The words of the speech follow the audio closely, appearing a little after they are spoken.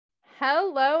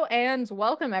Hello and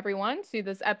welcome everyone to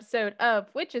this episode of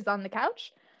Witches on the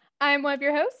Couch. I'm one of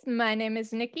your hosts. My name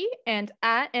is Nikki and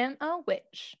I am a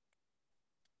witch.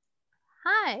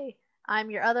 Hi, I'm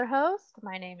your other host.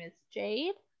 My name is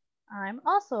Jade. I'm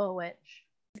also a witch.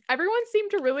 Everyone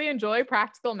seemed to really enjoy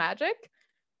practical magic.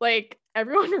 Like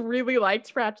everyone really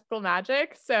liked practical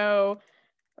magic, so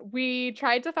we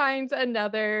tried to find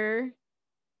another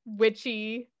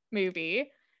witchy movie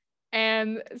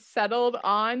and settled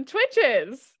on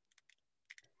Twitches.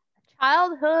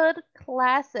 Childhood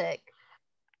classic.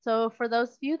 So, for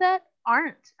those of you that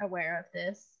aren't aware of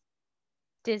this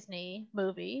Disney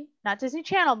movie, not Disney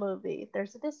Channel movie,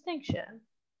 there's a distinction.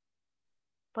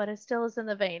 But it still is in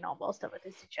the vein almost of a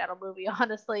Disney Channel movie,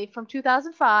 honestly, from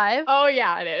 2005. Oh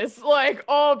yeah, it is. Like,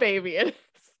 oh baby, it is.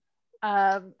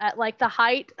 At like the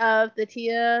height of the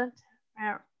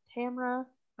Tamra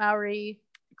Mowry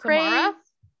craze.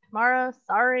 Tamara,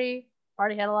 sorry.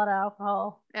 Already had a lot of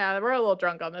alcohol. Yeah, we're a little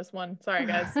drunk on this one. Sorry,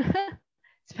 guys.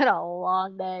 It's been a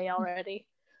long day already.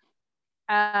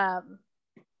 Yeah,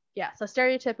 so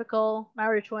stereotypical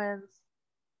Maori twins.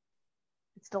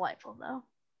 It's delightful though.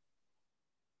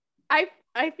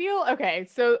 I feel okay,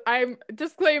 so I'm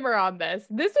disclaimer on this.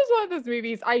 This is one of those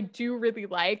movies I do really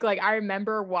like. Like I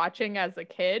remember watching as a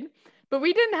kid, but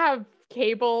we didn't have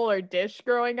cable or dish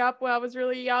growing up when I was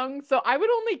really young. So I would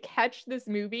only catch this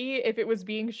movie if it was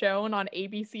being shown on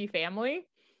ABC Family.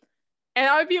 And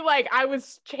I would be like, I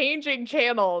was changing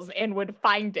channels and would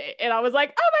find it. And I was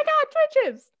like, oh my God,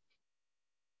 Twitches.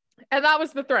 And that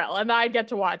was the thrill. And I'd get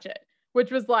to watch it,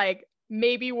 which was like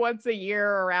maybe once a year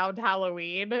around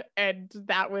Halloween. And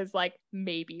that was like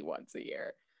maybe once a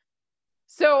year.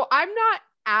 So I'm not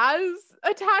as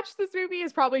attached to this movie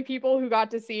as probably people who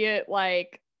got to see it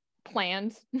like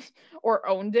planned or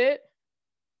owned it.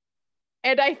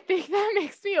 And I think that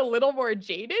makes me a little more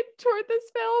jaded toward this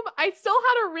film. I still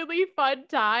had a really fun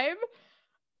time,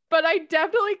 but I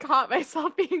definitely caught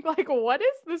myself being like, what is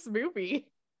this movie?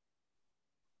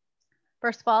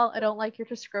 First of all, I don't like your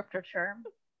descriptor term.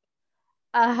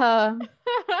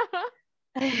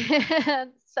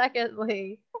 And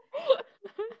secondly,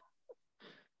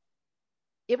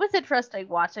 it was interesting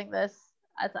watching this.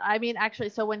 I mean, actually,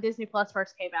 so when Disney Plus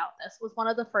first came out, this was one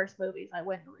of the first movies I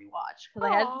went and rewatched because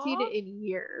I hadn't seen it in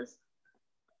years.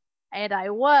 And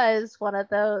I was one of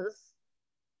those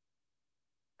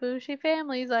bougie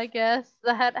families, I guess,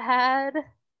 that had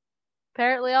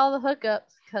apparently all the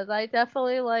hookups because I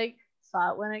definitely like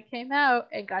saw it when it came out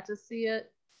and got to see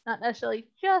it not necessarily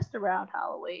just around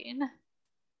Halloween.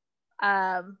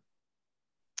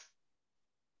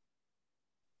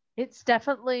 It's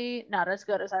definitely not as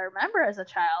good as I remember as a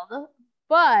child,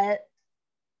 but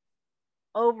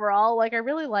overall, like I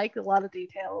really like a lot of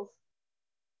details.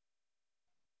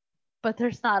 But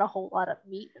there's not a whole lot of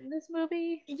meat in this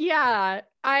movie. Yeah,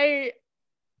 I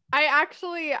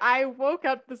woke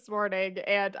up this morning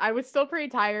and I was still pretty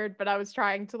tired, but I was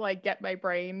trying to like get my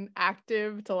brain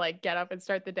active to like get up and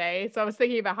start the day. So I was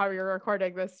thinking about how we were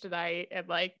recording this tonight and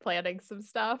like planning some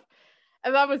stuff.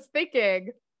 And I was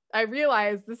thinking, I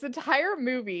realized this entire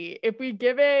movie, if we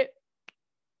give it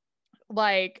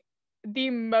like the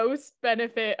most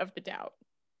benefit of the doubt,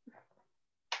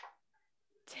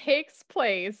 takes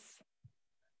place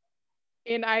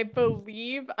in, I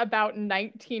believe, about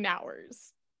 19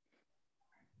 hours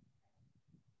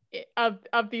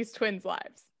of these twins'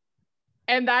 lives.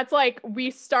 And that's like,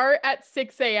 we start at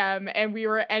 6 a.m. and we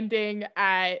were ending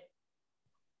at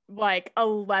like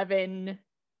 11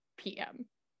 p.m.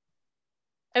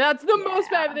 And that's the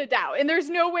most benefit of the doubt. And there's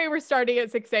no way we're starting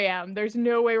at 6 a.m. There's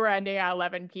no way we're ending at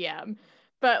 11 p.m.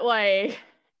 But like,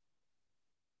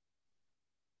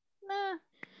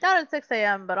 Down at 6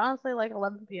 a.m., but honestly, like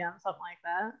 11 p.m., something like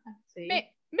that. Let's see.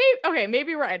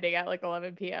 Maybe we're ending at like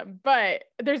 11 p.m., but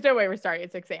there's no way we're starting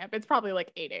at 6 a.m. It's probably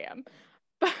like 8 a.m.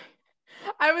 But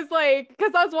I was like,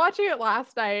 because I was watching it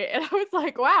last night and I was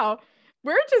like, wow,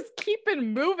 we're just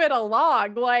keeping moving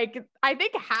along. Like, I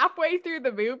think halfway through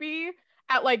the movie,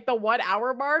 at like the 1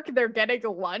 hour mark, they're getting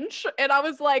lunch. And I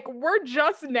was like, we're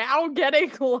just now getting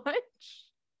lunch?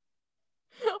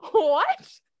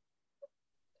 What?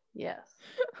 Yes.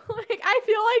 Like, I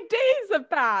feel like days have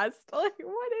passed. Like,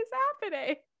 what is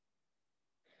happening?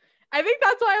 I think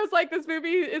that's why I was like, this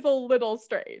movie is a little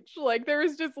strange. Like, there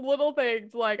was just little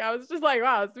things. Like, I was just like,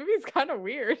 wow, this movie's kind of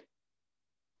weird.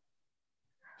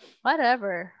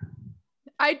 Whatever.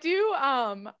 I do,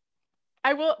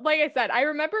 I will, like I said, I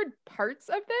remembered parts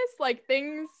of this, like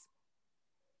things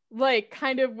like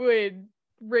kind of would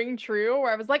ring true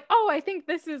where I was like, oh, I think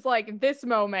this is like this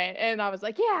moment. And I was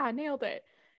like, yeah, I nailed it.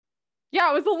 Yeah,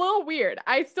 it was a little weird.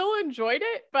 I still enjoyed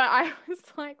it, but I was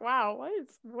like, wow,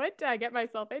 what did I get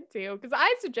myself into? Because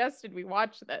I suggested we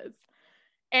watch this.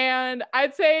 And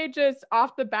I'd say just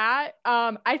off the bat,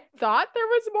 I thought there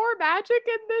was more magic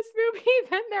in this movie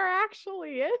than there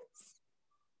actually is.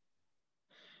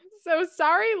 So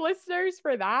sorry, listeners,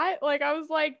 for that. Like, I was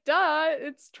like, duh,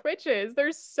 it's Twitches.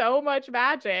 There's so much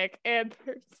magic, and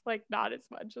there's like not as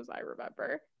much as I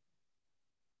remember.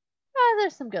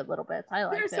 There's some good little bits. I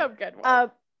like There's it. some good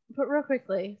ones. But real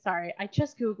quickly, sorry, I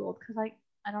just Googled because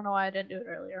I don't know why I didn't do it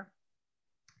earlier.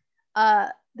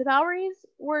 The Boweries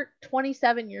were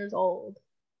 27 years old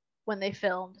when they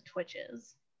filmed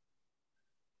Twitches.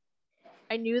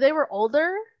 I knew they were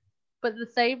older, but at the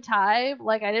same time,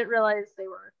 like, I didn't realize they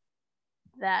were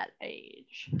that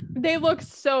age. They look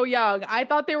so young. I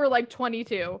thought they were like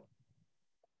 22.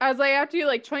 I was like, after you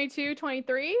like 22,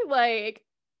 23, like,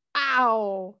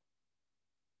 ow.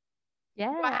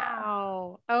 Yeah.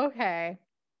 Wow. Okay.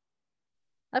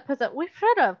 That puts it. We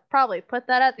should have probably put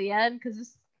that at the end because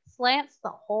this slants the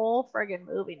whole friggin'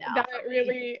 movie now. That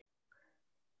really.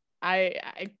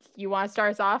 You want to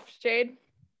start us off, Jade?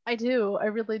 I do. I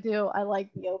really do. I like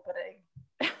the opening.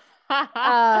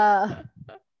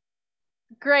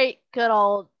 Great, good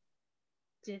old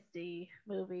Disney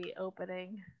movie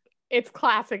opening. It's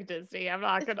classic Disney. I'm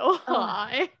not gonna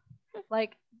lie.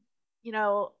 Like, you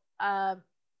know,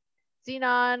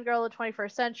 Xenon, Girl of the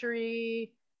 21st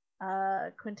Century,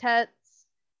 Quintets,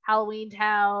 Halloween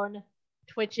Town,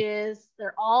 Twitches.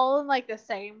 They're all in like the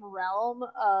same realm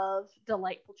of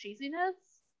delightful cheesiness.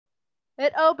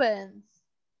 It opens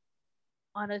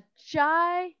on a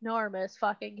ginormous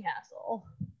fucking castle.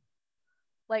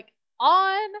 Like,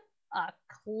 on a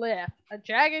cliff, a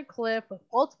jagged cliff with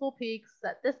multiple peaks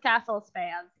that this castle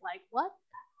spans. Like, what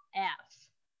the F?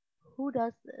 Who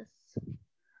does this?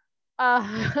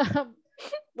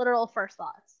 Literal first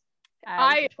thoughts.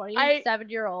 As a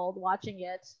 27-year-old watching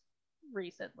it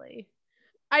recently.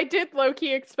 I did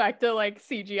low-key expect a like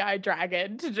CGI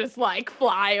dragon to just like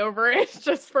fly over it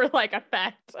just for like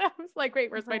effect. I was like,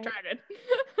 wait, where's my dragon?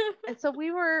 And so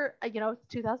we were,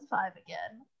 2005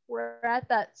 again. We're at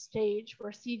that stage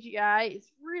where CGI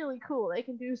is really cool. They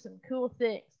can do some cool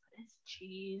things, but it's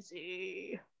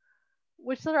cheesy.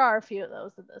 Which there are a few of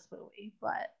those in this movie,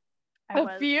 but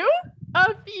a few?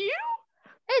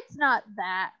 It's not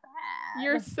that bad.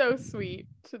 You're so sweet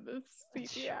to this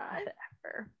CGI.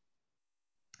 Whatever.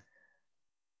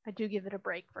 I do give it a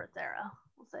break for its era.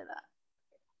 We'll say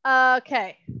that.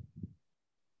 Okay.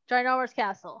 Ginormous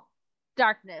castle.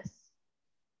 Darkness.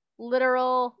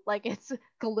 Literal, like, it's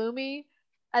gloomy,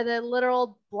 and then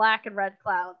literal black and red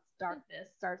clouds. Darkness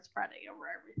starts spreading over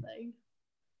everything.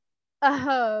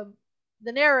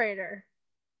 The narrator.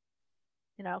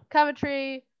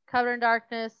 Coventry, covered in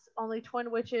darkness, only twin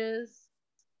witches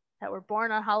that were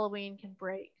born on Halloween can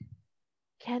break.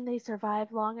 Can they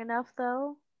survive long enough,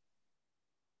 though?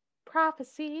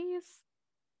 Prophecies.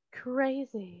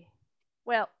 Crazy.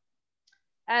 Well,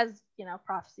 as,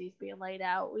 prophecies being laid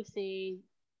out, we see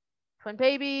twin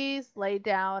babies laid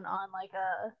down on like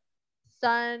a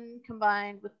sun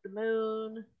combined with the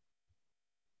moon,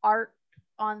 art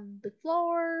on the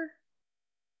floor.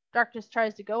 Darkness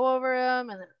tries to go over them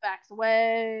and then it backs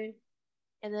away.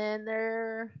 And then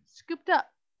they're scooped up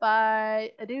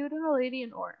by a dude and a lady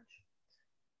in orange.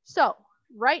 So,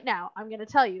 right now, I'm going to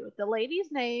tell you the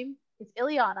lady's name is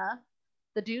Ileana.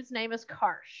 The dude's name is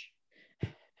Karsh.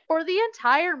 For the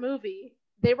entire movie,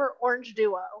 they were orange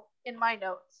duo in my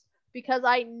notes because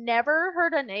I never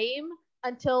heard a name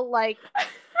until like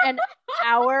an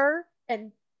hour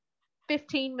and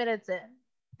 15 minutes in.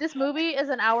 This movie is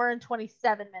an hour and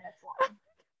 27 minutes long.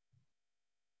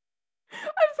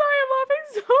 I'm sorry, I'm laughing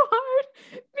so hard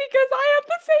because I had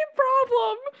the same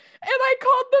problem and I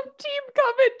called them Team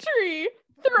Coventry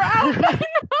throughout my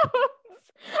notes.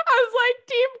 I was like,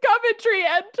 Team Coventry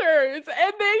enters,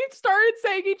 and they started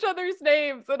saying each other's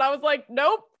names, and I was like,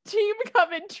 nope, Team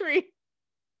Coventry.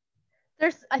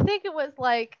 I think it was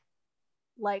like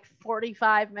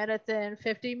 45 minutes in,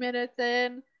 50 minutes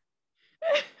in,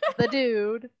 the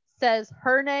dude says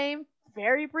her name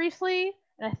very briefly,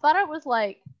 and I thought it was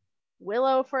like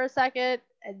Willow for a second,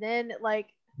 and then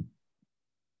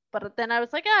but then I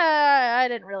was like, I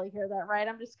didn't really hear that right.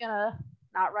 I'm just gonna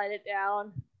not write it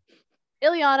down.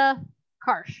 Ileana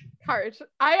Karsh.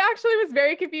 I actually was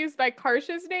very confused by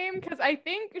Karsh's name because I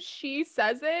think she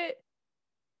says it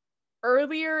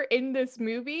earlier in this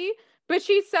movie, but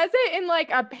she says it in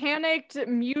like a panicked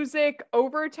music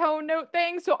overtone note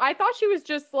thing. So I thought she was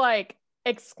just like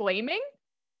exclaiming.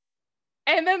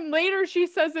 And then later she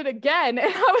says it again.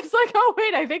 And I was like, oh,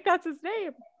 wait, I think that's his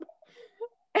name.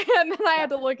 And then I had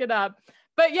to look it up.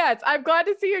 But yes, I'm glad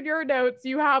to see in your notes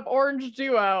you have Orange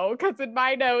Duo, because in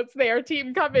my notes they are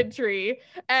Team Coventry,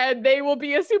 and they will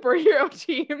be a superhero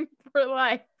team for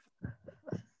life.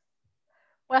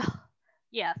 Well,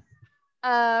 yes.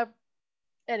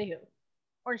 Anywho,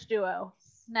 Orange Duo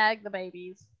snag the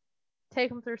babies, take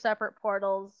them through separate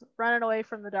portals, running away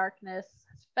from the darkness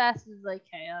as fast as they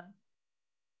can.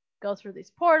 Go through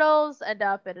these portals, end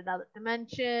up in another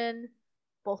dimension.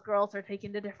 Both girls are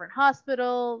taken to different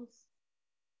hospitals.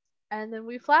 And then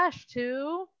we flash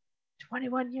to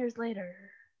 21 years later.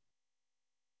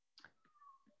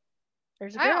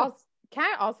 There's a girl. Can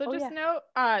I also note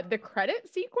the credit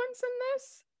sequence in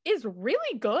this is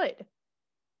really good.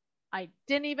 I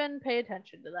didn't even pay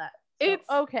attention to that. So, it's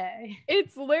okay.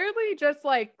 It's literally just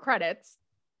like credits.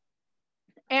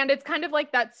 And it's kind of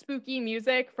like that spooky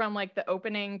music from like the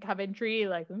opening Coventry,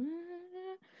 like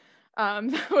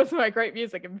that was my great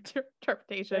music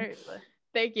interpretation. Seriously.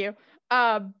 Thank you.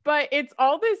 But it's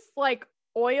all this like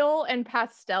oil and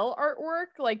pastel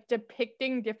artwork, like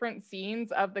depicting different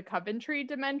scenes of the Coventry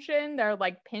dimension. They're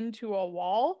like pinned to a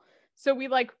wall. So we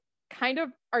like kind of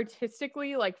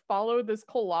artistically like follow this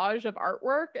collage of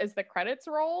artwork as the credits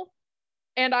roll.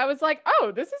 And I was like,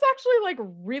 oh, this is actually like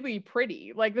really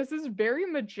pretty. Like this is very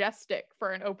majestic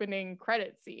for an opening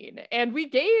credit scene. And we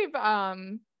gave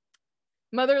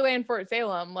Motherland Fort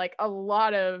Salem like a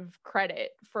lot of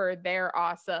credit for their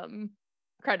awesome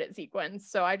credit sequence.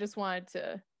 So I just wanted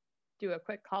to do a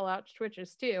quick call out to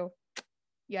Twitches too.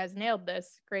 You guys nailed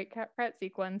this. Great credit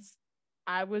sequence.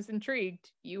 I was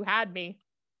intrigued. You had me.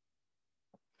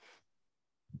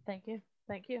 Thank you.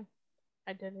 Thank you.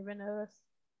 I didn't even notice,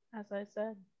 as I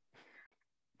said.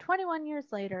 21 years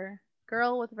later,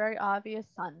 girl with very obvious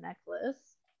sun necklace,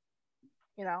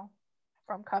 you know,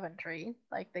 from Coventry,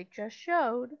 like they just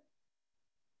showed,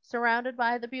 surrounded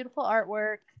by the beautiful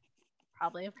artwork,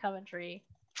 probably of Coventry.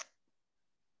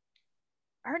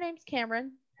 Her name's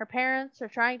Cameron. Her parents are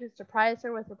trying to surprise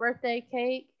her with a birthday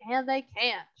cake, and they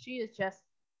can't. She is just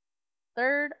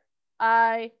third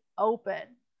eye open.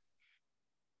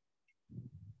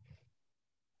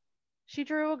 She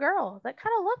drew a girl that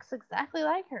kind of looks exactly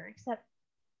like her, except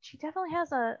she definitely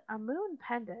has a moon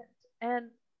pendant. And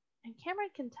Cameron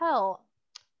can tell,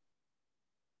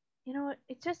 you know,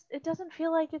 it doesn't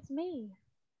feel like it's me.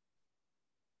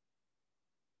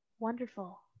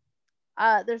 Wonderful.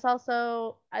 There's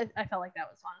also, I felt like that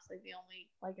was honestly the only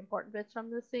like important bits from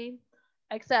this scene,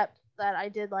 except that I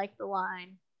did like the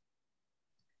line,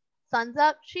 "Sun's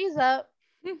up, she's up,"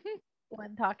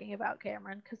 when talking about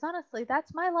Cameron, because honestly,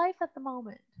 that's my life at the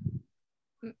moment.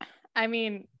 I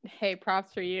mean, hey,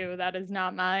 props for you. That is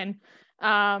not mine.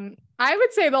 I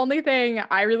would say the only thing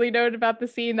I really noted about the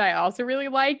scene that I also really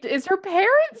liked is her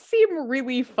parents seem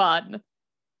really fun.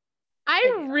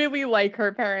 I really like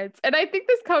her parents. And I think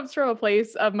this comes from a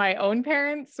place of my own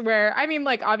parents where, I mean,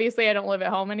 like, obviously I don't live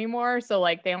at home anymore. So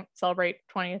like they don't celebrate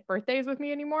 20th birthdays with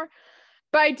me anymore.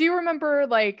 But I do remember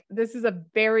like, this is a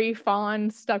very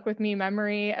fond, stuck with me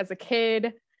memory as a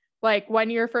kid. Like 1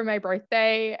 year for my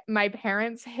birthday, my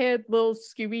parents hid little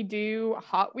Scooby-Doo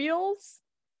Hot Wheels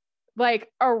like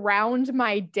around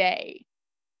my day.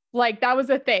 Like that was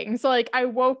a thing. So like I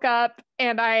woke up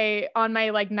and I on my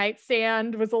like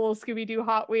nightstand was a little Scooby-Doo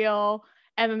Hot Wheel.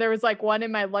 And then there was like one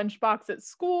in my lunchbox at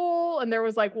school. And there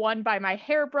was like one by my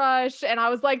hairbrush. And I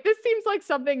was like, this seems like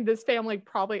something this family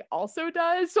probably also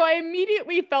does. So I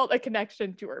immediately felt a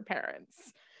connection to her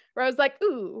parents where I was like,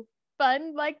 ooh,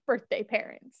 fun, like birthday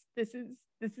parents. This is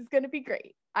going to be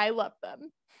great. I love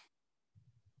them.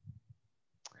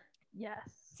 Yes.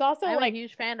 It's also I'm like a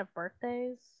huge fan of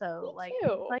birthdays, so like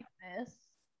this,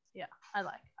 yeah, I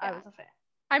like. Yeah. I was a fan.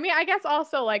 I mean, I guess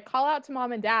also like call out to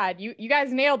mom and dad. You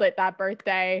guys nailed it that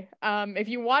birthday. If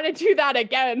you want to do that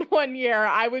again 1 year,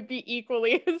 I would be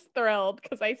equally as thrilled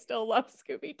because I still love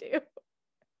Scooby-Doo.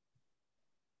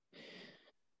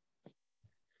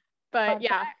 But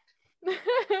yeah.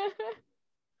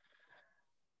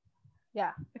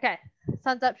 Yeah. Okay.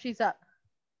 Sun's up, she's up.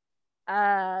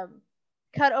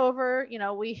 Cut over, you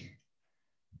know,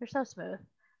 you're so smooth.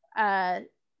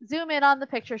 Zoom in on the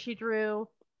picture she drew.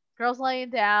 Girl's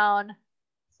laying down,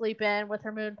 sleeping with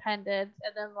her moon pendant,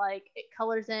 and then like it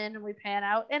colors in and we pan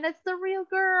out and it's the real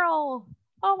girl.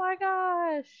 Oh my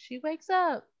gosh. She wakes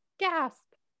up. Gasp.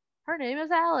 Her name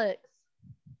is Alex.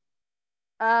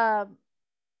 Her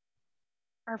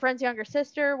friend's younger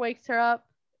sister wakes her up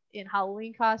in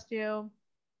Halloween costume.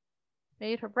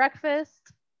 Made her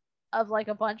breakfast of like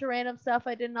a bunch of random stuff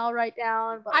I didn't all write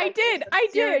down. But like, I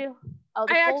did. Oh,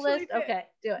 the full list? Did. Okay,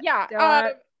 do it.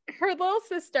 Yeah. Her little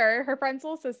sister, her friend's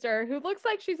little sister, who looks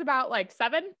like she's about like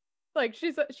 7, Like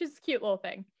she's a cute little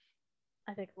thing.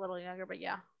 I think a little younger, but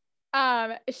yeah.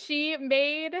 She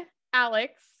made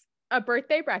Alex a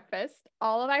birthday breakfast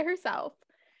all by herself,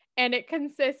 and it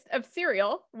consists of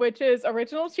cereal, which is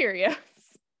original Cheerios,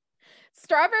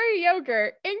 strawberry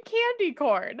yogurt, and candy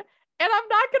corn. And I'm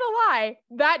not gonna lie,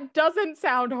 that doesn't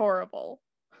sound horrible.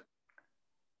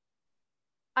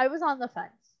 I was on the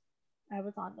fence.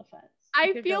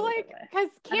 I feel like because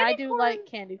and I do like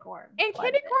candy corn. And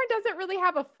candy corn doesn't really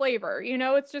have a flavor, you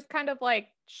know, it's just kind of like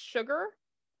sugar,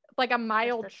 like a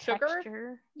mild sugar.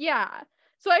 Texture. Yeah.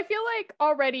 So I feel like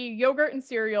already yogurt and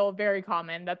cereal, very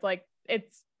common. That's like,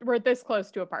 we're this close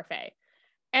to a parfait.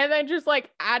 And then just like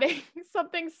adding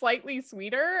something slightly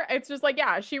sweeter, it's just like,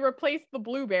 yeah, she replaced the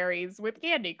blueberries with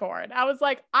candy corn. I was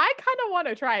like, I kind of want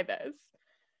to try this.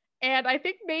 And I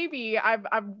think maybe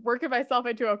I'm working myself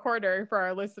into a corner for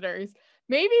our listeners.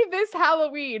 Maybe this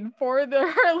Halloween for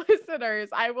our listeners,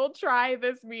 I will try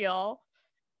this meal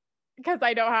because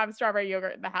I don't have strawberry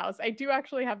yogurt in the house. I do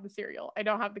actually have the cereal. I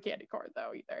don't have the candy corn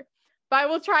though either. But I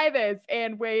will try this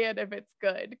and weigh in if it's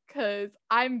good because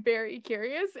I'm very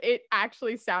curious. It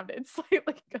actually sounded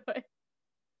slightly good.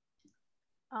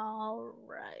 All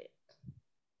right.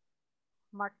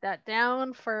 Mark that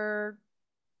down for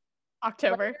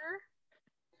October. Later.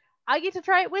 I get to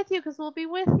try it with you because we'll be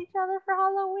with each other for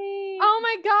Halloween. Oh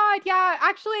my god, yeah.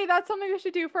 Actually, that's something we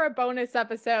should do for a bonus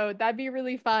episode. That'd be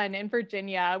really fun in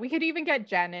Virginia. We could even get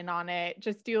Jen in on it.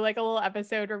 Just do like a little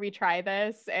episode where we try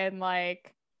this and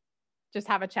like just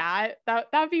have a chat. That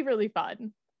would be really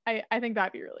fun. I think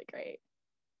that'd be really great.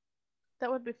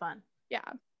 That would be fun.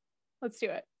 Yeah. Let's do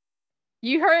it.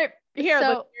 You heard it here,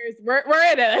 listeners.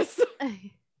 We're into this.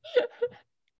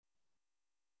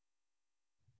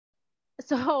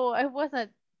 So I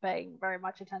wasn't paying very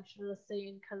much attention to the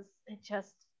scene because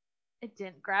it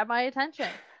didn't grab my attention.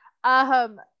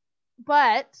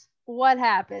 But what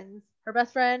happens? Her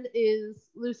best friend is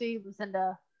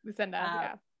Lucinda.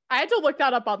 Yeah. I had to look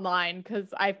that up online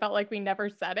because I felt like we never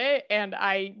said it, and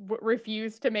I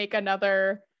refused to make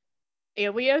another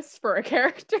alias for a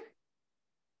character.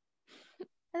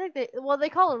 I think they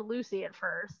call her Lucy at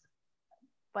first,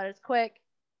 but it's quick,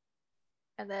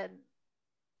 and then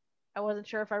I wasn't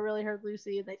sure if I really heard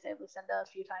Lucy, and they say Lucinda a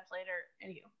few times later.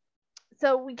 Anywho,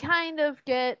 so we kind of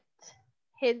get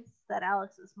hints that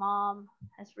Alex's mom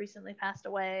has recently passed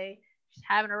away. She's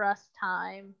having a rough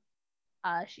time.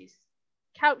 She's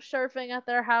couch surfing at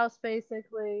their house,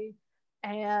 basically,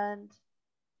 and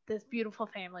this beautiful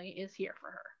family is here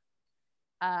for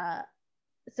her.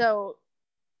 So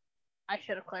I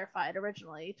should have clarified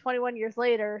originally. 21 years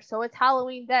later, so it's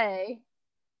Halloween Day.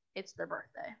 It's their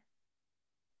birthday.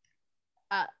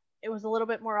 It was a little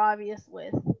bit more obvious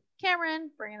with Cameron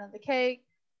bringing in the cake.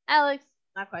 Alex,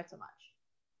 not quite so much.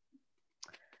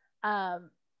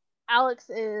 Alex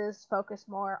is focused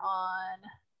more on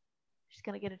she's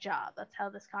gonna get a job. That's how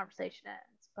this conversation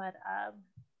ends. But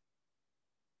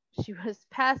she was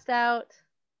passed out.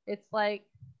 It's like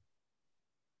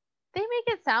they make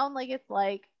it sound like it's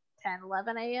like 10,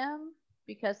 11 a.m.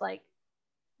 because like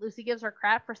Lucy gives her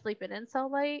crap for sleeping in so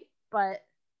late, but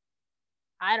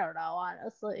I don't know,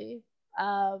 honestly.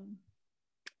 Also,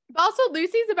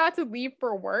 Lucy's about to leave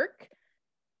for work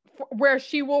where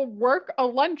she will work a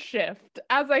lunch shift.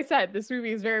 As I said, this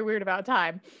movie is very weird about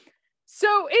time.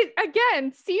 So it,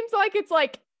 again, seems like it's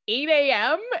like 8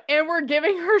 a.m. and we're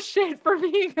giving her shit for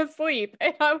being asleep.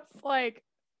 And I was like,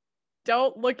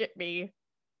 don't look at me.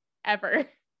 Ever.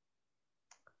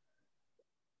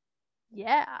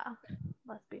 Yeah.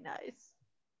 Must be nice.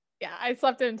 Yeah, I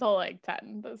slept until like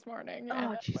 10 this morning.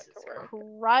 Oh, Jesus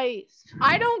Christ.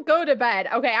 I don't go to bed.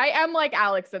 Okay, I am like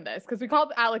Alex in this because we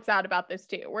called Alex out about this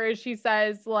too, where she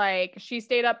says like she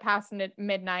stayed up past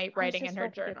midnight writing in her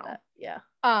journal. Yeah.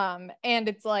 And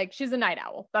it's like she's a night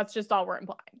owl. That's just all we're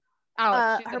implying.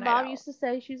 Alex, her mom used to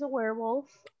say she's a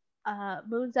werewolf.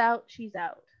 Moon's out, she's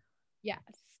out. Yes.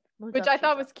 Which I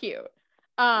thought was cute.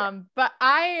 But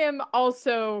I am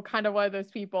also kind of one of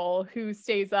those people who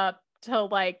stays up till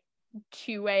like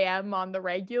 2 a.m. on the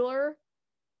regular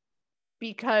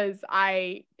because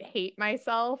I hate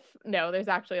myself. No, there's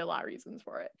actually a lot of reasons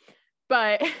for it.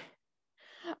 But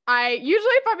I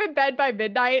usually, if I'm in bed by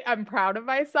midnight, I'm proud of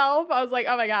myself. I was like,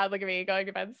 oh my God, look at me going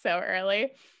to bed so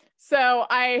early. So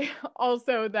I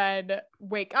also then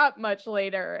wake up much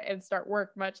later and start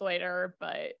work much later,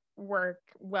 but work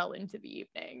well into the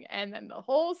evening. And then the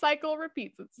whole cycle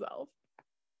repeats itself.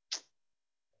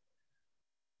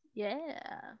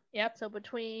 Yeah. Yep. So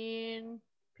between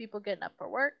people getting up for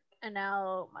work and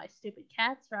now my stupid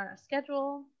cats are on a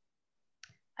schedule,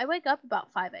 I wake up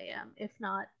about 5 a.m., if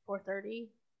not 4:30,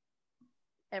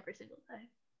 every single day.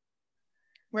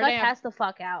 So I passed the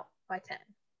fuck out by 10.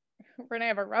 We're gonna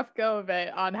have a rough go of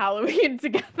it on Halloween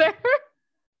together.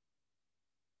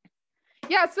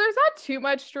 Yeah, so there's not too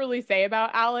much to really say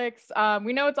about Alex.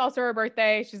 We know it's also her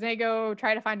birthday. She's gonna go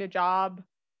try to find a job.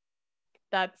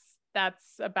 That's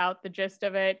about the gist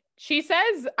of it. She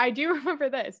says, I do remember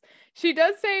this. She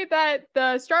does say that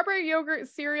the strawberry yogurt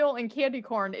cereal and candy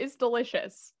corn is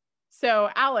delicious. So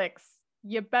Alex,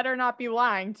 you better not be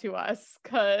lying to us,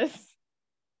 because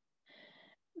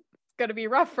it's gonna be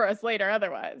rough for us later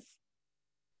otherwise.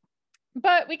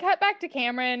 But we cut back to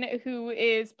Cameron, who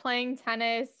is playing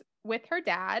tennis with her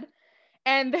dad.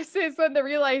 And this is when the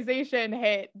realization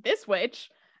hit this witch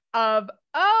of,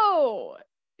 oh,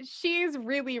 she's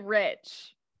really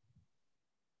rich.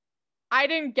 I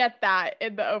didn't get that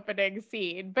in the opening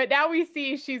scene, but now we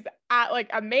see she's at like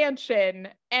a mansion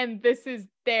and this is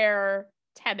their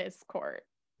tennis court.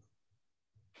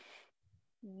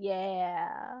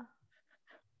 Yeah.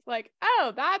 Like,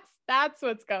 oh, that's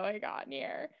what's going on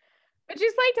here. But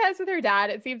she's playing tennis with her dad.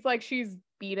 It seems like she's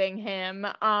beating him.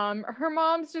 Her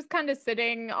mom's just kind of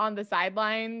sitting on the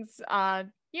sidelines,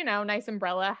 nice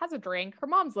umbrella, has a drink. Her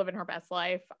mom's living her best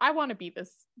life. I want to beat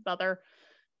this mother,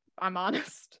 I'm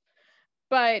honest.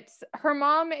 But her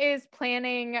mom is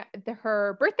planning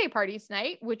her birthday party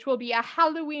tonight, which will be a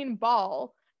Halloween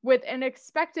ball with an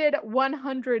expected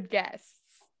 100 guests.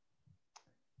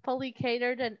 Fully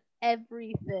catered and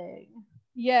everything.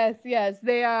 Yes,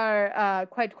 they are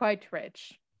quite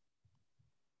rich.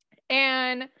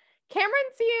 And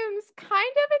Cameron seems kind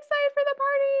of excited for the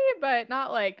party, but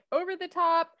not like over the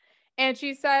top. And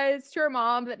she says to her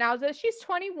mom that now that she's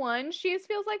 21, she just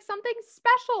feels like something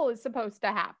special is supposed to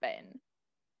happen.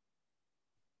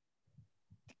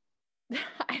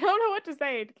 I don't know what to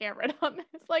say to Cameron on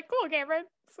this. Like, cool, Cameron.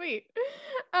 Sweet.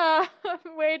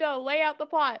 Way to lay out the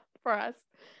plot for us.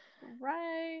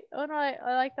 Right. Oh no, I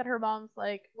like that her mom's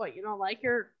like, what, you don't like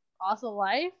your awesome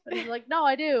life? And he's like, no,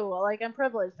 I do. Like, I'm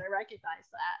privileged. I recognize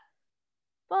that.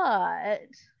 But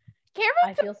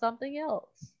I feel something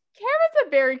else. Cameron's a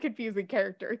very confusing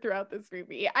character throughout this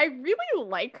movie. I really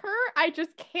like her. I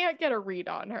just can't get a read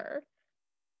on her.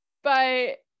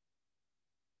 But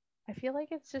I feel like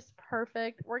it's just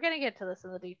perfect. We're going to get to this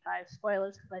in the deep dive.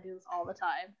 Spoilers, because I do this all the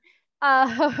time.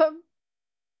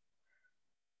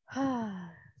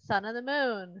 Sun and the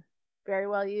moon. Very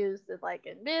well used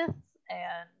in myths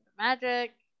and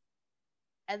magic.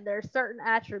 And there's certain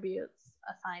attributes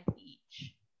assigned to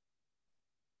each.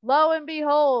 Lo and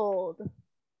behold,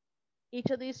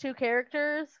 each of these two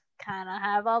characters kind of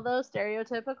have all those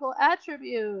stereotypical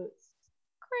attributes.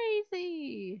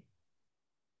 Crazy.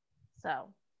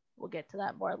 So, we'll get to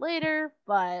that more later,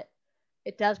 but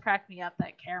it does crack me up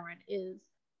that Cameron is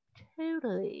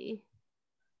totally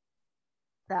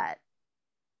that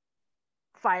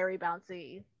fiery,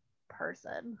 bouncy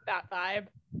person. That vibe.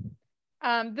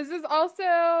 This is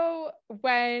also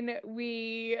when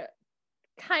we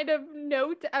kind of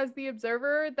note as the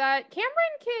observer that Cameron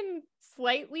can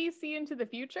slightly see into the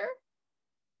future.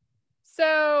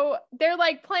 So they're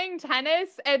playing tennis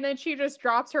and then she just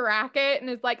drops her racket and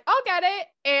is like, I'll get it.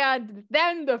 And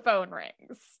then the phone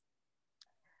rings.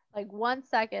 1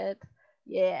 second.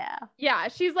 Yeah. Yeah,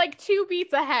 she's 2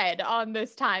 beats ahead on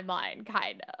this timeline,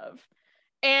 kind of.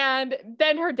 And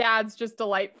then her dad's just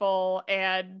delightful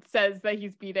and says that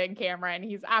he's beating Cameron.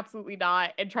 He's absolutely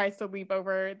not, and tries to leap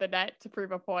over the net to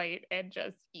prove a point and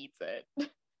just eats it.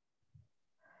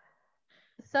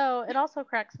 So it also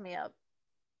cracks me up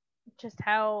just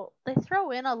how they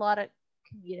throw in a lot of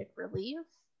comedic relief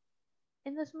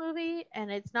in this movie,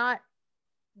 and it's not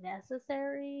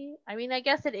necessary. I mean, I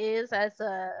guess it is it's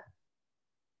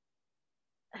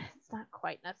not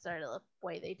quite necessarily the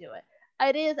way they do it.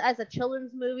 It is as a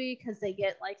children's movie because they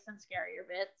get some scarier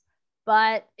bits,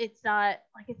 but it's not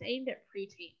it's aimed at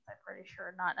preteens. I'm pretty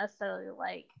sure, not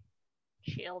necessarily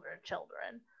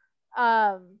children.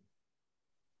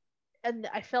 And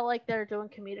I feel like they're doing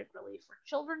comedic relief for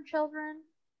children,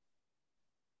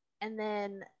 and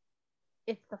then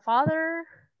it's the father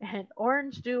and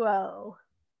orange duo.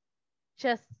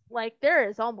 Just there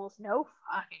is almost no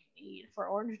fucking need for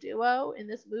orange duo in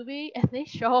this movie, and they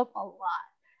show up a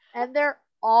lot. And they're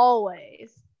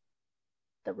always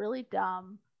the really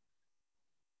dumb,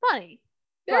 funny.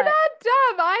 They're not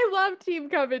dumb. I love Team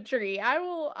Coventry.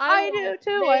 I do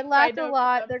too. I laughed a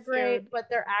lot. They're great, but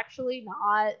they're actually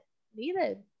not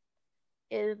needed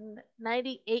in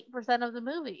 98% of the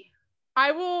movie.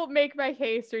 I will make my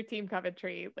case for Team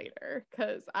Coventry later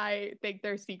because I think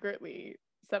they're secretly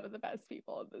some of the best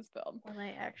people in this film. When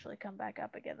they actually come back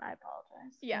up again, I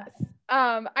apologize. Yes.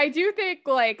 I do think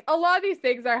like a lot of these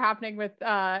things are happening with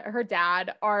her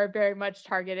dad are very much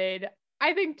targeted,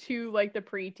 I think, to like the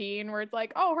preteen, where it's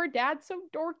like, oh, her dad's so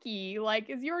dorky. Like,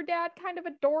 is your dad kind of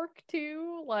a dork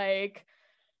too? Like,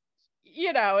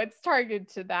 you know, it's targeted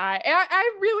to that. And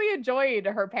I really enjoyed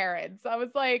her parents. I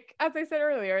was like, as I said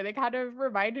earlier, they kind of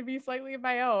reminded me slightly of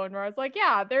my own, where I was like,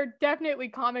 yeah, they're definitely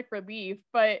comic relief,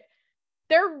 but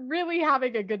they're really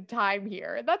having a good time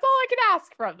here. That's all I can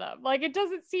ask from them. Like, it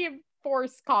doesn't seem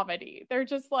forced comedy. They're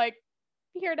just like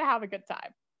here to have a good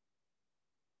time.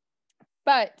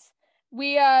 But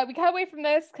we cut away from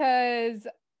this because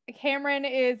Cameron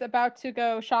is about to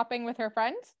go shopping with her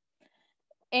friend.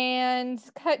 And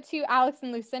cut to Alex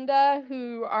and Lucinda,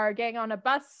 who are getting on a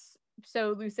bus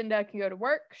so Lucinda can go to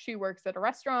work. She works at a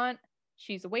restaurant.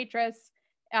 She's a waitress.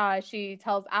 She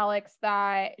tells Alex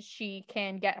that she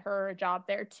can get her a job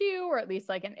there too, or at least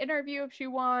like an interview if she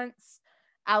wants.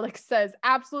 Alex says,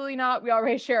 absolutely not. We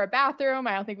already share a bathroom.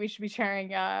 I don't think we should be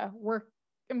sharing a work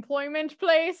employment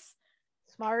place.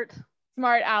 Smart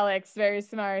Alex. Very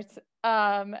smart.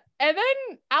 And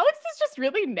then Alex is just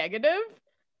really negative.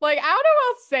 Like, I don't know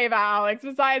what else to say about Alex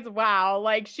besides, wow,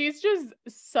 like, she's just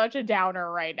such a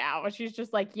downer right now. She's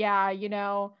just like, yeah, you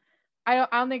know, I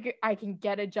don't think I can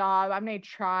get a job. I'm going to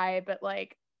try, but,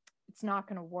 like, it's not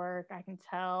going to work. I can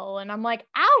tell. And I'm like,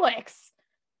 Alex,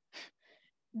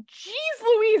 geez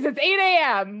Louise, it's 8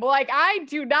 a.m. Like, I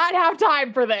do not have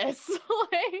time for this.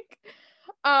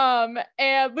 And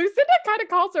Lucinda kind of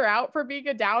calls her out for being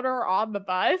a downer on the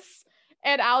bus.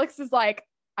 And Alex is like,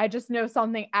 I just know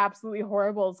something absolutely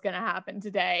horrible is going to happen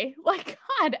today. Like,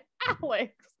 God,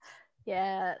 Alex.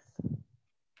 Yes.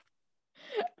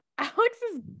 Alex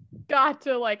has got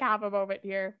to, like, have a moment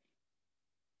here.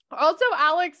 Also,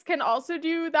 Alex can also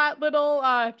do that little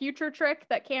future trick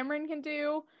that Cameron can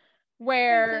do,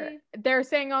 where they're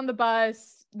saying on the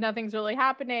bus, nothing's really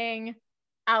happening.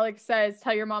 Alex says,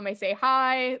 tell your mom I say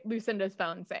hi. Lucinda's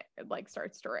phone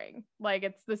starts to ring. Like,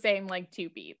 it's the same, like, 2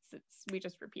 beats. We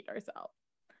just repeat ourselves.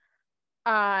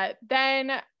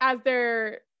 Then as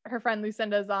her friend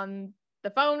Lucinda's on the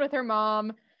phone with her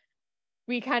mom,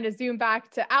 we kind of zoom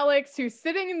back to Alex, who's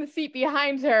sitting in the seat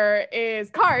behind her is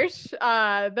Karsh,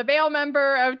 the Vale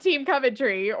member of Team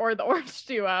Coventry, or the Orange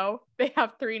Duo. They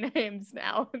have 3 names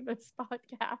now in this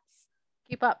podcast.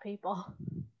 Keep up, people.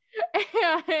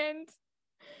 And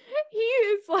he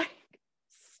is like,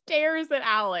 stares at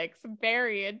Alex,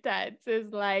 very intense,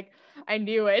 is like, I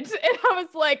knew it. And I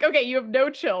was like, okay, you have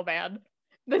no chill, man.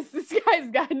 This guy's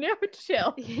got no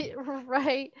chill.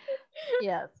 Right.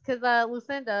 Yes, because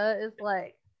Lucinda is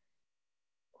like,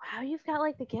 wow, you've got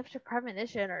like the gift of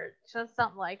premonition or just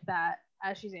something like that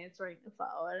as she's answering the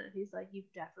phone. And he's like,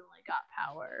 you've definitely got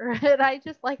power. And I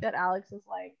just like that Alex is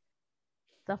like,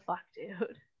 the fuck,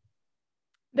 dude.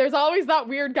 There's always that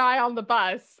weird guy on the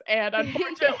bus. And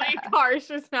unfortunately,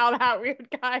 Karsh is now that weird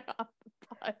guy on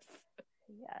the bus.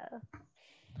 Yeah.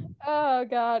 Oh,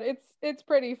 God. It's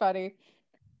pretty funny.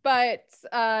 But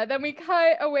then we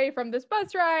cut away from this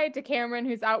bus ride to Cameron,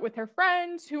 who's out with her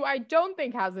friend, who I don't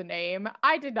think has a name.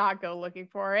 I did not go looking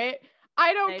for it.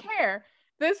 I don't care.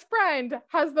 This friend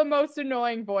has the most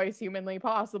annoying voice humanly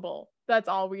possible. That's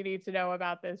all we need to know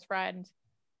about this friend.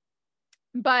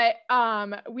 But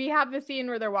we have the scene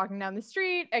where they're walking down the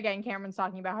street. Again, Cameron's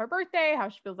talking about her birthday, how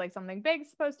she feels like something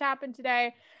big's supposed to happen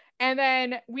today. And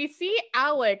then we see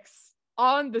Alex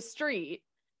on the street,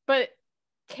 but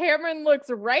Cameron looks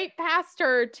right past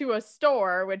her to a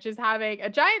store, which is having a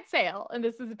giant sale. And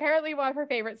this is apparently one of her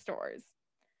favorite stores.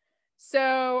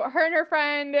 So her and her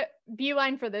friend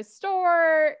beeline for this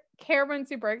store. Cameron's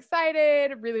super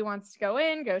excited, really wants to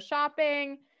go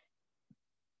shopping.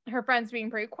 Her friend's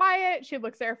being pretty quiet. She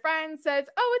looks at her friend, says,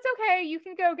 oh, it's okay. You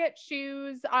can go get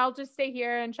shoes. I'll just stay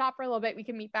here and shop for a little bit. We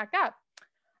can meet back up.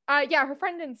 Yeah, her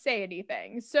friend didn't say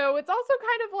anything. So it's also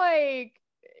kind of like,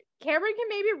 Cameron can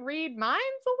maybe read minds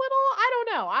a little. I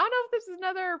don't know. I don't know if this is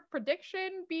another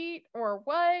prediction beat or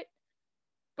what.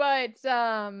 But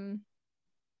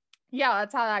yeah,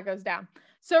 that's how that goes down.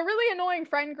 So really annoying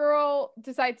friend girl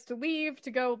decides to leave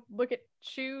to go look at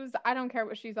shoes. I don't care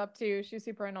what she's up to. She's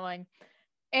super annoying.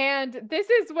 And this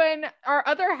is when our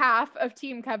other half of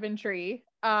Team Coventry,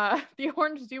 the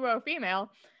Orange Duo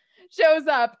female, shows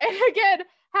up and again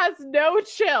has no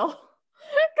chill.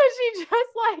 Because she just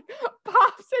like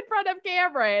pops in front of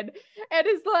Cameron and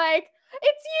is like,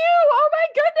 it's you! Oh my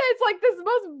goodness! Like this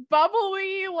most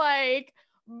bubbly like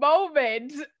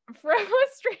moment from a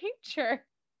stranger.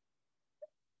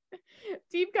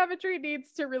 Team Coventry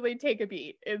needs to really take a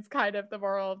beat. It's kind of the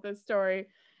moral of this story.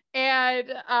 And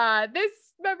this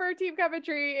member of Team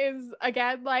Coventry is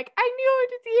again like, I knew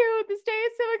it was you. This day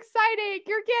is so exciting.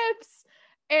 Your gifts.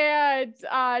 And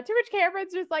to which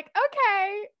Cameron's just like,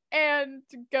 okay, and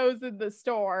goes in the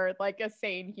store like a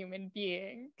sane human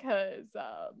being, because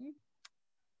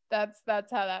that's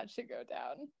how that should go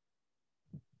down.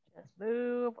 Just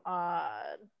move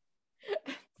on.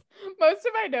 Most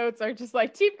of my notes are just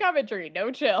like, Team Coventry,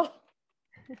 no chill.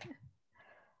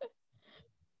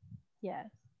 Yes.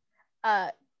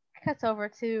 Cuts over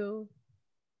to,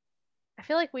 I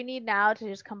feel like we need now to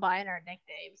just combine our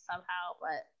nicknames somehow,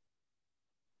 but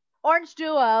Orange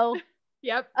Duo.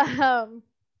 Yep. Ileana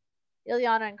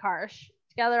and Karsh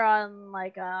together on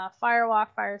like a firewalk,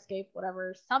 fire escape,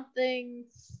 whatever, something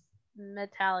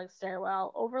metallic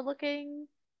stairwell overlooking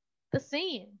the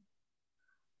scene.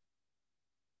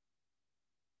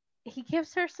 He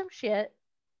gives her some shit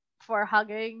for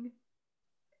hugging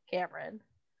Cameron.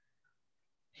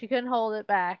 She couldn't hold it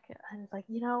back. And it's like,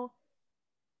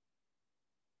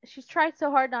 she's tried so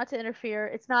hard not to interfere.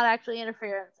 It's not actually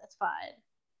interference. It's fine.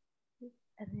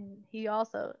 And then he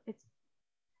also, it's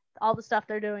all the stuff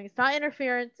they're doing. It's not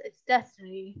interference. It's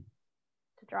destiny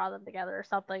to draw them together or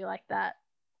something like that.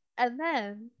 And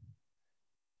then,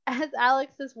 as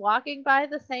Alex is walking by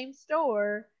the same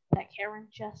store that Cameron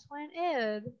just went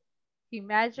in, he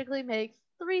magically makes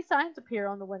 3 signs appear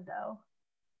on the window.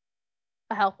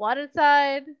 A help wanted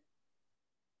sign,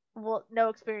 well, no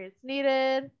experience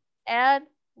needed, and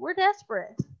we're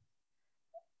desperate.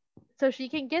 So she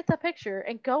can get the picture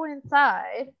and go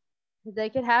inside. They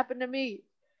could happen to meet.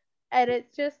 And it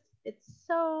is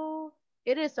so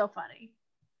funny.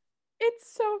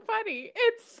 It's so funny.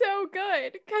 It's so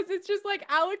good because it's just like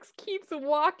Alex keeps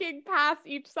walking past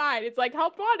each side. It's like,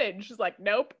 help wanted. And she's like,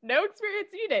 nope, no experience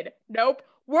needed. Nope,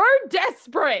 we're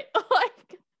desperate.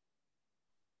 Like,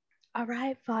 all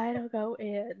right, fine, I'll go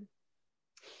in.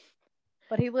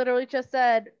 But he literally just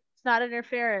said it's not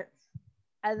interference,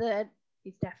 and then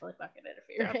he's definitely fucking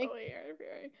interfering. Definitely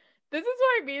interfering. This is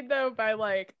what I mean though by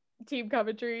like Team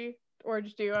Coventry,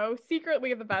 Orange Duo,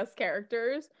 secretly the best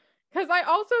characters. Because I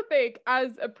also think,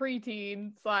 as a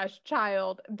preteen /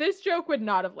 child, this joke would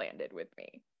not have landed with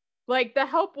me. Like, the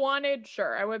help wanted,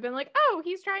 sure, I would have been like, oh,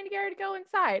 he's trying to get her to go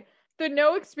inside. The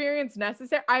no experience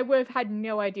necessary, I would have had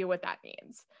no idea what that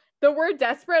means. The word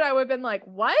desperate, I would have been like,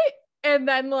 what? And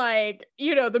then, like,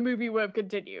 the movie would have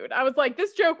continued. I was like,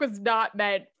 this joke was not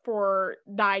meant for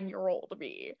 9-year-old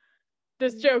me.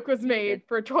 This joke was made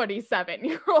for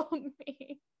 27-year-old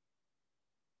me.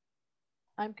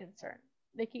 I'm concerned.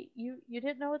 Nikki, you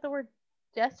didn't know what the word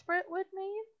desperate would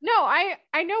mean? No, I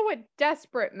know what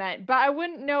desperate meant, but I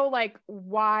wouldn't know like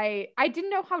why. I didn't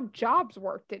know how jobs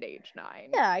worked at age 9.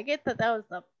 Yeah, I get that was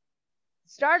the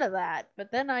start of that, but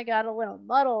then I got a little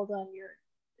muddled on your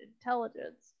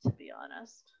intelligence, to be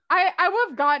honest. I would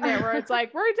have gotten it where it's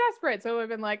like, we're desperate, so it would have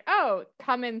been like, oh,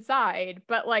 come inside,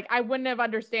 but like I wouldn't have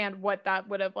understand what that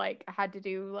would have like had to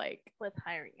do like with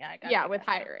hiring. With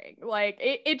hiring. Like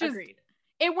it just agreed.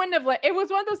 It wouldn't have it was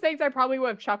one of those things I probably would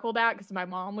have chuckled at because my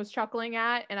mom was chuckling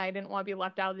at, and I didn't want to be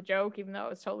left out of the joke, even though I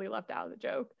was totally left out of the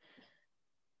joke.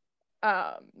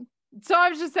 So I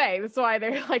was just saying, that's why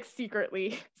they're like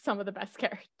secretly some of the best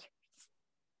characters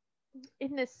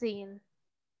in this scene.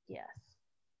 Yes.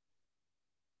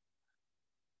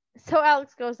 So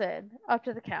Alex goes in up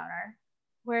to the counter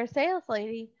where a sales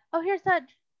lady, oh, here's that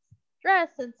dress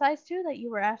in size 2 that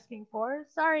you were asking for.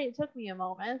 Sorry, it took me a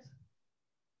moment.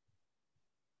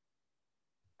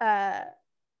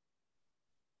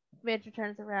 Manager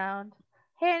turns around.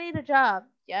 Hey, I need a job.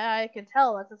 Yeah, I can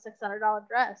tell. That's a $600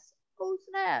 dress. Oh,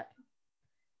 snap.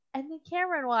 And then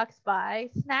Cameron walks by,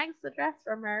 snags the dress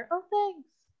from her. Oh, thanks.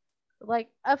 Like,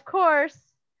 of course,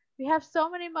 we have so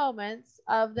many moments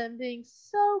of them being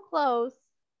so close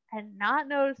and not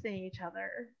noticing each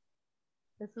other.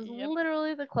 This is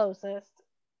literally the closest.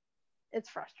 It's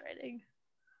frustrating.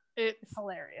 It's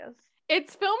hilarious.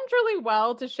 It's filmed really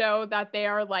well to show that they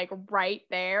are like right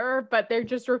there, but they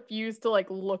just refuse to like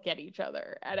look at each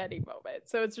other at any moment.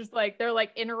 So it's just like they're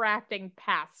like interacting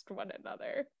past one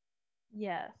another.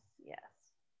 Yes.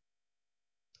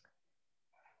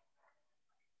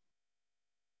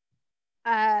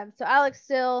 So Alex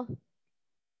still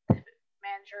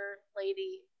manager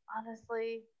lady.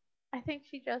 Honestly, I think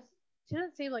she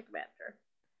doesn't seem like a manager.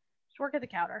 She's working at the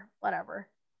counter, whatever.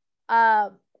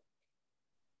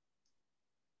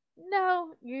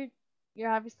 No, you're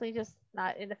obviously just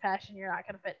not into fashion. You're not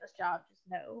gonna fit this job. Just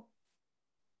no.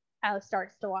 Alex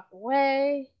starts to walk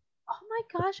away. Oh my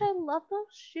gosh, I love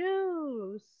those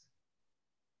shoes.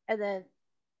 And then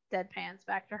deadpans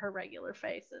back to her regular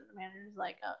face, and the manager's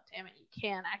like, "Oh, damn it, you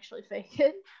can actually fake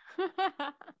it."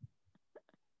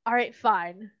 All right,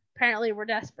 fine. Apparently, we're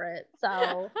desperate,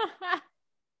 so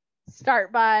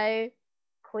start by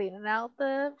cleaning out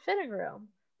the fitting room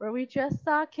where we just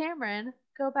saw Cameron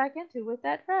go back into with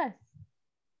that dress.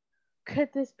 Could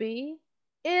this be?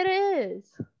 It is.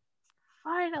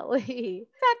 Finally.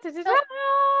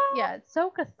 Yeah, it's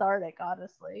so cathartic,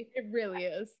 honestly. It really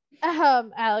is.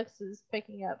 Alex is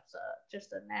picking up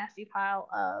just a nasty pile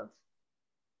of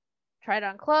tried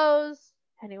on clothes.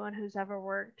 Anyone who's ever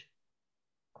worked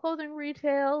clothing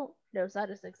retail knows that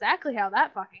is exactly how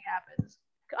that fucking happens.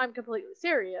 I'm completely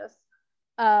serious.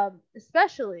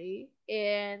 Especially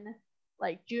in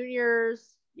like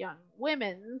juniors, young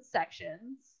women's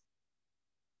sections.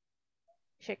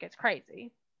 Shit gets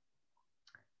crazy.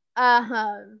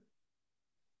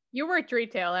 You worked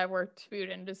retail, I worked food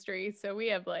industry, so we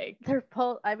have like they're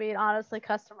both. I mean, honestly,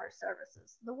 customer service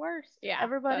is the worst. Yeah,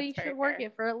 everybody that's should work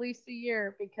it for at least a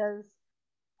year because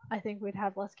I think we'd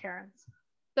have less Karens.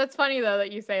 That's funny though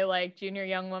that you say like junior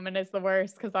young woman is the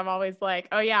worst, because I'm always like,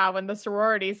 oh yeah, when the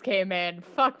sororities came in,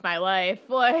 fuck my life,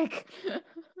 like.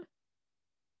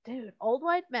 Dude, old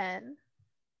white men,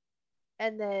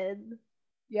 and then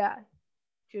yeah,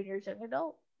 juniors, young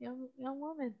adult, young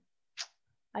woman.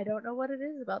 I don't know what it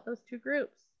is about those two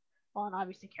groups. Well, and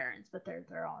obviously Karens, but they're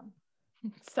their own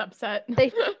subset. They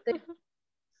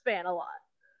span a lot.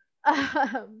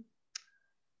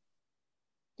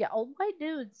 Yeah, old white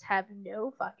dudes have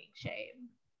no fucking shame.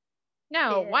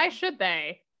 No, why should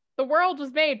they? The world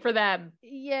was made for them.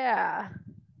 Yeah.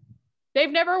 They've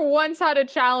never once had a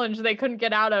challenge they couldn't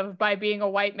get out of by being a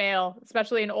white male,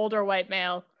 especially an older white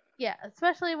male. Yeah,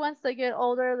 especially once they get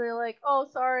older, they're like, oh,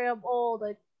 sorry, I'm old.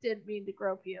 I didn't mean to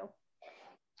grope you.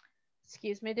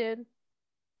 Excuse me, dude.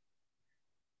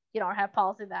 You don't have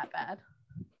policy that bad.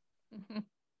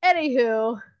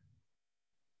 Anywho,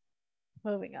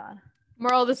 moving on.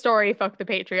 Moral of the story, fuck the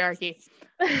patriarchy.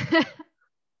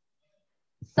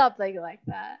 Something like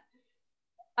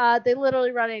that. They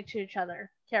literally run into each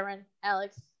other. Cameron,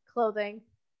 Alex, clothing.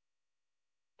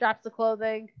 Drops the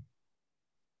clothing.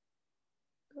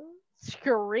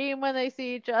 Scream when they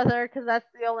see each other because that's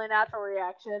the only natural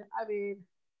reaction. I mean,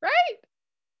 right?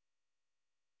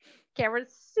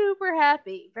 Cameron's super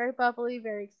happy, very bubbly,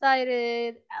 very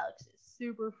excited. Alex is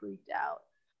super freaked out.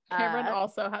 Cameron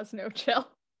also has no chill.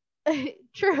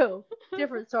 True.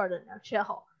 Different sort of no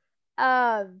chill.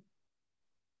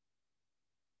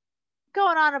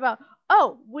 Going on about,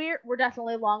 oh, we're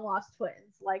definitely long lost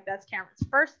twins. Like, that's Cameron's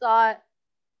first thought,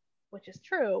 which is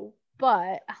true.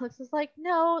 But Alex is like,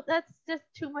 no, that's just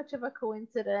too much of a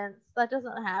coincidence. That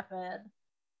doesn't happen.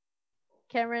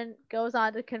 Cameron goes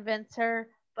on to convince her,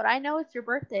 but I know it's your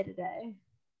birthday today.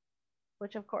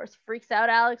 Which, of course, freaks out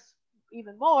Alex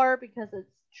even more because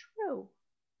it's true.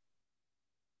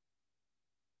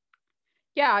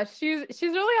 Yeah, she's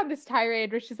really on this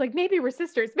tirade where she's like, maybe we're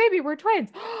sisters, maybe we're twins.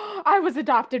 I was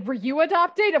adopted. Were you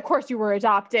adopted? Of course you were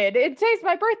adopted. Today's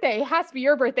my birthday. It has to be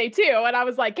your birthday too. And I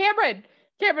was like, Cameron,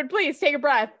 please take a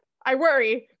breath. I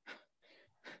worry.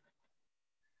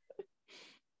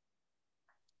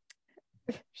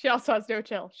 She also has no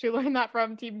chill. She learned that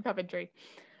from Team Coventry.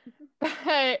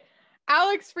 But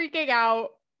Alex freaking out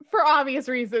for obvious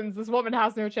reasons. This woman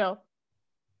has no chill.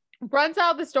 Runs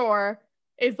out the store.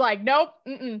 Is like, nope,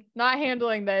 not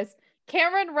handling this.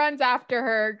 Cameron runs after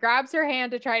her, grabs her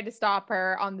hand to try to stop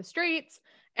her on the streets.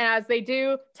 And as they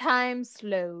do, time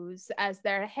slows as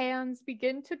their hands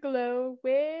begin to glow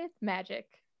with magic.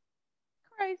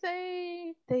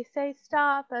 Crazy. They say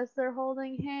stop as they're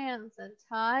holding hands, and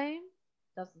time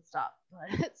doesn't stop,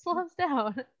 but it slows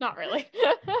down. Not really.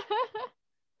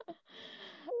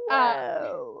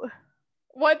 Whoa.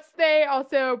 Once they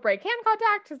also break hand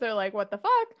contact, because they're like, what the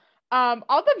fuck?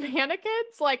 All the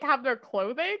mannequins like have their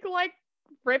clothing like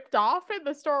ripped off in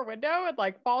the store window and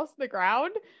like falls to the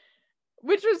ground,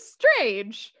 which was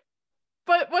strange.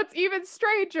 But what's even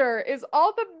stranger is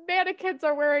all the mannequins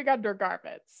are wearing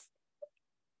undergarments.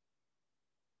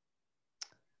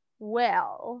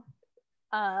 Well,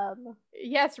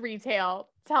 yes, retail.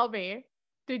 Tell me,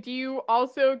 did you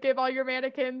also give all your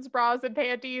mannequins bras and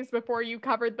panties before you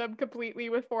covered them completely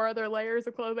with 4 other layers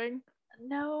of clothing?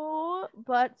 No,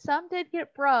 but some did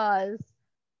get bras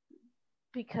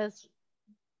because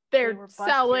they're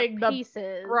selling the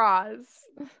pieces. Bras.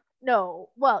 No,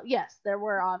 well, yes, there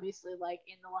were obviously, like,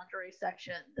 in the lingerie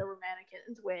section, there were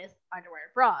mannequins with underwear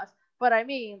and bras. But I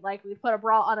mean, like, we put a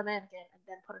bra on a mannequin and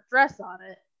then put a dress on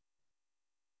it,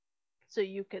 so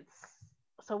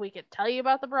we could tell you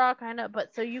about the bra, kind of,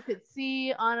 but so you could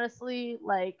see, honestly,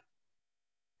 like,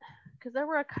 because there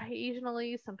were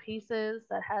occasionally some pieces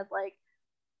that had like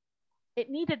it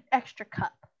needed extra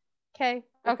cup. Okay.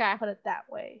 Okay. Put it that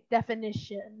way.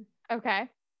 Definition. Okay.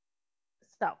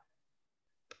 So,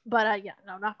 but yeah,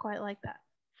 no, not quite like that.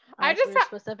 I just we were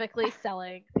specifically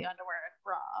selling the underwear and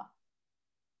bra.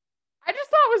 I just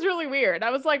thought it was really weird. I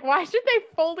was like, why should they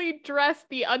fully dress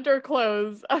the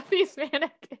underclothes of these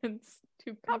mannequins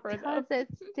to cover them? Because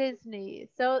it's Disney.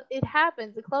 So it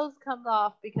happens. The clothes come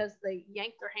off because they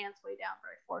yank their hands way down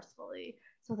very forcefully.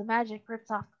 So the magic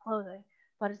rips off the clothing.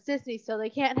 But it's Disney, so they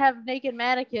can't have naked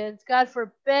mannequins. God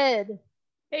forbid.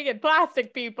 Naked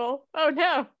plastic people. Oh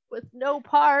no. With no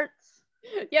parts.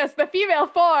 Yes, the female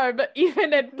form,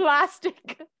 even in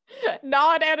plastic,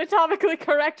 non-anatomically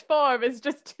correct form, is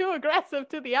just too aggressive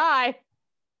to the eye.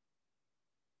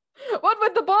 What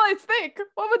would the boys think?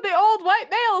 What would the old white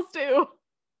males do?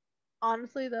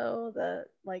 Honestly, though, the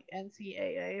like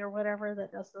NCAA or whatever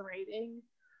that does the rating,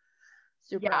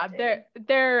 super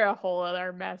they're a whole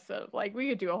other mess of like we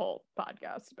could do a whole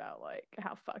podcast about like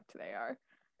how fucked they are.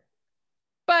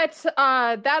 But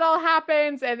that all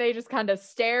happens, and they just kind of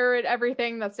stare at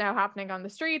everything that's now happening on the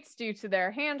streets due to their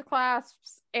hand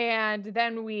clasps. And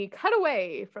then we cut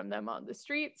away from them on the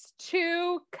streets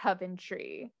to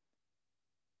Coventry,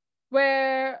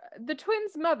 where the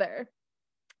twins' mother,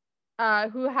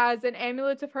 who has an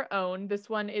amulet of her own, this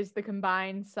one is the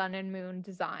combined sun and moon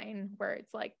design, where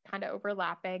it's like kind of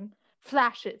overlapping,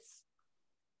 flashes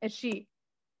as she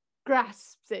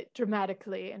grasps it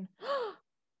dramatically and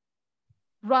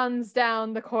runs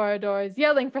down the corridors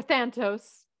yelling for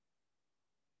Thantos.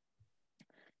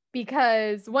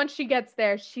 Because once she gets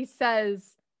there, she says,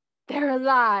 they're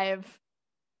alive.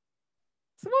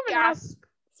 This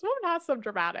woman has some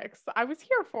dramatics. I was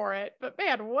here for it, but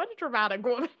man, what a dramatic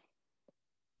woman.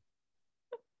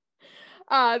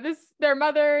 Their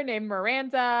mother named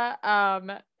Miranda.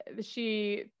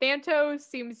 Thantos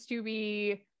seems to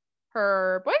be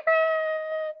her boyfriend.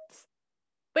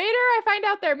 Later, I find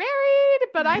out they're married,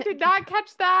 but I did not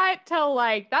catch that till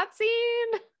like that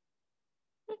scene.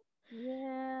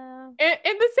 Yeah.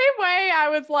 In the same way, I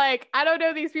was like, I don't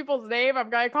know these people's name. I'm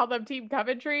gonna call them Team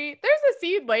Coventry. There's a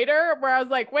scene later where I was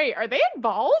like, wait, are they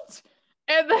involved?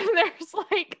 And then there's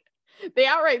like, they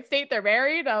outright state they're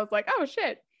married. I was like, oh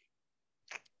shit.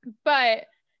 But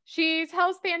she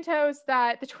tells Thantos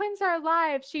that the twins are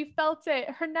alive. She felt it.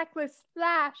 Her necklace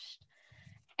flashed.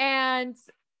 And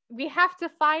we have to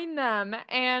find them.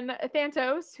 And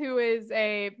Thantos, who is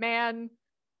a man,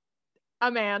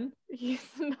 he's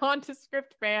a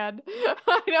nondescript man.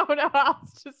 I don't know how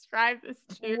else to describe this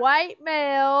dude. White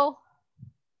male,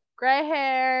 gray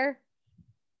hair,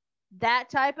 that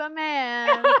type of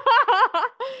man.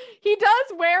 He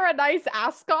does wear a nice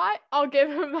ascot. I'll give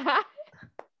him that.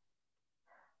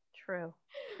 True.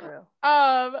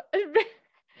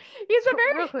 He's a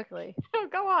very real quickly. Oh,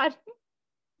 go on.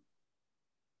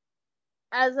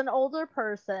 As an older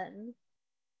person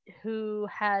who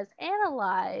has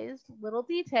analyzed little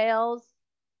details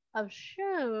of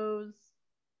shoes,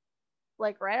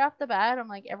 like right off the bat, I'm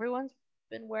like, everyone's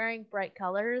been wearing bright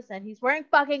colors, and he's wearing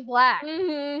fucking black.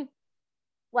 Mm-hmm.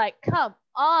 Like, come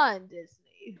on,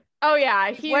 Disney. Oh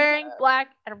yeah, he's wearing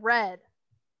black and red.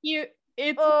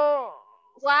 It's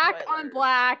black spoilers. On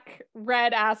black,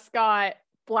 red ascot,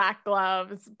 black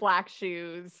gloves, black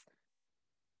shoes.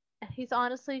 He's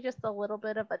honestly just a little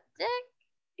bit of a dick.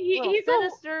 He's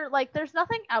sinister. Like, there's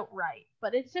nothing outright,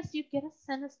 but it's just you get a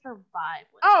sinister vibe.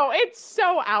 It's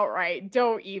so outright.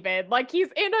 Don't even. Like, he's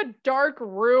in a dark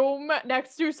room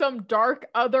next to some dark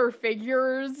other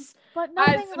figures. But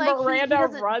nothing as like Miranda he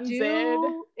doesn't runs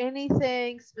do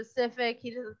anything specific.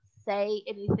 He doesn't say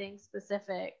anything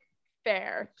specific.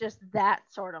 Fair. It's just that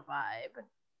sort of vibe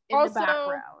in the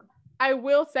background. I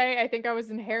will say, I think I was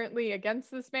inherently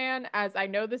against this man, as I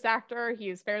know this actor.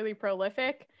 He is fairly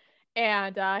prolific,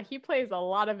 and he plays a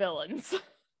lot of villains.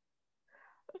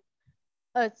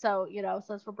 So,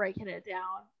 since we're breaking it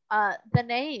down, the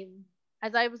name,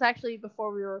 as I was actually,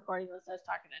 before we were recording this, I was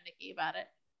talking to Nikki about it.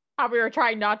 How we were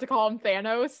trying not to call him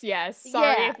Thanos? Yes.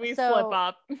 Sorry if we slip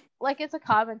up. Like, it's a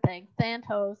common thing.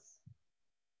 Thantos.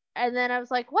 And then I was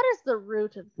like, what is the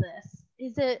root of this?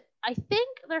 Is it, I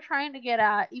think they're trying to get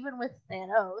at, even with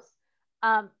Thanos,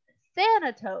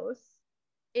 Thanatos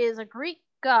is a Greek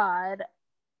god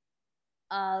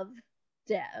of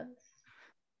death.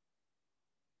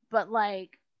 But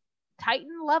like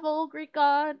Titan level Greek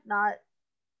god, not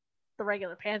the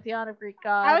regular pantheon of Greek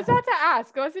gods. I was about to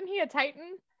ask, wasn't he a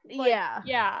Titan? Yeah.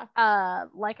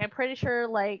 Like I'm pretty sure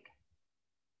like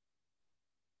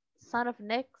son of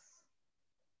Nyx.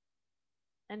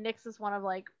 And Nyx is one of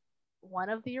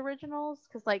the originals,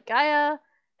 because like Gaia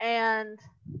And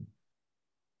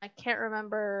I can't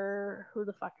remember who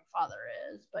the fucking father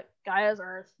is, but Gaia's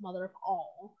Earth, mother of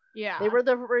all. Yeah. They were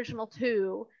the original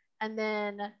two, and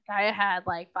then Gaia had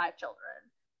like 5 children,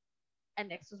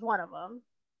 and Nyx was one of them,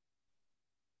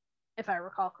 if I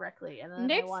recall correctly. And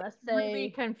then I want to say really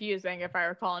confusing, if I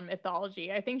recall, in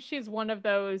mythology. I think she's one of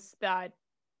those that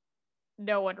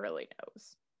no one really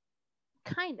knows.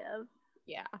 Kind of.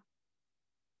 Yeah.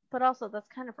 But also, that's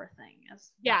kind of her thing.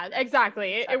 Yeah,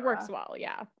 exactly. It works well.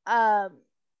 Yeah.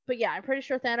 But yeah, I'm pretty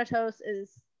sure Thanatos is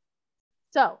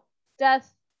so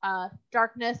death,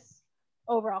 darkness,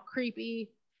 overall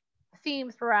creepy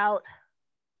theme throughout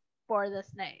for this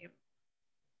name.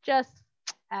 Just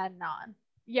adding on.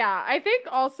 Yeah, I think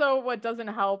also what doesn't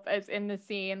help is in the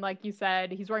scene, like you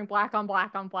said, he's wearing black on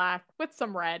black on black with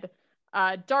some red.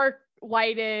 Dark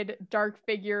lighted, dark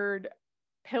figured,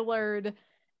 pillared,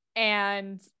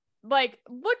 and like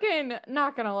looking,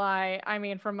 not gonna lie, I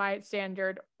mean, from my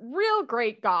standard, real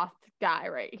great goth guy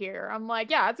right here. I'm like,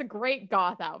 yeah, it's a great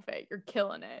goth outfit. You're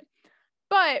killing it.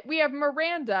 But we have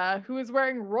Miranda, who is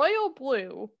wearing royal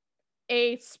blue,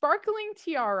 a sparkling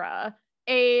tiara,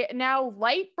 a now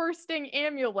light bursting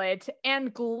amulet,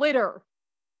 and glitter.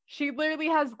 She literally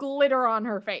has glitter on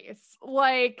her face.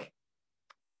 Like,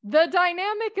 the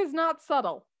dynamic is not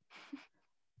subtle.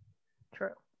 True.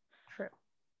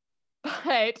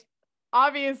 But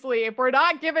obviously, if we're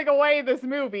not giving away this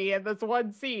movie in this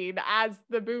one scene, as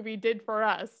the movie did for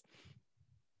us,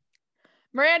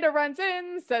 Miranda runs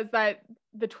in, says that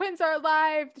the twins are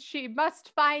alive, she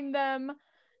must find them.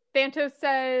 Thanatos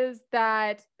says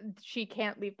that she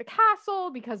can't leave the castle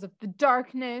because of the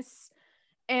darkness.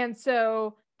 And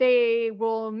so they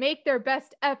will make their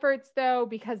best efforts, though,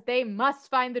 because they must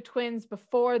find the twins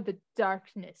before the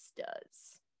darkness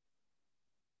does.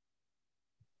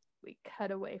 We cut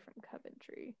away from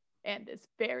Coventry and this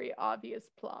very obvious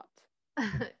plot.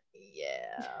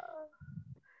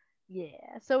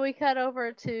 Yeah. So we cut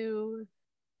over to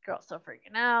girl still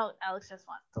freaking out. Alex just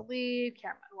wants to leave.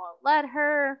 Cameron won't let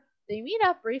her. They meet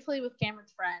up briefly with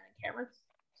Cameron's friend, and Cameron's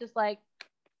just like,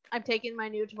 I'm taking my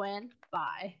new twin.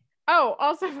 Bye. Oh,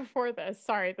 also before this,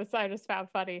 sorry, this I just found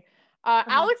funny.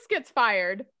 Alex gets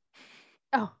fired.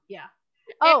 Oh, yeah.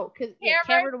 Oh, because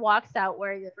Cameron walks out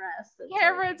wearing the dress.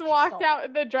 Cameron's walked out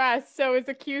in the dress, so is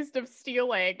accused of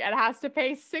stealing and has to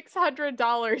pay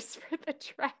 $600 for the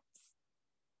dress.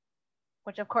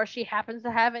 Which, of course, she happens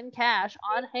to have in cash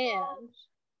on hand.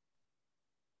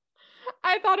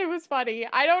 I thought it was funny.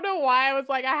 I don't know why I was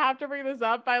like, I have to bring this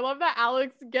up. But I love that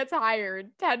Alex gets hired.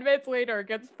 10 minutes later,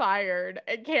 gets fired.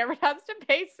 And Cameron has to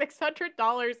pay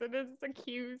 $600 and is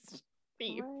accused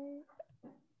thief.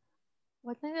 Right.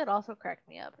 One thing that also cracked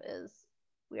me up is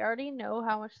we already know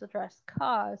how much the dress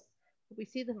costs. But we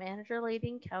see the manager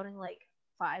lady counting like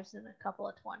 5s and a couple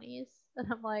of 20s.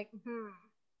 And I'm like,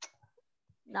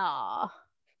 nah.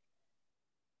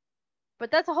 But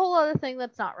that's a whole other thing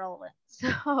that's not relevant.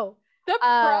 So the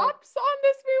props on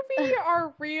this movie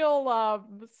are real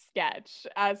sketch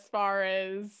as far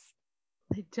as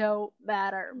they don't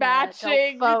matter.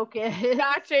 Matching, don't focus.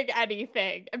 Matching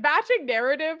anything. Matching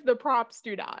narrative, the props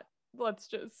do not. Let's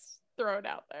just throw it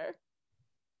out there.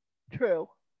 True.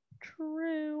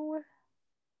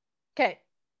 Okay.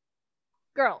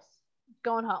 Girls,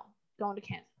 going home. Going to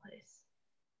Candy's place.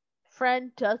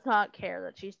 Friend does not care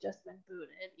that she's just been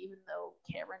booted, even though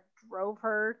Cameron drove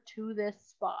her to this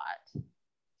spot.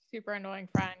 Super annoying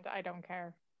friend. I don't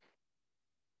care.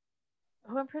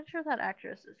 Oh, I'm pretty sure that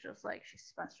actress is just like, she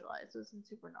specializes in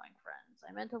super annoying friends.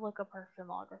 I meant to look up her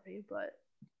filmography, but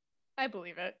I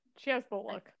believe it. She has the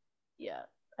look.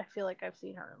 I feel like I've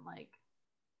seen her in like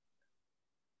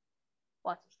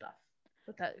lots of stuff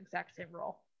with that exact same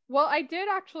role. Well, I did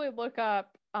actually look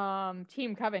up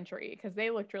Team Coventry because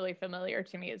they looked really familiar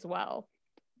to me as well.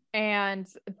 And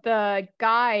the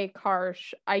guy,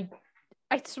 Karsh, I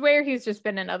swear he's just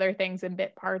been in other things in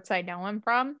bit parts I know him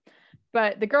from.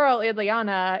 But the girl,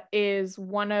 Ileana, is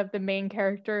one of the main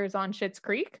characters on Schitt's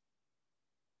Creek.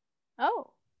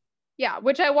 Oh. Yeah,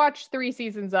 which I watched 3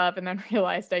 seasons of and then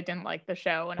realized I didn't like the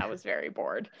show and I was very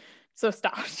bored. So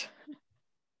stopped.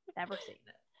 Never seen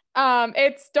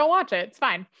it. Don't watch it. It's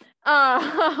fine. But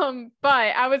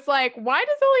I was like, why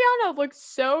does Ileana look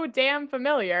so damn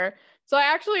familiar? So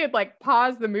I actually had like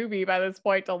paused the movie by this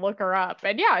point to look her up.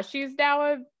 And yeah, she's now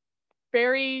a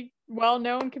very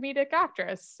well-known comedic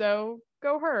actress. So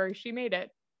go her. She made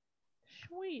it.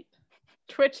 Sweet.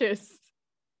 Twitches.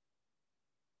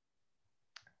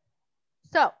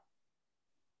 So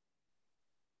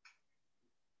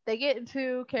they get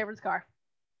into Cameron's car.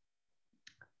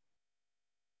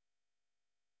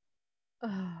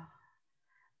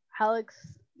 Alex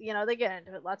they get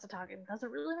into it, lots of talking.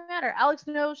 Doesn't really matter. Alex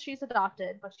knows she's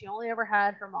adopted, but she only ever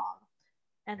had her mom.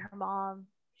 And her mom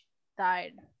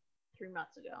died 3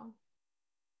 months ago.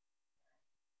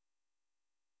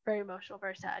 Very emotional,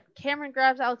 very sad. Cameron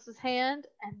grabs Alex's hand,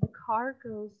 and the car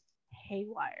goes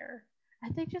haywire.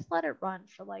 And they just let it run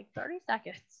for like 30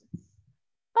 seconds. It's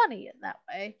funny in that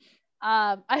way.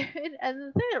 And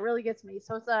the thing that really gets me,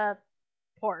 so it's a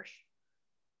Porsche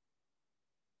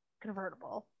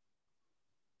convertible.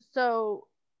 So,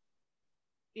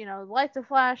 the lights are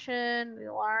flashing, the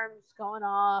alarm's going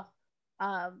off,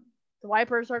 the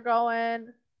wipers are going,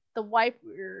 the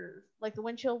wiper, like the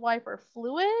windshield wiper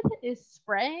fluid is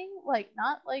spraying, like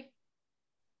not like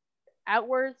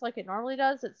outwards like it normally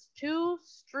does. It's 2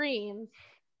 streams,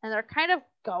 and they're kind of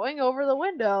going over the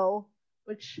window,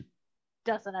 which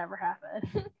doesn't ever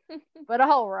happen. But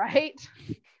all right.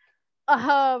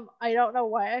 I don't know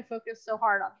why I focused so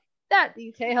hard on that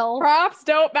detail. Props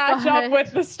don't match up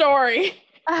with the story.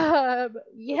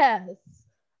 Yes.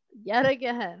 Yet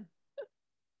again.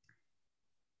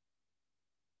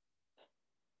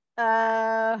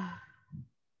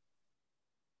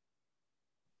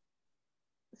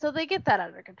 So they get that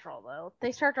under control, though.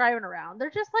 They start driving around.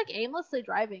 They're just like aimlessly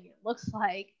driving. It looks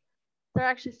like they're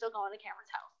actually still going to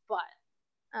Cameron's house, but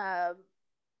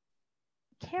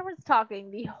Cameron's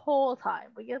talking the whole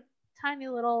time. We get tiny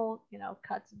little,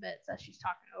 cuts and bits as she's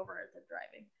talking over as they're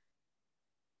driving.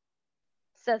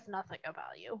 Says nothing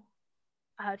about you.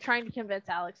 Trying to convince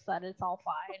Alex that it's all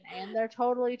fine, and they're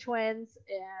totally twins,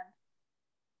 and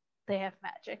they have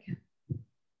magic.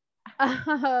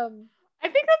 I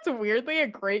think that's weirdly a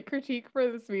great critique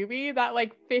for this movie, that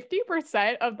like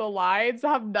 50% of the lines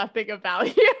have nothing of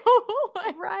value.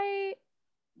 Right.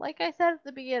 Like I said at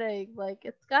the beginning, like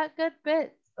it's got good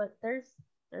bits, but there's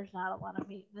not a lot of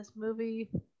meat in this movie.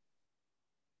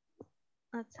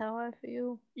 That's how I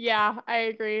feel. Yeah, I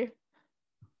agree.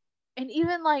 And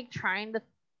even like trying to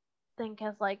think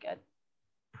as like a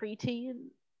preteen,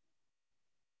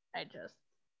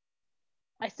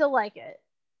 I still like it.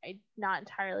 I'm not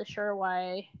entirely sure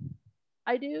why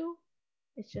I do.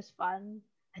 It's just fun.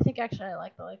 I think actually I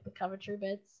like the Coventry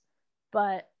bits,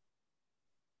 but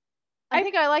I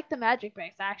think I like the magic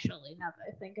bits actually, now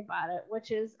that I think about it,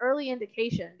 which is early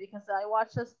indication because I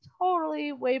watched this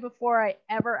totally way before I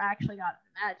ever actually got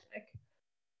into magic.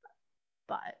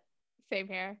 But same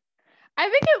here. I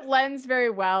think it lends very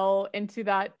well into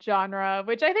that genre,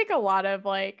 which I think a lot of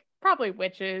like probably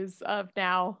witches of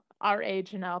now our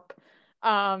age and up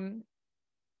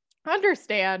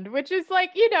understand, which is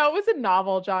like, it was a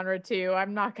novel genre too.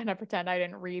 I'm not gonna pretend I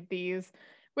didn't read these,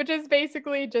 which is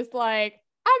basically just like,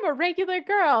 I'm a regular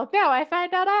girl. Now I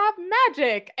find out I have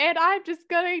magic, and I'm just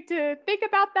going to think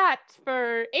about that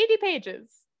for 80 pages.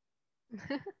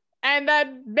 And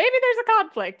then maybe there's a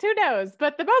conflict, who knows?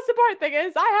 But the most important thing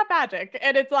is I have magic.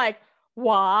 And it's like,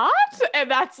 what? And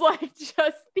that's like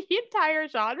just the entire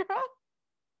genre.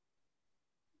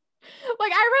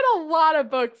 Like, I read a lot of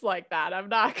books like that, I'm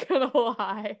not gonna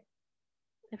lie.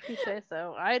 If you say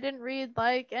so. I didn't read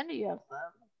like any of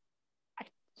them. I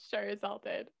sure as hell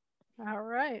did. All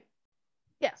right.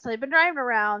 Yeah, so they've been driving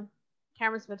around.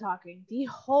 Cameron's been talking the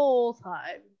whole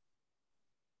time.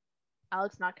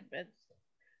 Alex not convinced.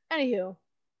 Anywho,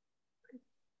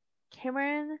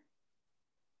 Cameron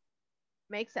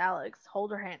makes Alex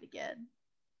hold her hand again.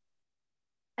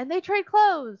 And they trade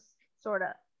clothes,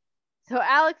 sorta. So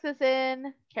Alex is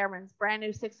in Cameron's brand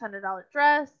new $600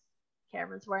 dress.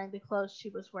 Cameron's wearing the clothes she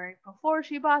was wearing before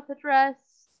she bought the dress.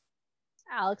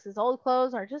 Alex's old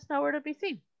clothes are just nowhere to be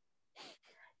seen.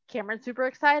 Cameron's super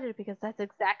excited because that's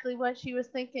exactly what she was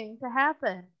thinking to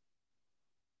happen.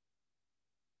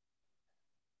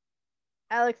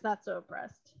 Alex not so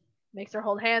impressed. Makes her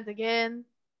hold hands again.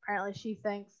 Apparently she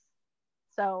thinks.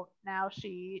 So now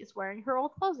she is wearing her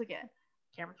old clothes again.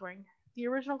 Cameron's wearing the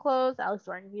original clothes. Alex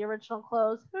wearing the original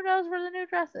clothes. Who knows where the new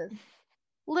dress is?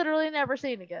 Literally never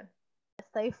seen again.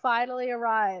 They finally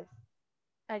arrive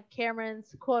at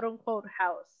Cameron's quote-unquote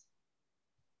house.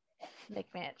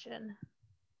 McMansion.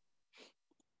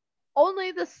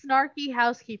 Only the snarky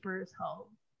housekeeper is home.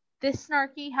 This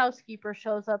snarky housekeeper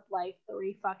shows up like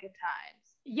 3 fucking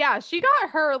times. Yeah, she got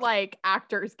her like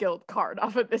Actors Guild card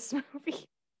off of this movie.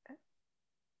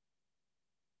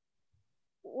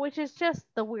 Which is just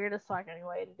the weirdest fucking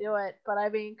way to do it. But I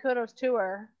mean, kudos to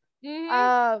her.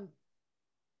 Mm-hmm.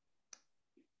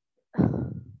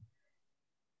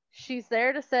 She's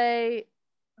there to say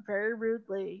very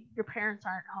rudely, your parents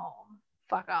aren't home.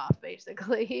 Fuck off,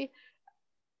 basically.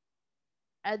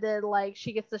 And then like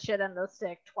she gets the shit end of the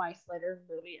stick twice later in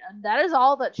the movie. And that is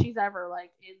all that she's ever like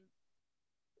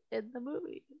in the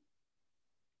movie.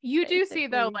 You do see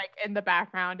though, basically. like in the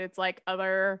background, it's like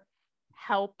other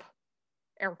help,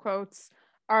 air quotes,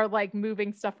 are like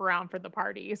moving stuff around for the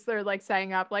parties. They're like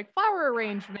setting up like flower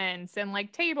arrangements and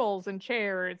like tables and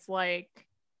chairs. Like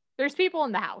there's people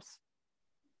in the house.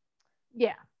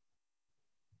 Yeah.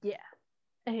 Yeah.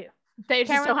 Anywho, They just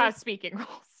don't Cameron's have just- speaking roles.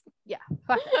 yeah,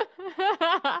 fuck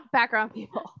it. Background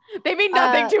people. They mean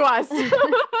nothing to us.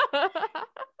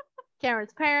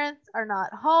 Cameron's parents are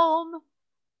not home.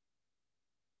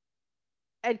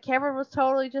 And Cameron was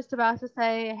totally just about to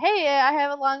say, hey, I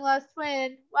have a long lost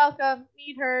twin. Welcome.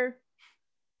 Meet her.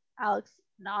 Alex,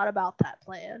 not about that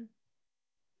plan.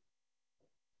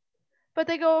 But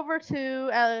they go over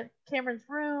to Cameron's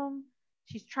room.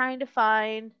 She's trying to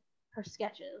find her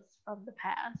sketches from the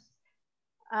past.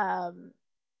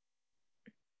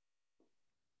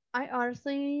 I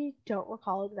honestly don't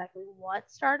recall exactly what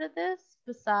started this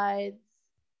besides.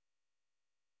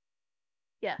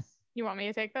 Yes. You want me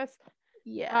to take this?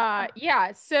 Yeah.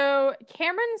 Yeah. So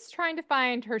Cameron's trying to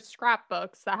find her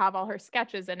scrapbooks that have all her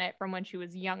sketches in it from when she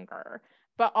was younger,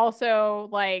 but also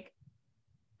like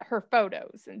her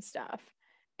photos and stuff.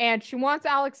 And she wants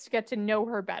Alex to get to know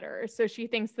her better. So she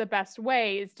thinks the best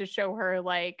way is to show her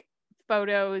like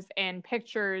photos and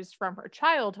pictures from her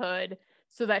childhood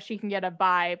so that she can get a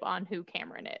vibe on who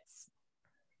Cameron is.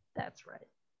 That's right.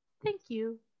 Thank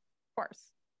you. Of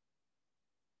course.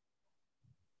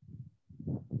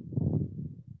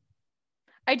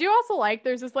 I do also like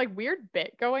there's this like weird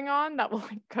bit going on that will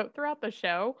like go throughout the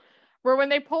show where when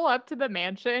they pull up to the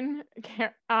mansion,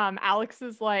 Alex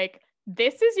is like,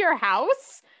 this is your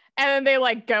house? And then they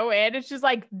like go in and she's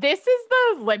like, this is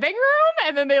the living room?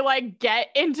 And then they like get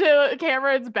into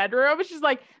Cameron's bedroom and she's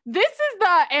like, this is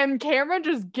the, and Cameron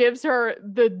just gives her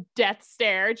the death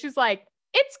stare. And she's like,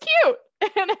 it's cute.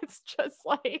 And it's just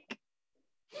like,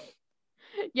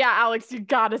 yeah, Alex, you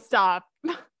gotta stop.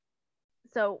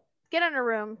 So get in her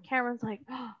room. Cameron's like,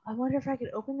 oh, I wonder if I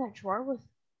could open that drawer with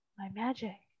my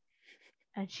magic.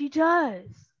 And she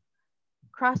does.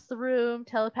 Across the room,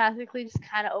 telepathically just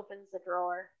kind of opens the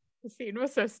drawer. The scene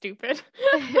was so stupid.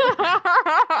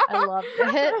 I loved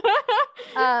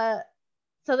it.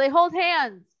 So they hold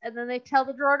hands and then they tell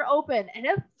the drawer to open and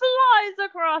it flies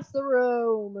across the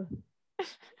room.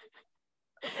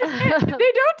 They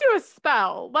don't do a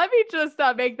spell. Let me just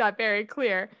make that very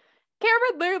clear.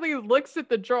 Cameron literally looks at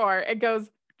the drawer and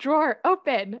goes, drawer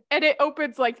open, and it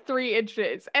opens like 3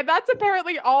 inches. And that's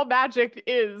apparently all magic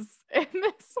is in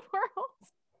this world.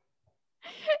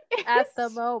 At the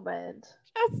moment.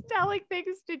 Just telling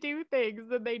things to do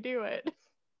things and they do it.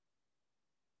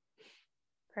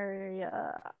 Very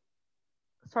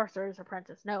Sorcerer's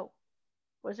Apprentice. No.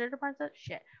 Wizard Apprentice?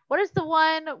 Shit. What is the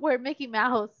one where Mickey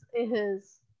Mouse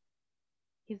is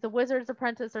he's the Wizard's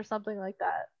Apprentice or something like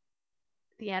that?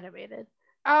 The animated.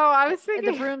 Oh, I was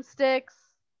thinking the broomsticks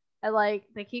and like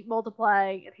they keep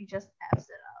multiplying and he just F's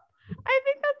it up. I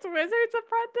think that's Wizard's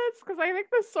Apprentice because I think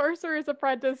the Sorcerer's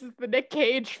Apprentice is the Nick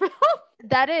Cage film.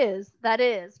 That is.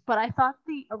 But I thought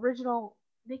the original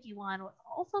Mickey one was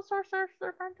also Sorcerer's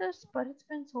Apprentice, but it's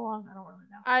been so long I don't really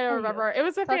know. I don't remember. It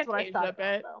was a That's what I thought Fantasia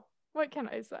bit. about, What can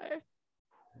I say?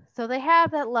 So they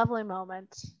have that lovely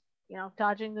moment,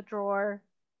 dodging the drawer.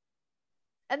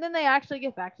 And then they actually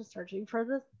get back to searching for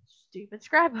the stupid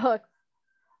scrapbook.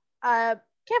 Can't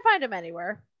find them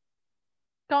anywhere.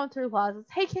 Going through closets.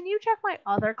 Hey, can you check my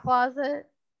other closet?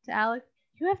 To Alex.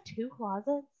 You have 2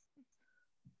 closets?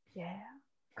 Yeah.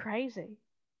 Crazy.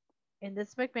 In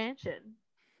this McMansion.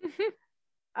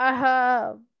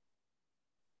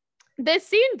 This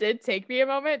scene did take me a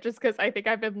moment just because I think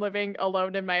I've been living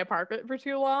alone in my apartment for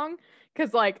too long.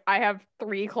 Because, like, I have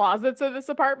 3 closets in this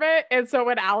apartment. And so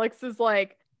when Alex is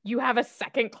like, you have a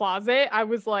second closet, I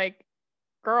was like,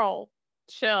 girl,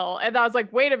 chill. And I was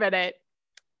like, wait a minute.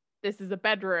 This is a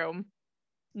bedroom,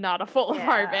 not a full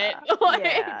apartment.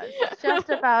 Yeah, just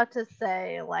about to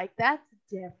say, like, that's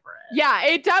different. Yeah,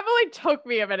 it definitely took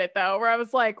me a minute, though, where I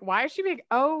was like, why is she being,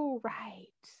 oh, right.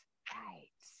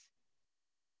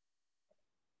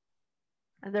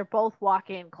 And they're both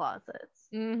walk-in closets.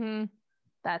 Mm-hmm.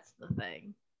 That's the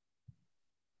thing.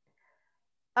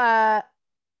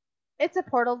 It's a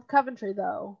portal to Coventry,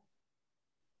 though.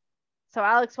 So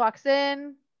Alex walks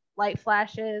in, light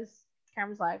flashes.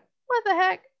 Cameron's like, what the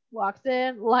heck? Walks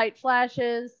in, light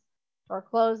flashes, door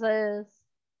closes.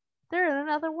 They're in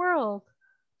another world.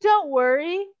 Don't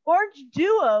worry, Orange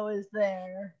Duo is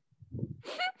there.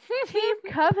 Team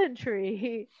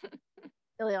Coventry.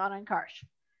 Ileana and Karsh.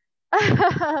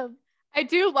 I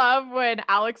do love when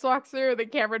Alex walks through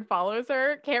and Cameron follows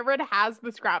her. Cameron has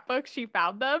the scrapbook. She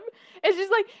found them. And she's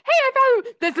like, hey, I found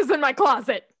them. This is in my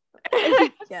closet.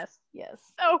 Yes, yes.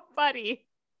 So funny.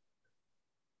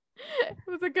 It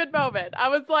was a good moment. I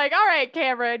was like, all right,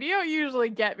 Cameron, you don't usually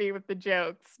get me with the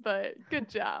jokes, but good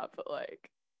job. Like,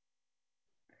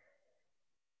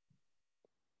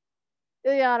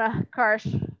 Ileana,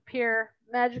 Karsh, Pierre,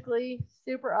 magically,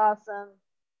 super awesome.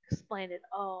 Explain it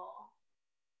all.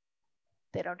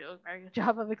 They don't do a very good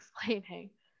job of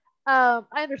explaining. I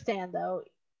understand though.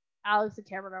 Alex and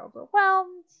Cameron are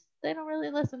overwhelmed. They don't really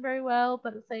listen very well,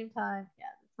 but at the same time, yeah,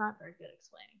 it's not very good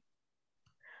explaining.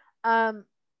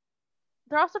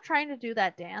 They're also trying to do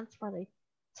that dance where they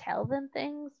tell them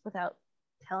things without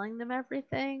telling them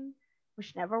everything,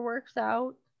 which never works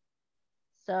out.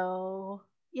 So,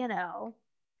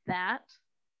 that.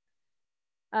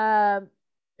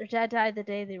 Their dad died the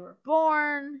day they were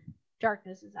born.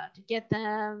 Darkness is out to get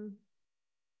them.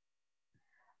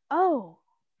 Oh,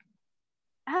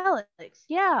 Alex,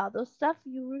 yeah, those stuff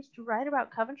you used to write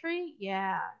about Coventry?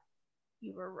 Yeah,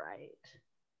 you were right.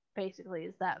 Basically,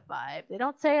 is that vibe. They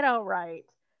don't say it outright,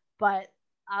 but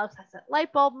Alex has that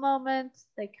light bulb moment.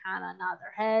 They kind of nod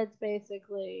their heads,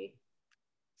 basically.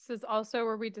 this is also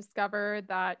where we discover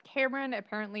that Cameron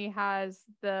apparently has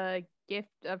the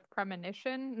gift of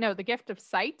premonition. No, the gift of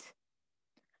sight.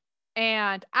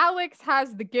 And Alex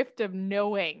has the gift of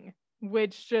knowing,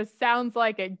 which just sounds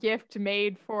like a gift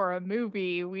made for a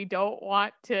movie. We don't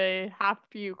want to have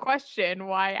you question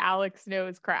why Alex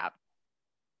knows crap.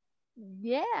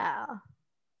 Yeah.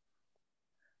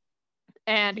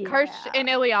 And Karsh and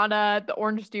Ileana, the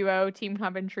Orange Duo, Team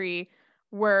Coventry,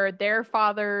 were their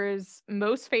father's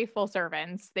most faithful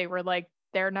servants. They were like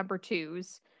their number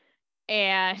twos.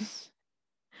 And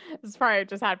this part I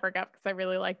just had to bring up because I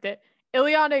really liked it.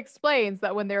 Ileana explains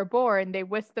that when they're born, they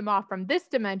whisk them off from this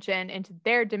dimension into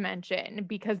their dimension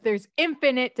because there's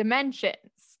infinite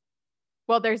dimensions.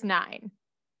 Well, there's 9,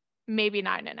 maybe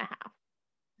 9.5.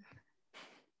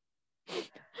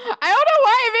 I don't know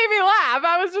why it made me laugh.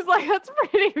 I was just like, that's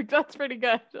pretty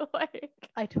good. Like,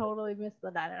 I totally missed the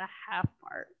 9.5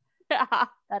 part. Yeah.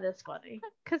 That is funny.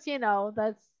 Because,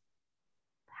 that's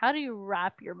how do you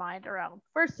wrap your mind around?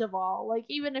 First of all, like,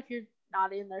 even if you're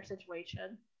not in their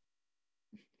situation,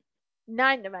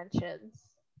 9 dimensions.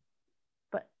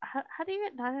 But how do you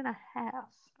get 9.5?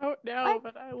 Oh no,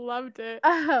 but I loved it.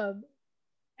 And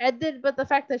then, but the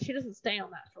fact that she doesn't stay on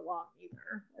that for long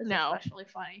either is especially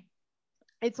funny.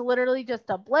 It's literally just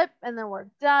a blip, and then we're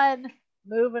done.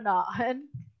 Moving on.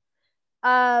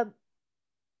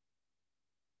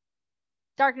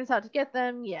 Darkness out to get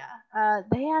them. Yeah.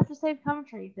 They have to save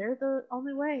Coventry. They're the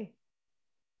only way.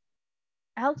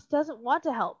 Alex doesn't want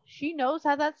to help. She knows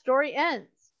how that story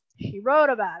ends. She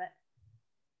wrote about it.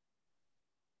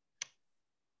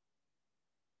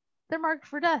 They're marked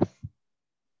for death,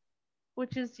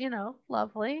 which is,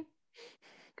 lovely.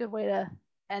 Good way to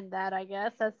end that, I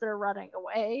guess, as they're running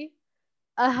away.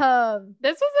 This was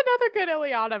another good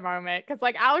Ileana moment because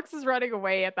like Alex is running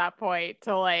away at that point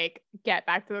to like get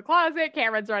back to the closet.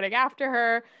 Cameron's running after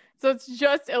her. So it's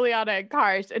just Ileana and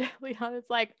Karsh. And Ileana's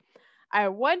like, I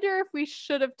wonder if we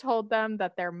should have told them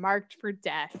that they're marked for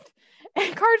death.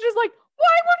 And Karsh is like,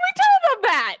 why would we tell them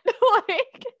that?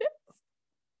 Like,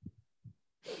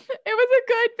 it was a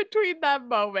good between them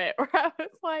moment where I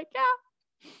was like,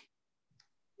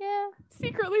 yeah,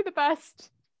 secretly the best.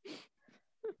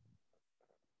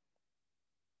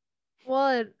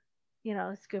 Well,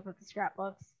 scoop up the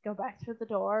scrapbooks, go back through the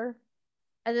door,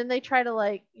 and then they try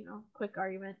to quick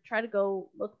argument, try to go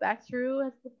look back through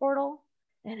at the portal,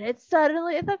 and it's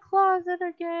suddenly in the closet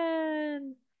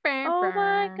again. Oh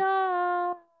my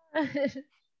god.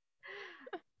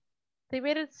 They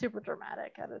made it super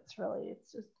dramatic, and it's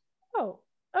just, oh,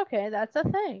 okay, that's a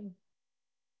thing.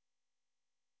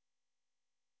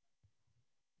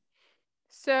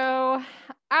 So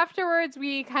afterwards,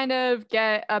 we kind of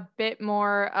get a bit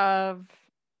more of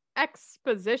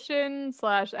exposition /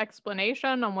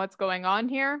 explanation on what's going on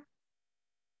here.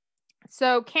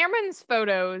 So Cameron's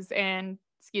photos and,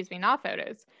 not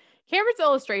photos, Cameron's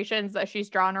illustrations that she's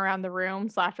drawn around the room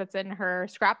 / what's in her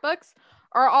scrapbooks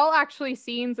are all actually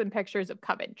scenes and pictures of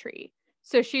Coventry.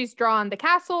 So she's drawn the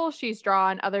castle, she's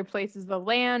drawn other places of the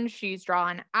land, she's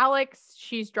drawn Alex,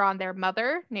 she's drawn their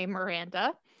mother named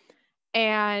Miranda,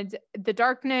 and the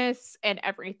darkness and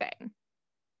everything.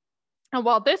 And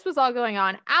while this was all going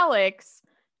on, Alex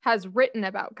has written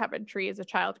about Coventry as a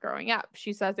child growing up.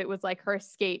 She says it was like her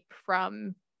escape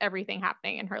from everything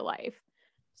happening in her life.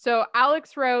 So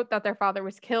Alex wrote that their father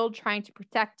was killed trying to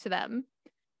protect them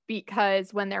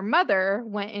because when their mother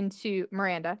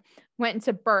Miranda went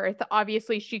into birth,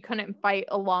 obviously she couldn't fight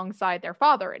alongside their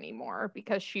father anymore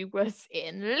because she was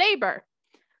in labor.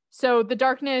 So the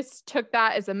darkness took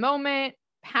that as a moment,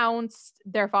 pounced.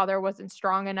 Their father wasn't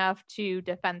strong enough to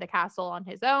defend the castle on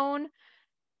his own.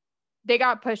 They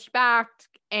got pushed back,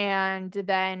 and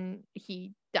then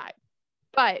he died.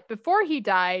 But before he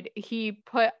died, he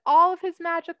put all of his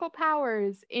magical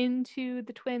powers into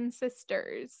the twin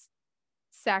sisters,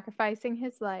 sacrificing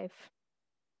his life.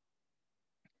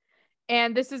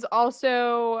 And this is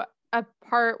also a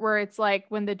part where it's like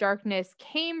when the darkness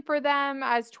came for them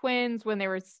as twins, when they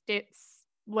were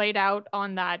laid out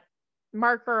on that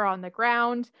marker on the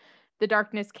ground, the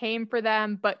darkness came for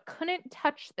them but couldn't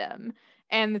touch them.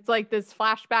 And it's like this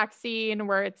flashback scene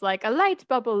where it's like a light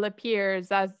bubble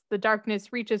appears as the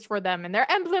darkness reaches for them and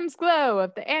their emblems glow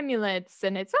of the amulets.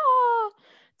 And it's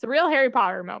a real Harry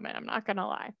Potter moment, I'm not gonna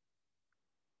lie.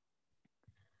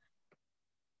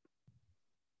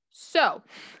 So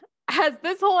as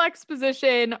this whole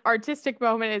exposition artistic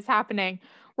moment is happening,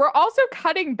 we're also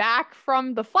cutting back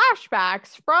from the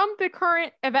flashbacks from the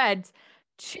current event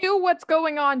to what's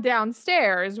going on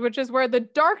downstairs, which is where the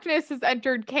darkness has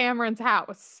entered Cameron's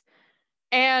house.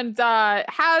 And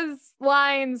has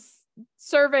Line's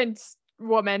servant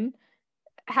woman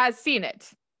has seen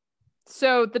it.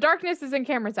 So the darkness is in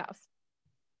Cameron's house.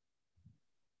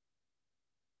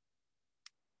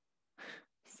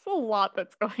 There's a lot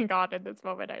that's going on in this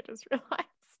moment, I just realized.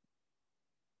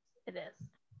 It is.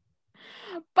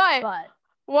 But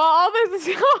while all this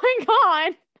is going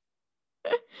on,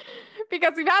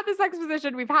 because we've had this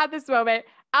exposition, we've had this moment,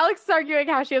 Alex is arguing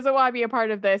how she doesn't want to be a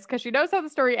part of this because she knows how the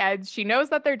story ends. She knows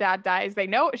that their dad dies.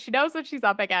 She knows what she's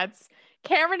up against.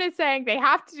 Cameron is saying they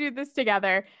have to do this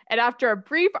together. And after a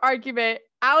brief argument,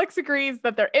 Alex agrees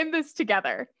that they're in this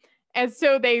together. And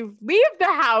so they leave the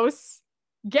house,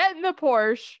 get in the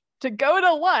Porsche to go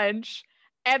to lunch,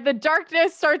 and the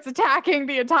darkness starts attacking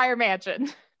the entire mansion.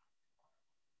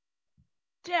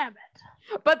 Damn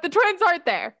it. But the twins aren't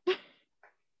there.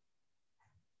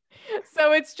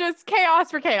 So it's just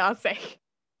chaos for chaos sake.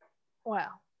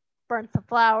 Well, burns the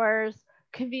flowers,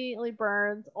 conveniently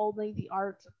burns only the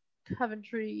art of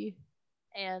Coventry,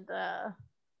 and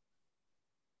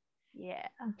yeah.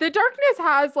 The darkness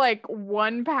has like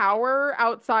one power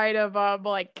outside of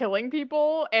like killing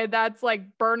people, and that's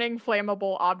like burning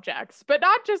flammable objects. But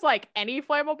not just like any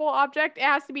flammable object, it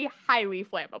has to be highly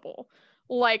flammable.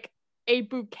 Like a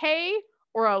bouquet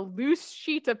or a loose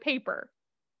sheet of paper.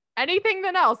 Anything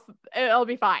else, it'll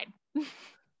be fine.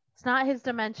 It's not his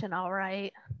dimension, all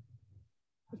right.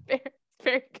 It's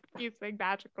very confusing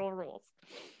magical rules.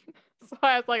 So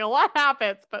it's like a lot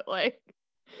happens, but like,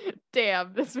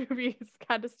 damn, this movie is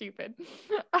kind of stupid.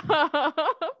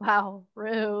 Wow,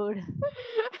 rude.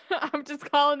 I'm just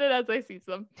calling it as I see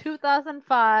some.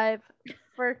 2005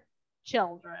 for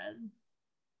children.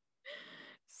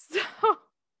 So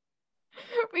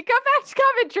we come back to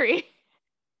Coventry.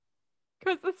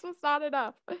 Because this was not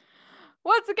enough.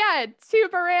 Once again, to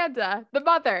Miranda, the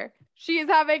mother. She is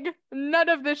having none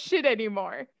of this shit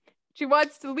anymore. She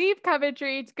wants to leave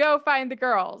Coventry to go find the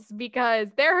girls because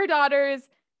they're her daughters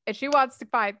and she wants to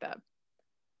find them.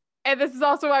 And this is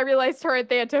also why I realized her and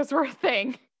Thantos were a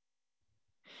thing.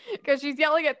 Because she's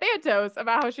yelling at Thantos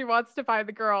about how she wants to find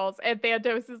the girls, and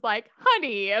Thantos is like,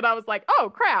 honey. And I was like,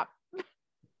 oh, crap.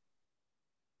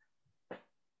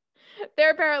 They're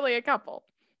apparently a couple.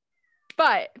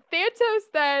 But Thantos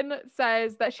then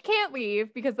says that she can't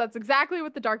leave because that's exactly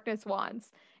what the darkness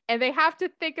wants. And they have to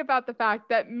think about the fact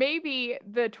that maybe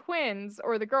the twins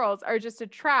or the girls are just a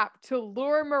trap to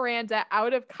lure Miranda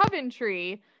out of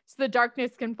Coventry so the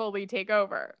darkness can fully take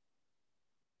over.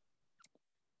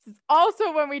 This is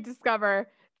also when we discover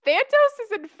Thantos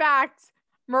is in fact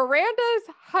Miranda's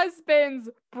husband's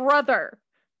brother,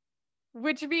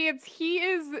 which means he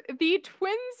is the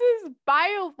twins'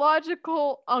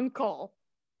 biological uncle,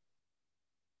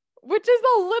 which is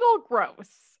a little gross.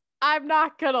 I'm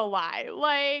not gonna lie.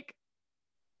 Like,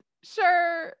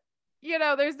 sure,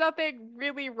 there's nothing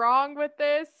really wrong with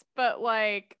this, but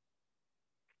like,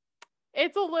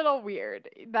 it's a little weird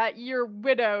that you're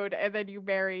widowed and then you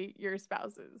marry your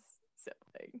spouse's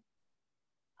sibling.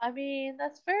 I mean,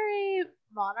 that's very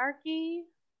monarchy.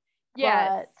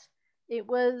 Yes. But it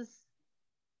was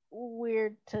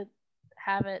weird to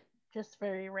have it just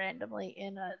very randomly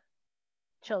in a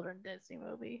children's Disney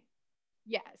movie.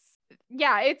 Yes.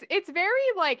 Yeah, it's very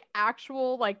like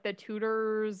actual, like the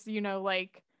Tudors,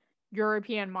 like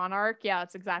European monarch. Yeah,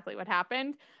 that's exactly what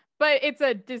happened. But it's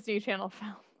a Disney Channel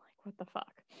film. Like, what the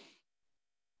fuck?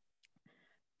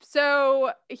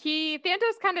 So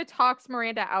Thantos kind of talks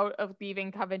Miranda out of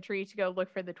leaving Coventry to go look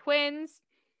for the twins.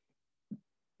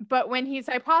 But when he's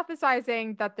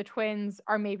hypothesizing that the twins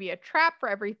are maybe a trap for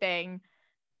everything,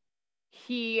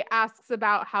 he asks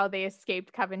about how they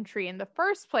escaped Coventry in the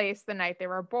first place the night they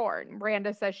were born.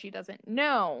 Miranda says she doesn't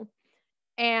know.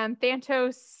 And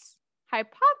Thantos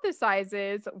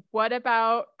hypothesizes, what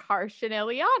about Karsh and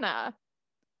Ileana?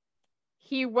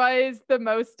 He was the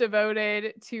most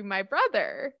devoted to my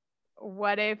brother.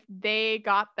 What if they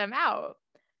got them out?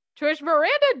 To which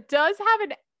Miranda does have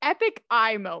an epic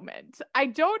eye moment. I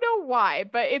don't know why,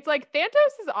 but it's like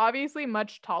Thantos is obviously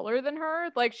much taller than her.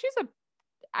 Like she's a,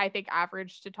 I think,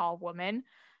 average to tall woman,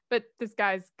 but this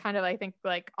guy's kind of, I think,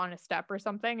 like on a step or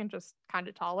something and just kind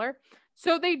of taller.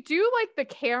 So they do like the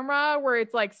camera where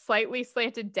it's like slightly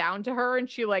slanted down to her and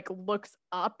she like looks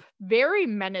up very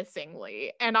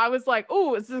menacingly. And I was like,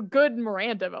 oh, this is a good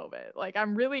Miranda moment. Like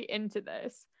I'm really into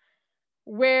this.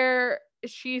 Where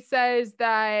she says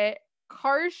that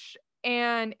Karsh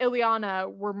and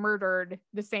Ileana were murdered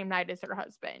the same night as her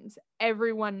husband.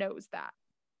 Everyone knows that.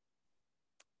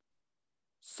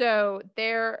 So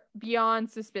they're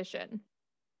beyond suspicion.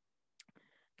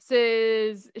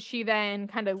 She then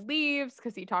kind of leaves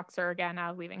because he talks her again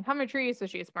out of leaving Coventry. So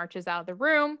she just marches out of the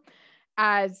room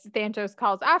as Thantos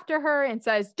calls after her and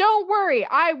says, "Don't worry,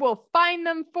 I will find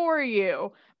them for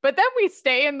you." But then we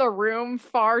stay in the room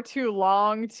far too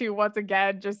long to once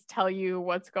again just tell you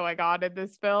what's going on in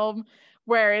this film,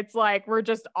 where it's like we're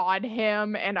just on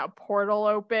him and a portal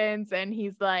opens and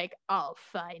he's like, "I'll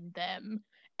find them."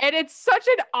 And it's such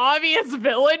an obvious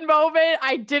villain moment.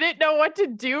 I didn't know what to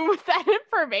do with that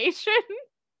information.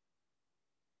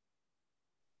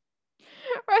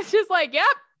 I was just like, yep,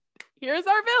 here's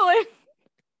our villain.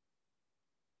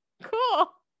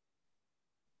 Cool.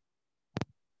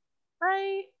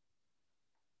 Right?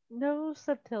 No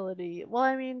subtlety. Well,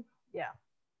 I mean, yeah.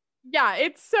 Yeah,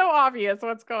 it's so obvious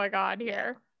what's going on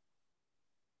here.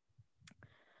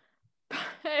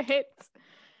 It's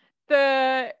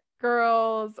the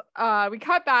girls. We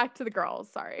cut back to the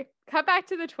girls, sorry. Cut back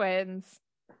to the twins.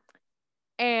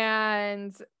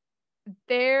 And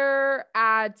they're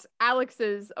at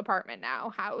Alex's apartment now,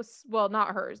 house. Well, not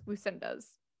hers, Lucinda's.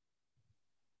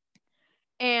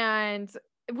 And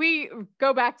we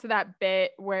go back to that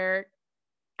bit where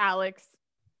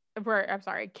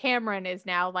Cameron is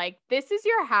now like, this is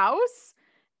your house?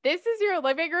 This is your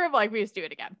living room? Like, we just do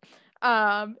it again.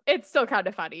 It's still kind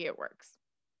of funny. It works.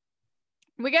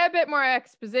 We get a bit more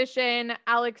exposition.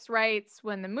 Alex writes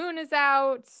when the moon is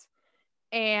out.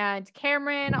 And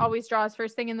Cameron always draws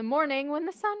first thing in the morning when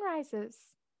the sun rises.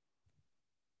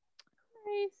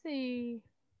 Crazy.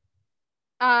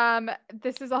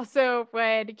 This is also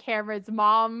when Cameron's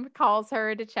mom calls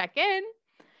her to check in.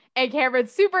 And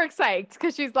Cameron's super excited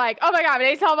because she's like, oh my God,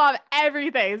 they tell mom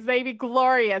everything. This baby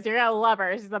glorious. You're going to love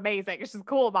her. She's amazing. She's a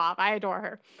cool mom. I adore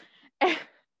her. And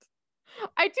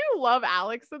I do love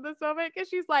Alex in this moment because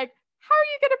she's like, how are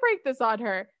you going to break this on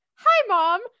her? Hi,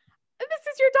 Mom.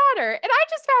 This is your daughter. And I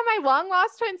just found my long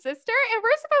lost twin sister. And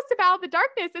we're supposed to battle the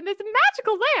darkness in this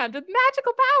magical land with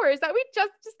magical powers that we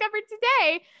just discovered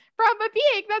today from a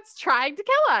being that's trying to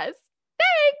kill us.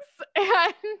 Thanks.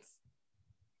 And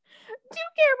to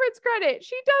Cameron's credit,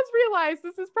 she does realize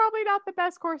this is probably not the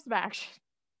best course of action.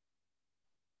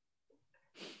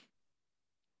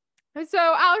 So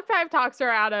Alex kind of talks her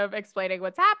out of explaining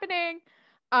what's happening.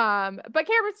 But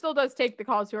Cameron still does take the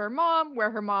call to her mom,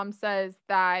 where her mom says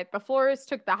that the florist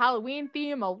took the Halloween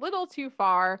theme a little too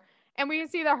far. And we can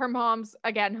see that her mom's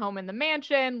again home in the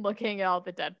mansion, looking at all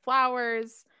the dead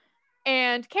flowers.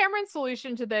 And Cameron's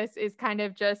solution to this is kind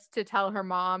of just to tell her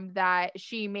mom that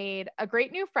she made a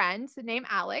great new friend named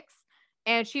Alex,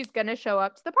 and she's going to show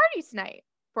up to the party tonight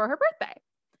for her birthday.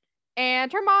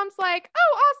 And her mom's like,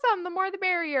 oh, awesome. The more the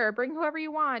merrier. Bring whoever you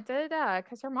want. Da, da, da,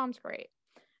 because her mom's great.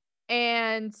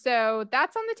 And so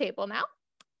that's on the table now.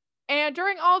 And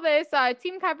during all this,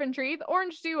 Team Coventry, the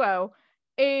Orange Duo,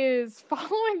 is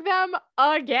following them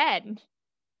again.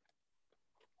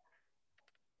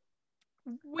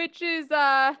 Which is,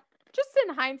 just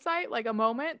in hindsight, like a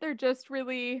moment, they're just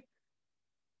really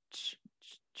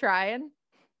trying.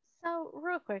 So,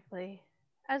 real quickly,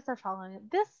 as they're following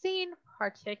it, this scene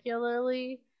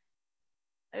particularly,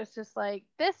 it's just like,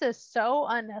 this is so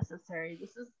unnecessary.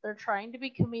 They're trying to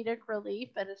be comedic relief,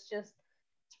 and it's just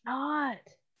not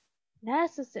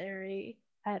necessary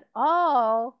at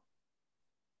all.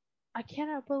 I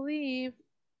cannot believe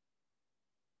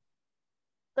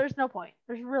there's no point.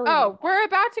 There's really no point. We're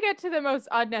about to get to the most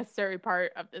unnecessary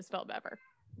part of this film ever.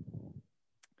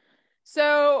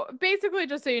 So basically,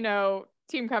 just so you know,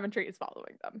 Team Coventry is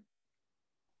following them.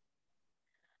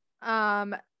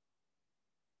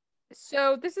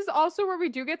 So this is also where we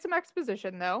do get some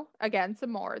exposition, though. Again,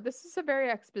 some more. This is a very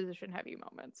exposition-heavy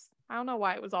moments. I don't know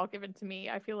why it was all given to me.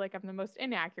 I feel like I'm the most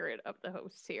inaccurate of the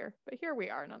hosts here, but here we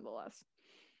are nonetheless.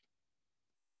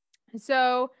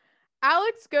 So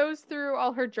Alex goes through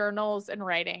all her journals and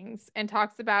writings and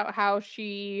talks about how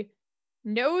she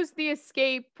knows the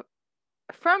escape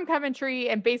from Coventry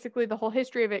and basically the whole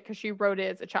history of it because she wrote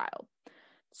it as a child.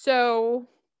 So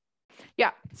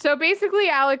yeah. So basically,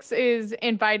 Alex is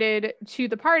invited to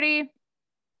the party,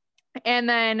 and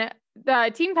then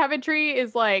the Team Coventry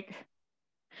is like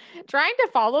trying to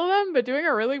follow them, but doing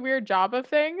a really weird job of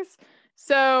things.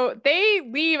 So they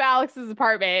leave Alex's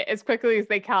apartment as quickly as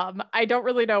they come. I don't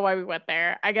really know why we went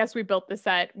there. I guess we built the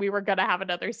set. We were gonna have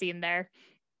another scene there.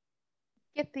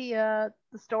 Get the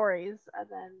stories and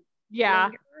then Yeah.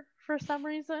 linger for some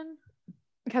reason.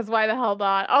 Because why the hell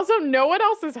not? Also, no one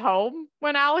else is home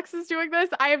when Alex is doing this.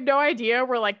 I have no idea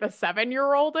where like the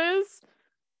 7-year-old is,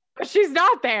 but she's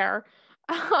not there.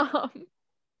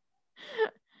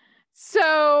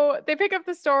 So they pick up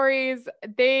the stories,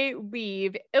 they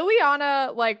leave.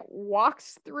 Ileana like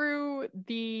walks through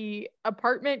the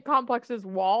apartment complex's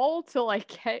wall to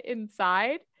like get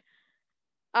inside.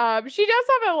 She does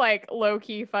have a like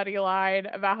low-key funny line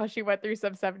about how she went through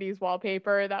some 70s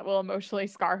wallpaper that will emotionally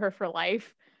scar her for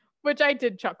life, which I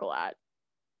did chuckle at.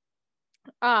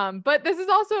 But this is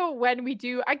also when we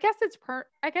do, I guess it's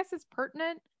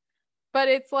pertinent, but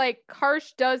it's like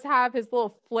Karsh does have his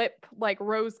little flip like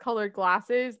rose-colored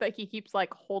glasses that he keeps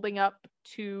like holding up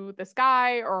to the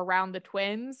sky or around the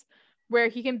twins, where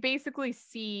he can basically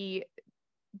see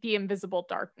the invisible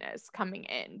darkness coming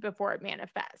in before it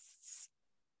manifests.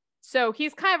 So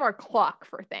he's kind of our clock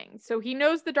for things. So he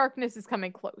knows the darkness is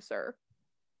coming closer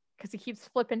because he keeps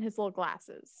flipping his little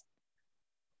glasses.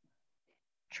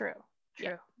 True.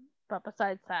 Yeah. But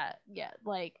besides that, yeah,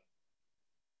 like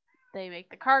they make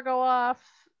the car go off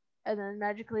and then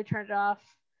magically turn it off,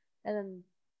 and then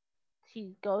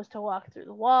he goes to walk through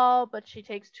the wall, but she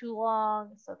takes too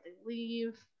long, so they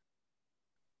leave.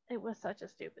 It was such a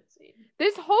stupid scene.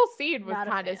 This whole scene was Not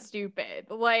a kind of fan. stupid.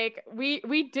 Like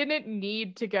we didn't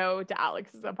need to go to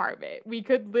Alex's apartment. We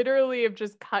could literally have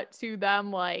just cut to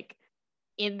them like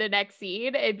in the next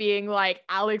scene and being like,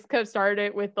 Alex could have started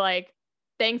it with like,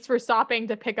 thanks for stopping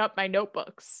to pick up my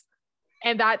notebooks.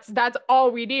 And that's all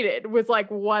we needed was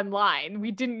like one line.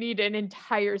 We didn't need an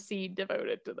entire scene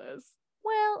devoted to this.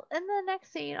 Well, in the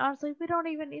next scene, honestly, we don't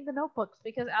even need the notebooks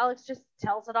because Alex just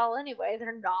tells it all anyway.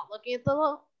 They're not looking at the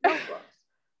notebooks.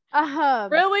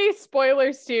 Really?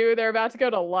 Spoilers too. They're about to go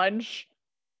to lunch.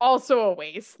 Also a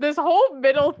waste. This whole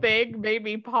middle thing made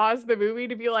me pause the movie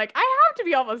to be like, I have to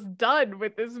be almost done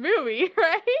with this movie,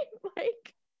 right?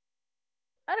 Like,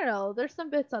 I don't know. There's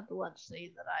some bits of the lunch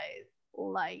scene that I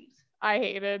liked. I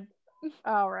hated.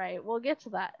 All right, we'll get to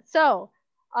that. So,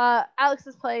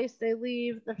 Alex's place, they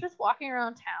leave. They're just walking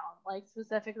around town, like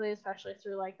specifically, especially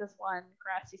through like this one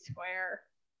grassy square.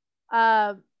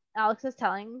 Alex is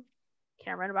telling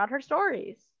Cameron about her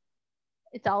stories.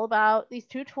 It's all about these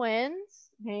two twins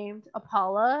named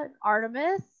Apollo and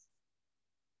Artemis.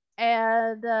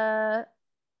 And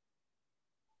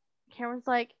Cameron's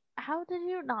like, how did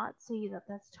you not see that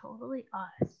that's totally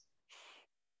us?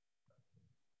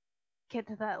 Get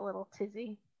to that little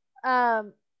tizzy.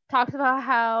 Talks about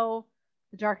how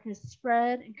the darkness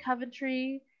spread in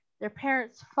Coventry. Their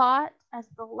parents fought as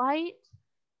the light.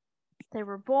 They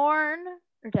were born.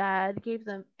 Their dad gave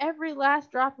them every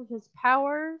last drop of his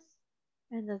powers,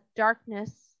 and the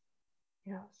darkness,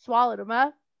 swallowed them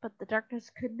up. But the darkness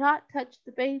could not touch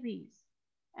the babies,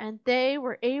 and they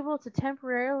were able to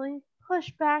temporarily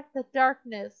push back the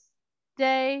darkness.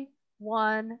 Day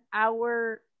 1,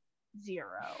 hour 0.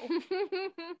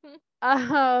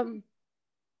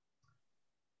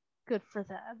 Good for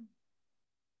them.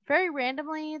 Very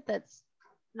randomly, that's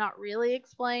not really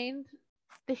explained.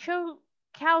 They show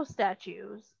cow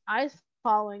statues, eyes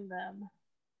following them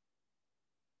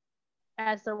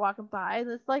as they're walking by.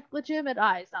 It's like legitimate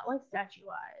eyes, not like statue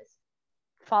eyes,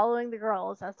 following the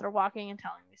girls as they're walking and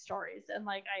telling these stories. And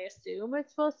like, I assume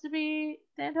it's supposed to be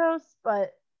Santos,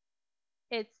 but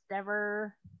it's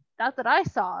never, not that I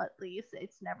saw at least,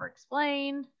 it's never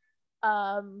explained,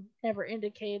 never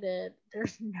indicated.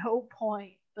 There's no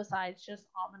point besides just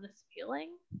ominous feeling.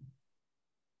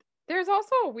 There's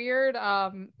also a weird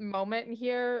moment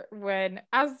here when,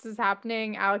 as this is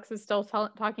happening, Alex is still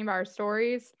talking about her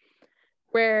stories,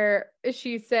 where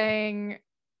she's saying,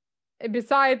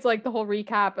 besides like the whole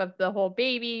recap of the whole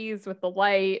babies with the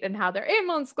light and how their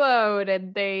ambulance glowed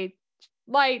and they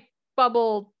light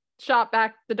bubble shot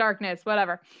back the darkness,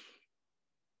 whatever.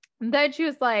 And then she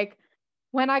was like,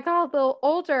 When I got a little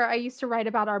older, I used to write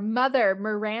about our mother,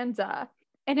 Miranda,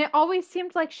 and it always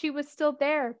seemed like she was still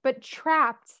there, but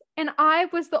trapped, and I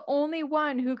was the only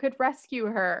one who could rescue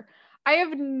her. I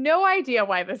have no idea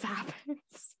why this happens.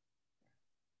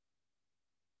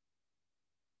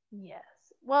 Yes.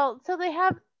 Well, so they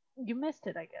have, you missed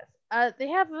it, I guess. They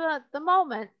have the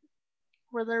moment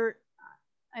where they're,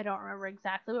 I don't remember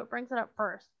exactly what brings it up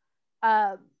first.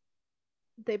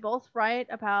 They both write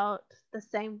about the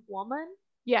same woman,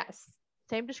 Yes.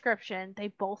 same description. They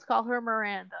both call her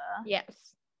Miranda.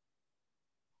 Yes.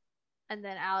 And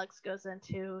then Alex goes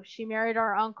into, she married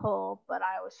our uncle, but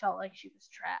I always felt like she was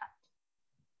trapped.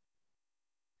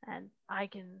 And I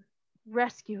can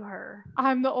rescue her.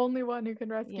 I'm the only one who can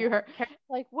rescue her.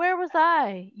 Like, where was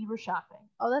I? You were shopping.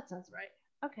 Oh, that sounds right.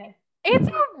 Okay. It's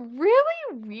a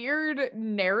really weird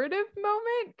narrative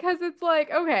moment because it's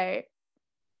like, okay,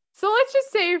 so let's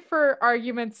just say for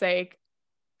argument's sake,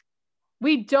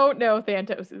 we don't know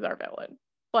Thanatos is our villain.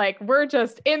 Like, we're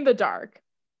just in the dark.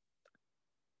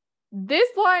 This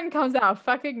line comes out of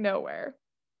fucking nowhere.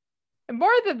 And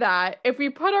more than that, if we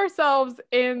put ourselves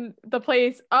in the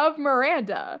place of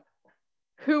Miranda,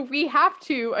 who we have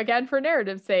to, again for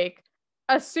narrative's sake,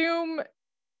 assume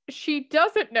she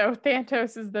doesn't know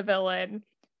Thanatos is the villain,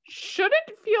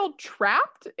 shouldn't feel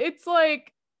trapped. It's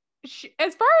like,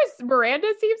 as far as Miranda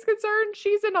seems concerned,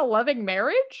 she's in a loving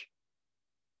marriage.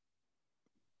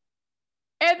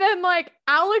 And then, like,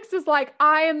 Alex is like,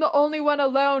 I am the only one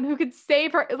alone who could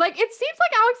save her. Like, it seems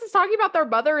like Alex is talking about their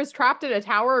mother is trapped in a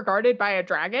tower guarded by a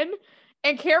dragon.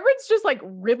 And Cameron's just, like,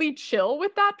 really chill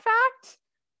with that fact.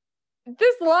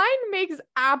 This line makes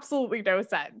absolutely no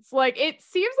sense. Like, it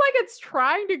seems like it's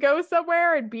trying to go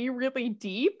somewhere and be really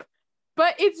deep,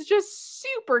 but it's just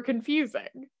super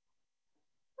confusing.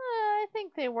 I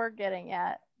think they were getting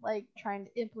at, like, trying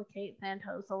to implicate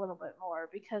Thanatos a little bit more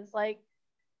because, like,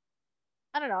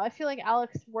 I don't know, I feel like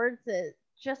Alex words it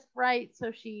just right.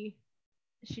 So she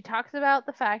talks about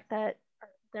the fact that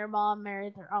their mom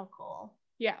married their uncle.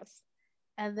 Yes.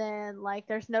 And then, like,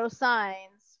 there's no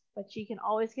signs, but she can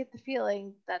always get the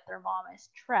feeling that their mom is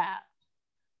trapped.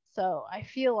 So I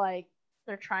feel like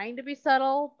they're trying to be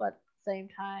subtle, but at the same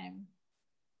time,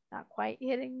 not quite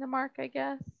hitting the mark, I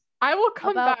guess. I will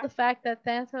come about back. The fact that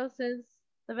Thanatos is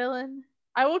the villain.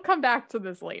 I will come back to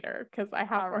this later because I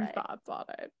have more right. thoughts on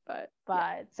it. But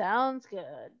yeah. Sounds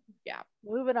good. Yeah.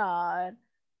 Moving on.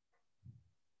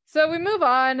 So we move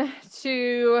on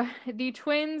to the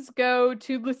twins go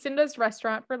to Lucinda's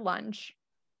restaurant for lunch,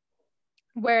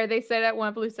 where they sit at one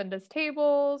of Lucinda's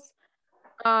tables.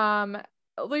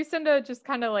 Lucinda just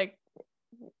kind of like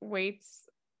waits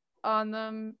on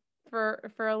them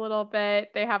for a little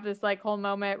bit. They have this like whole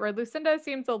moment where Lucinda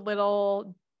seems a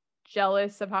little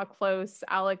jealous of how close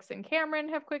Alex and Cameron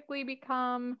have quickly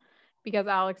become because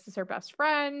Alex is her best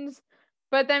friend.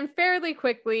 But then fairly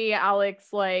quickly,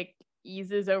 Alex like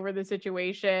eases over the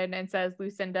situation and says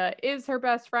Lucinda is her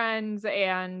best friend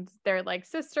and they're like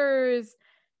sisters,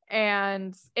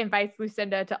 and invites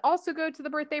Lucinda to also go to the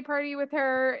birthday party with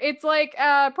her. It's like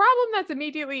a problem that's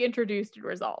immediately introduced and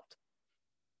resolved.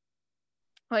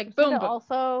 Like, Lucinda boom.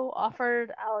 Also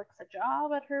offered Alex a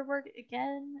job at her work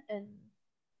again, and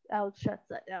Alex shuts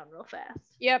that down real fast.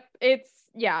 Yep, it's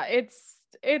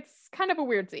kind of a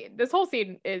weird scene. This whole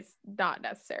scene is not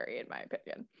necessary in my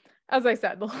opinion. As I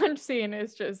said, the lunch scene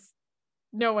is just,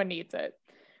 no one needs it.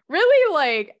 Really,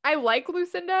 like, I like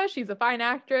Lucinda. She's a fine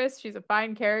actress. She's a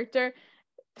fine character.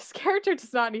 This character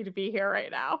does not need to be here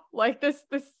right now. Like, this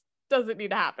doesn't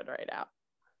need to happen right now.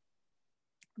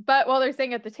 But while they're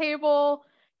sitting at the table,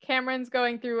 Cameron's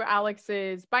going through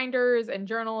Alex's binders and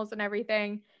journals and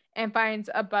everything and finds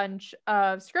a bunch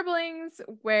of scribblings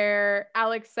where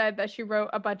Alex said that she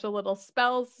wrote a bunch of little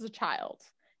spells as a child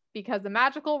because the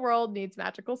magical world needs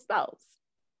magical spells.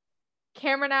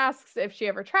 Cameron asks if she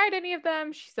ever tried any of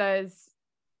them. She says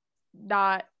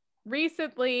not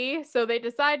recently. So they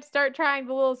decide to start trying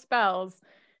the little spells.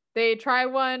 They try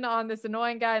one on this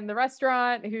annoying guy in the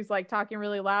restaurant who's like talking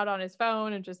really loud on his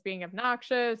phone and just being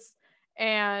obnoxious,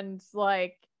 and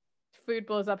like food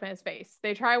blows up in his face.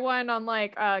 They try one on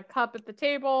like a cup at the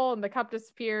table and the cup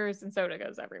disappears and soda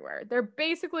goes everywhere. They're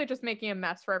basically just making a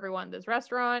mess for everyone in this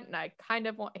restaurant, and I kind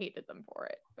of hated them for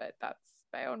it, but that's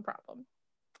my own problem.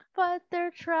 But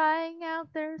they're trying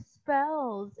out their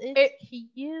spells. It's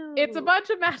cute. It's a bunch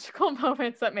of magical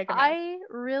moments that make a mess. I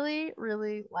really,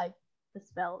 really like the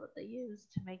spell that they use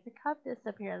to make the cup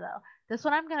disappear, though. This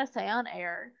one I'm going to say on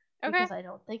air because I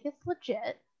don't think it's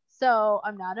legit. So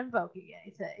I'm not invoking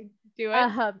anything. Do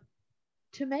it.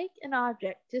 To make an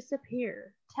object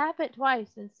disappear, tap it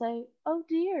twice and say, "Oh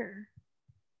dear."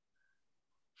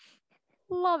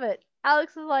 Love it.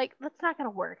 Alex is like, that's not gonna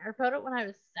work. I wrote it when I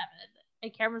was 7.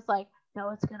 And Cameron's like, no,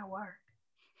 it's gonna work.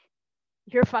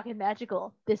 You're fucking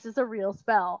magical. This is a real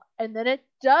spell. And then it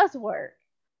does work.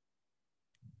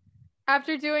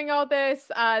 After doing all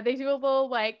this, they do a little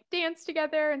like dance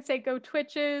together and say go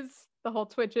Twitches. The whole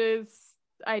Twitches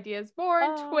idea is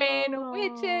born. Twin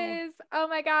witches. Oh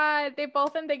my god. They've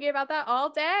both been thinking about that all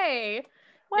day.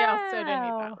 Wow. They also didn't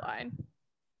need that line.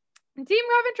 Team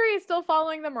Coventry is still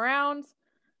following them around.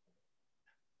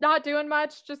 Not doing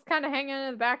much, just kind of hanging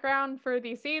in the background for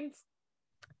these scenes.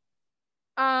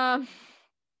 This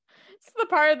is the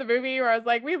part of the movie where I was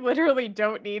like, we literally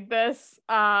don't need this.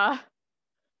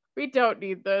 We don't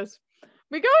need this.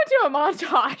 We go into a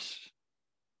montage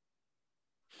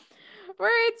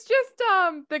where it's just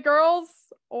the girls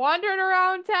wandering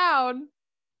around town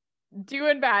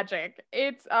doing magic.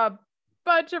 It's a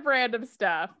bunch of random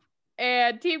stuff.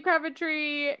 And Team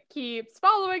Coventry keeps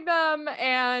following them,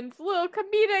 and little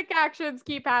comedic actions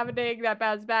keep happening that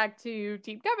bounce back to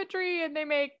Team Coventry, and they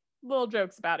make little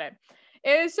jokes about it.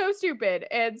 It is so stupid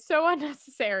and so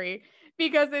unnecessary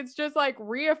because it's just like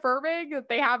reaffirming that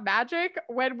they have magic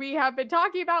when we have been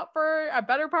talking about for a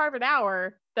better part of an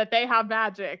hour that they have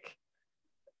magic.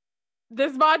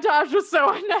 This montage was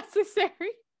so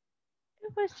unnecessary.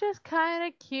 It was just kind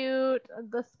of cute.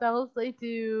 The spells they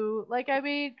do. Like, I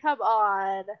mean, come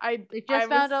on. They just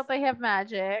found out they have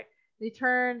magic. They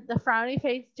turn the frowny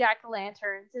face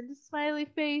jack-o'-lanterns into smiley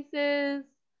faces.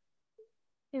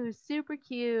 It was super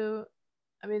cute.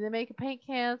 I mean, they make a paint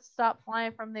can stop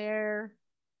flying from there.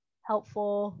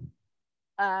 Helpful.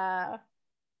 I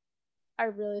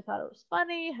really thought it was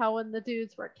funny how when the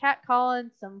dudes were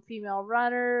catcalling some female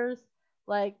runners,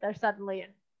 like, they're suddenly in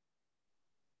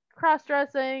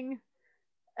cross-dressing,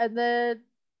 and then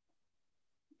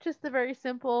just the very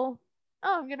simple,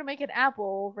 oh, I'm gonna make an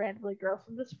apple randomly grow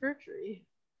from this fruit tree.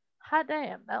 Hot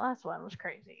damn, that last one was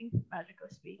crazy, magically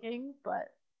speaking, but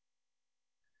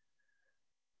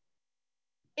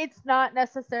it's not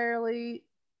necessarily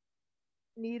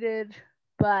needed,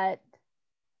 but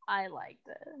I liked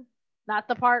it. Not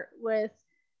the part with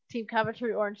Team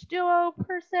Coventry Orange Duo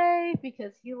per se,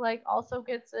 because he like also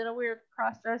gets in a weird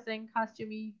cross-dressing,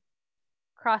 costumey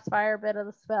crossfire bit of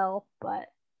the spell, but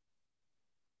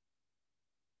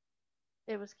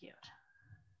it was cute.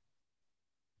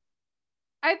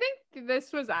 I think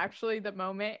this was actually the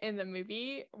moment in the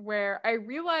movie where I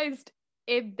realized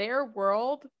in their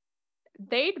world,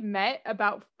 they'd met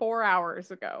about 4 hours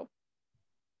ago.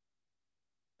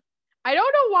 I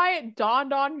don't know why it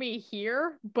dawned on me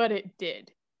here, but it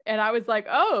did. And I was like,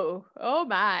 oh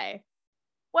my.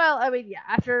 Well, I mean, yeah,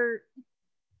 after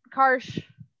Karsh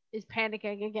is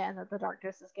panicking again that the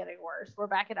darkness is getting worse, we're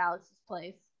back at Alex's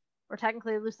place. Or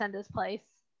technically Lucinda's place.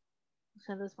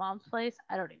 Lucinda's mom's place?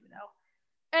 I don't even know.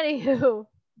 Anywho,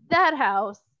 that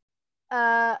house.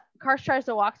 Karsh tries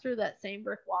to walk through that same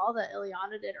brick wall that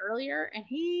Ileana did earlier, and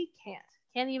he can't.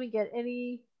 Can't even get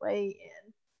any way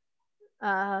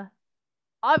in.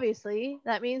 Obviously,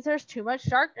 that means there's too much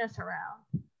darkness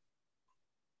around.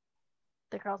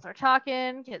 The girls are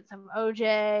talking, get some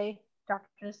OJ.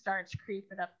 Darkness starts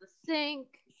creeping up the sink.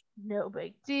 No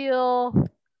big deal.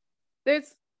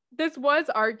 This was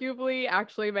arguably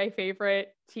actually my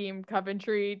favorite Team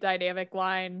Coventry dynamic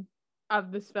line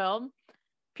of this film.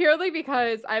 Purely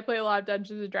because I play a lot of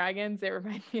Dungeons and Dragons. It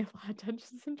reminds me a lot of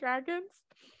Dungeons and Dragons.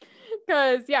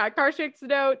 Because, yeah, Karsh makes a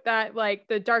note that, like,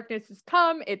 the darkness has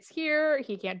come. It's here.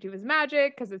 He can't do his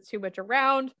magic because it's too much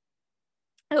around.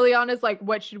 Ileana's like,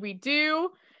 what should we do?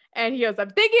 And he goes, I'm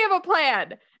thinking of a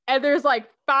plan. And there's, like,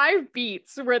 5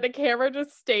 beats where the camera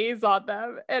just stays on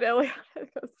them. And Ileana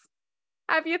goes,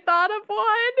 have you thought of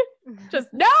one? Just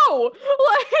no.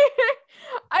 Like,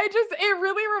 it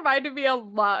really reminded me a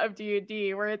lot of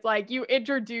D&D, where it's like you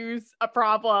introduce a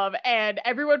problem and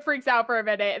everyone freaks out for a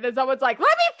minute, and then someone's like, let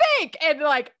me think, and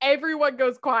like everyone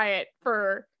goes quiet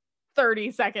for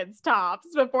 30 seconds tops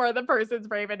before the person's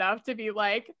brave enough to be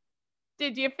like,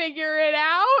 did you figure it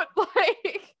out?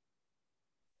 Like,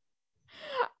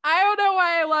 I don't know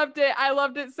why I loved it. I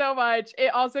loved it so much.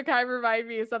 It also kind of reminded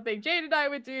me of something Jade and I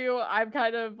would do. I'm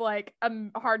kind of like a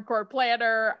hardcore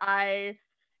planner. I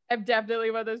am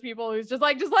definitely one of those people who's just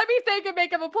like, just let me think and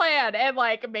make up a plan, and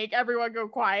like make everyone go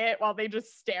quiet while they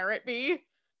just stare at me.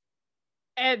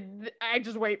 And I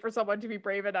just wait for someone to be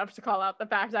brave enough to call out the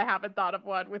fact I haven't thought of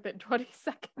one within 20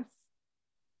 seconds.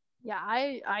 Yeah,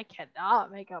 I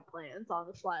cannot make up plans on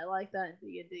the fly like that in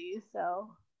D&D, so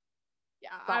yeah,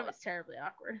 that was terribly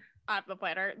awkward. I'm the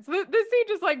planner. So this scene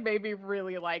just like made me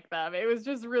really like them. It was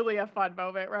just really a fun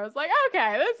moment where I was like,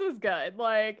 okay, this was good.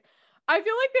 Like, I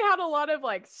feel like they had a lot of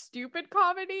like stupid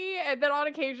comedy, and then on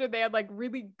occasion they had like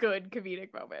really good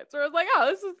comedic moments where I was like, oh,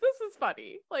 this is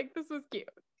funny. Like, this was cute.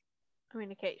 I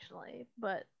mean, occasionally,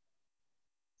 but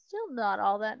still not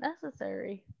all that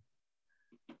necessary.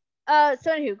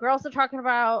 So anywho, girls are talking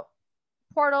about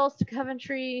portals to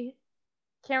Coventry.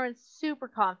 Cameron's super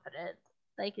confident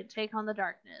they can take on the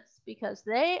darkness because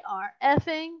they are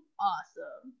effing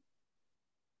awesome.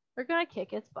 They're gonna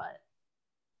kick its butt.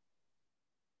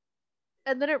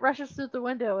 And then it rushes through the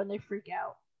window and they freak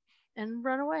out and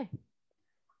run away.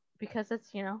 Because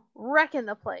it's, wrecking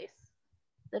the place.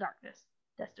 The darkness,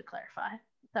 just to clarify.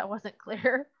 That wasn't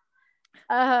clear.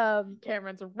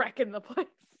 Cameron's wrecking the place.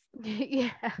 Yeah.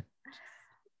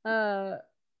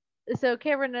 So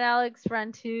Cameron and Alex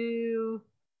run to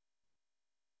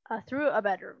through a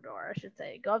bedroom door, I should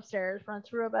say. Go upstairs, run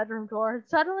through a bedroom door, and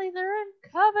suddenly they're in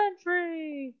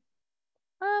Coventry.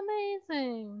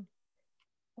 Amazing.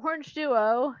 Orange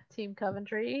Duo, Team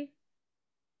Coventry,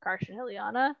 Karsh and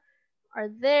Ileana, are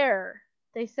there.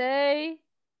 They say,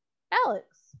 Alex,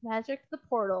 magic the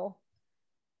portal.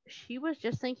 She was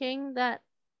just thinking that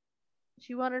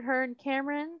she wanted her and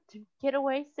Cameron to get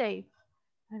away safe.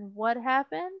 And what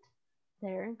happened?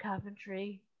 They're in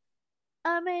Coventry.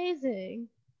 Amazing.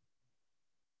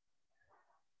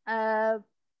 Cameron's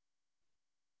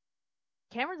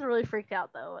really freaked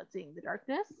out though at seeing the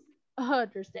darkness,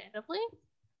 understandably.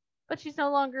 But she's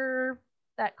no longer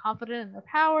that confident in her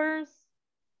powers.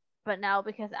 But now,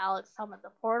 because Alex summoned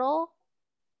the portal,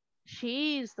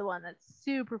 she's the one that's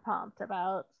super pumped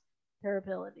about her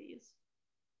abilities.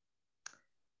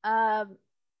 Karsh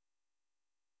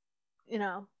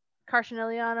and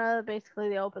Ileana, basically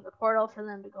they open the portal for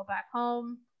them to go back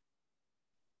home.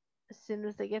 As soon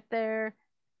as they get there,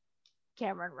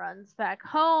 Cameron runs back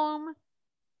home,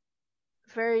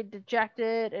 very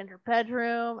dejected in her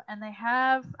bedroom, and they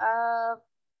have a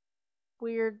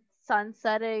weird sun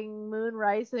setting, moon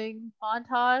rising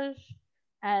montage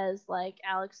as like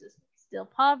Alex is still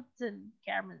pumped and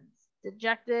Cameron's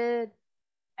dejected,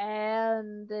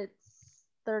 and it's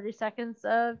 30 seconds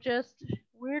of just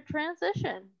weird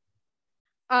transition.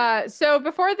 So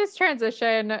before this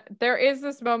transition, there is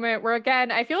this moment where,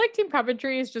 again, I feel like Team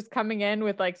Coventry is just coming in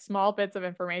with like small bits of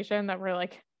information that we're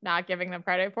like not giving them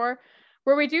credit for,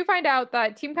 where we do find out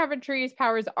that Team Coventry's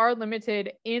powers are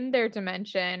limited in their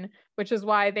dimension, which is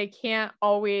why they can't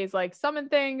always like summon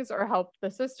things or help the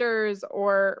sisters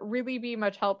or really be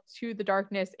much help to the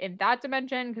darkness in that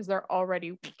dimension because they're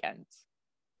already weakened.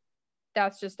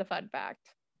 That's just a fun fact.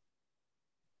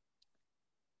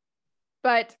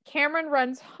 But Cameron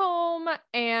runs home,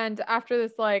 and after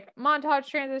this like montage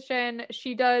transition,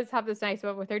 she does have this nice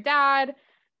moment with her dad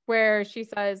where she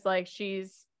says like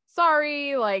she's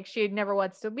sorry, like she never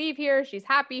wants to leave here. She's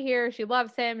happy here. She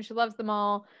loves him. She loves them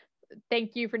all.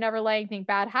 Thank you for never letting anything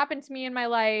bad happen to me in my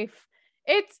life.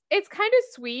 It's kind of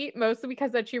sweet, mostly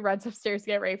because that she runs upstairs to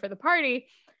get ready for the party.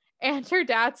 And her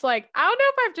dad's like, I don't know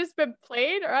if I've just been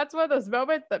played or that's one of those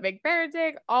moments that make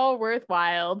parenting all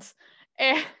worthwhile.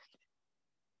 And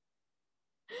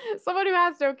someone who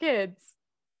has no kids.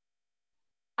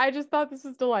 I just thought this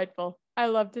was delightful. I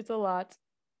loved it a lot.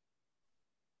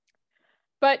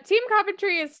 But Team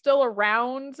Coventry is still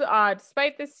around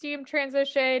despite this team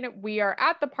transition. We are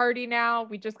at the party now.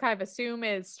 We just kind of assume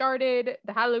it started.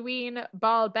 The Halloween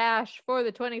ball bash for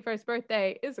the 21st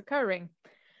birthday is occurring.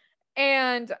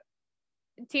 And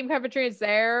Team Coventry is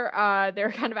there.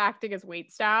 They're kind of acting as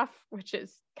waitstaff, which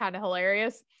is kind of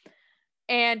hilarious.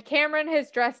 And Cameron has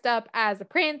dressed up as a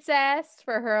princess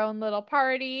for her own little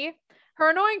party. Her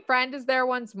annoying friend is there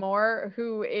once more,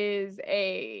 who is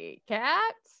a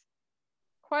cat?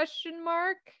 Question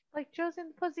mark? Like Josie and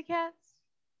the Pussycats?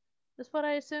 That's what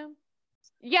I assume.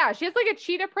 Yeah, she has like a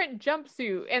cheetah print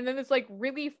jumpsuit and then this like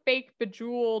really fake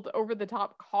bejeweled over the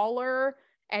top collar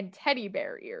and teddy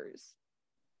bear ears.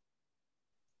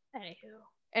 Anywho.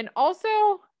 And also,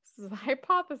 this is a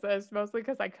hypothesis, mostly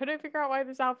because I couldn't figure out why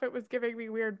this outfit was giving me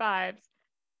weird vibes.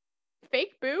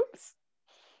 Fake boobs?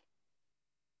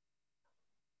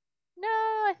 No,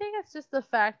 I think it's just the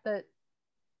fact that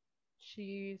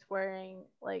she's wearing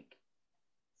like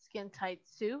skin tight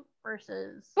suit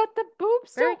versus but the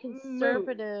boobs very don't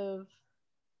conservative. move.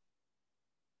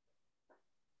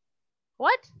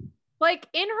 What? Like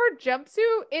in her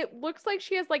jumpsuit, it looks like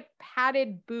she has like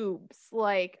padded boobs,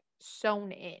 like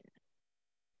sewn in.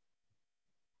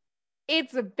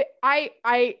 It's a bit,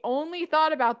 I only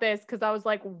thought about this because I was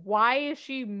like, why is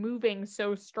she moving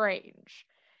so strange?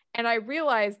 And I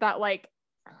realized that like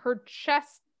her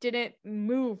chest didn't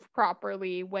move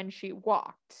properly when she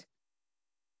walked.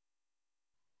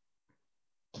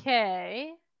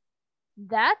 Okay.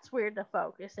 That's weird to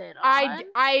focus in on.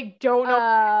 I don't know if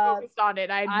I focused on it.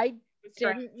 I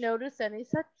didn't notice any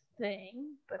such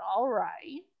thing, but all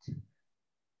right.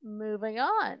 Moving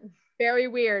on. Very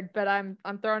weird, but I'm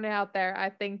throwing it out there. I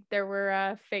think there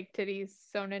were fake titties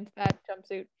sewn into that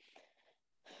jumpsuit.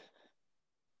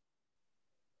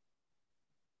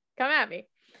 Come at me.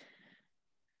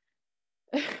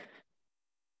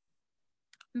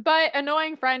 But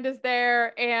annoying friend is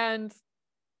there, and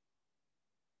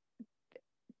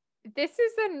this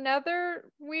is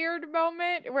another weird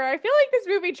moment where I feel like this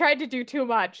movie tried to do too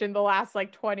much in the last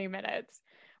like 20 minutes.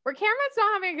 Where Cameron's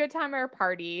not having a good time at her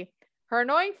party. Her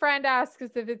annoying friend asks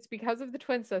if it's because of the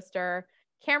twin sister.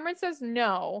 Cameron says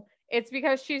no. It's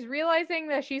because she's realizing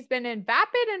that she's been in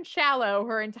vapid and shallow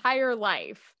her entire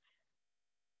life.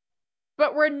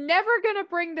 But we're never going to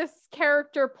bring this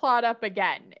character plot up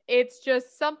again. It's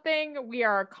just something we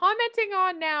are commenting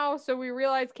on now, so we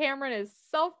realize Cameron is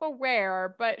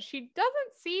self-aware, but she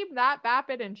doesn't seem that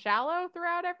vapid and shallow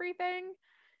throughout everything.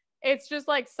 It's just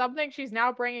like something she's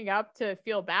now bringing up to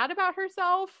feel bad about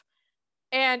herself,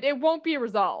 and it won't be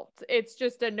resolved. It's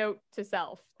just a note to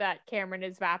self that Cameron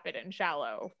is vapid and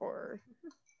shallow for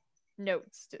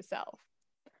notes to self.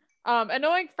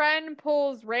 Annoying friend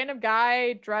pulls random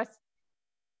guy dressed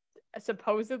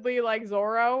supposedly like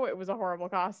Zorro. It was a horrible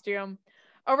costume.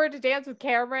 Over to dance with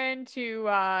Cameron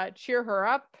to cheer her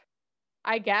up,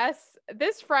 I guess.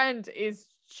 This friend is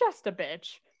just a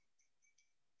bitch.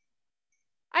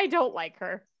 I don't like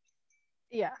her.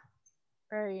 Yeah.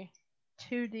 Very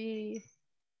 2D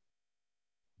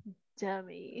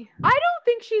dummy. I don't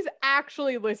think she's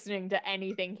actually listening to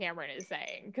anything Cameron is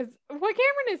saying, because what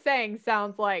Cameron is saying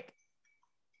sounds like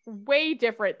way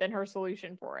different than her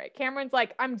solution for it. Cameron's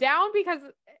like, I'm down because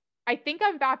I think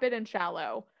I'm vapid and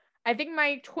shallow. I think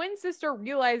my twin sister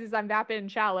realizes I'm vapid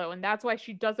and shallow, and that's why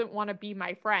she doesn't want to be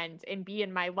my friend and be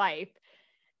in my life.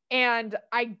 And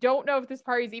I don't know if this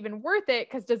party is even worth it,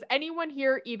 because does anyone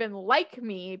here even like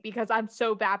me because I'm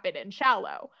so vapid and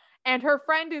shallow? And her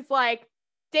friend is like,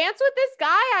 dance with this guy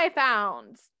I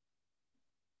found.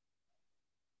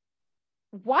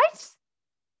 What?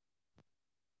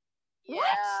 Yeah. What?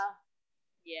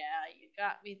 Yeah, you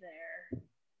got me there.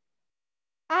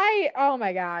 Oh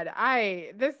my god,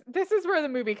 this is where the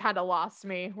movie kind of lost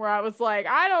me, where I was like,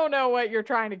 I don't know what you're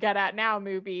trying to get at now,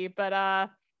 movie, but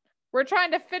we're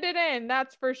trying to fit it in,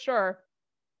 that's for sure.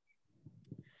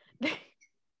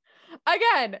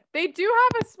 Again, they do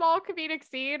have a small comedic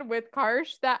scene with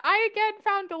Karsh that I again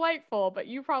found delightful, but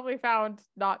you probably found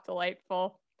not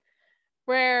delightful.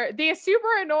 Where the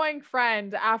super annoying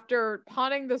friend, after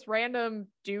pawning this random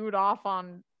dude off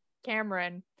on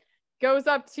Cameron, goes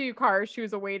up to Karsh,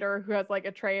 who's a waiter who has like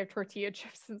a tray of tortilla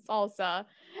chips and salsa,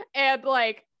 and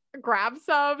like grabs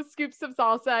some, scoops some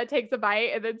salsa, takes a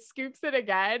bite, and then scoops it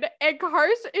again. And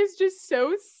Karsh is just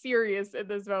so serious in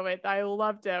this moment that I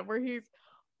loved him, where he's,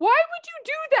 why would you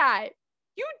do that?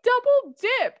 You double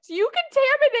dipped. You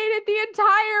contaminated the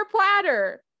entire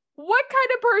platter. What kind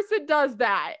of person does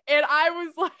that? And I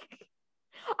was like,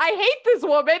 I hate this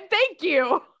woman. Thank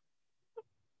you.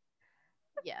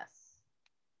 Yes.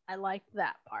 I liked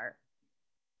that part.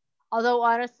 Although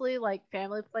honestly, like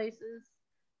family places,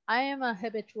 I am a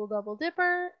habitual double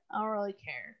dipper. I don't really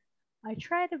care. I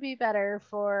try to be better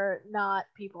for not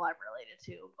people I'm related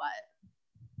to, but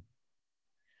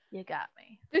you got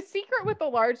me. The secret with the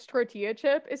large tortilla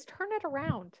chip is turn it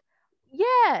around.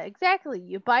 Yeah, exactly.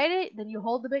 You bite it, then you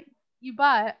hold the bit, you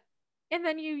bite, and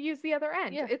then you use the other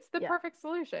end. Yeah, it's the perfect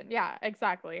solution. Yeah,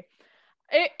 exactly.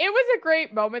 It was a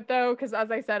great moment though, because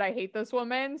as I said, I hate this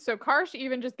woman. So Karsh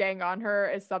even just getting on her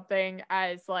is something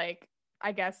as like,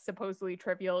 I guess supposedly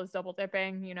trivial as double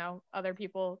dipping. You know, other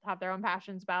people have their own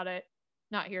passions about it.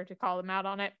 Not here to call them out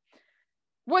on it.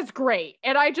 Was great.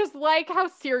 And I just like how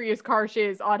serious Karsh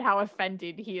is on how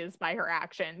offended he is by her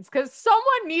actions. Because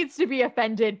someone needs to be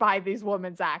offended by these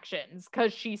women's actions,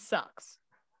 because she sucks.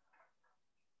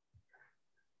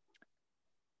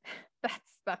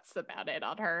 That's about it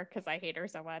on her, because I hate her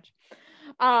so much.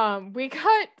 We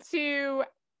cut to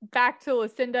back to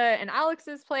Lucinda and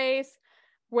Alex's place,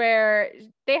 where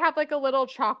they have like a little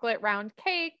chocolate round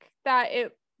cake that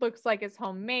it looks like it's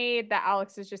homemade, that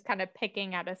Alex is just kind of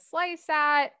picking at a slice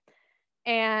at.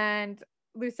 And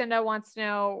Lucinda wants to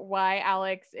know why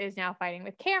Alex is now fighting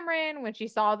with Cameron when she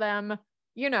saw them,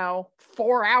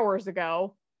 4 hours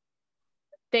ago.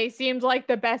 They seemed like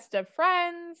the best of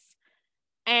friends.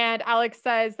 And Alex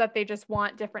says that they just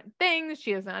want different things.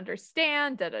 She doesn't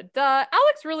understand,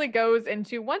 Alex really goes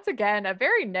into, once again, a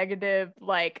very negative,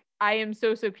 like, I am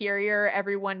so superior,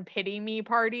 everyone pity me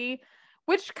party,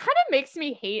 which kind of makes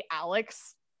me hate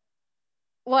Alex.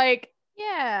 Like,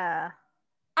 Yeah.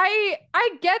 I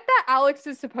get that Alex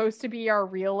is supposed to be our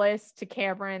realist to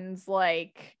Cameron's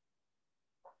like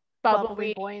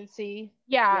bubbly, buoyancy.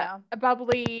 yeah, Yeah. a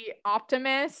bubbly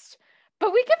optimist.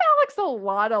 But we give Alex a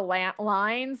lot of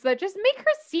lines that just make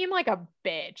her seem like a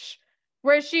bitch.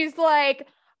 Where she's like,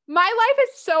 my life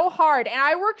is so hard and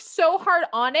I work so hard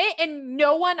on it and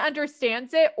no one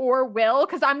understands it or will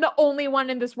because I'm the only one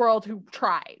in this world who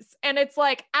tries. And it's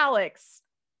like, Alex,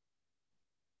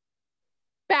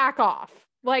 back off.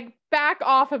 Like, back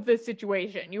off of this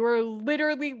situation. You are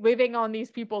literally living on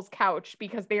these people's couch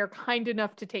because they are kind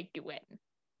enough to take you in.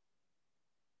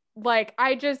 Like,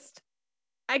 I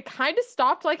kind of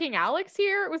stopped liking Alex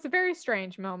here. It was a very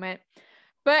strange moment.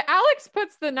 But Alex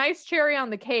puts the nice cherry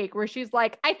on the cake where she's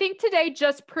like, I think today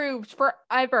just proved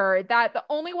forever that the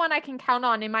only one I can count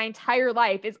on in my entire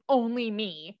life is only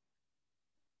me.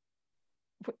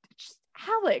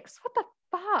 Alex, what the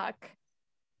fuck?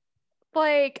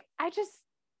 Like,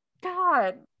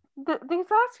 God, these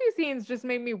last few scenes just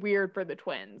made me weird for the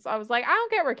twins. I was like, I don't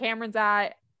get where Cameron's at.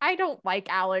 I don't like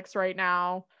Alex right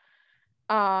now.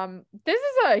 This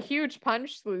is a huge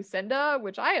punch to Lucinda,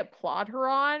 which I applaud her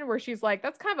on, where she's like,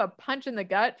 that's kind of a punch in the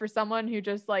gut for someone who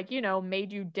just like,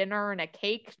 made you dinner and a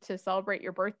cake to celebrate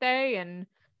your birthday and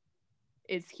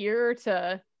is here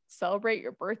to celebrate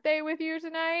your birthday with you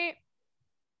tonight.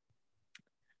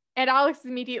 And Alex is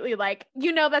immediately like,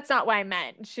 that's not what I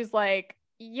meant. She's like,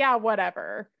 yeah,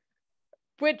 whatever.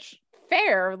 Which,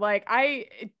 fair. Like,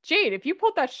 Jade, if you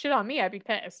pulled that shit on me, I'd be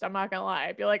pissed. I'm not gonna lie.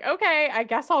 I'd be like, okay, I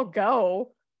guess I'll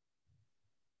go.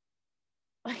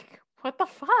 Like, what the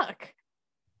fuck?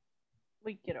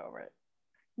 We'd get over it.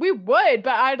 We would,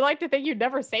 but I'd like to think you'd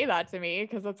never say that to me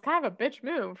because it's kind of a bitch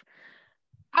move.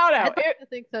 I don't know. I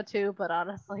think so too, but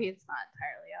honestly, it's not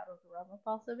entirely out of the realm of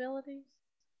possibilities.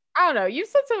 I don't know. You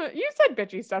said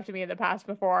bitchy stuff to me in the past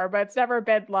before, but it's never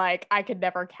been like I could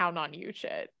never count on you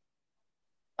shit.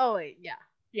 Oh wait, yeah.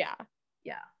 Yeah.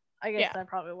 Yeah. I guess I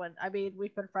probably wouldn't. I mean,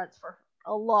 we've been friends for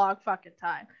a long fucking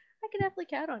time. I can definitely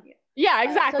count on you. Yeah,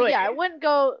 exactly. So yeah, I wouldn't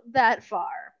go that far,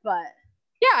 but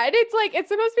yeah, and it's like it's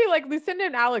supposed to be like Lucinda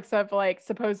and Alex have like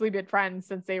supposedly been friends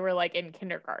since they were like in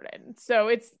kindergarten. So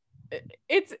it's a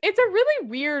really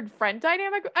weird friend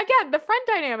dynamic. Again, the friend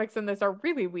dynamics in this are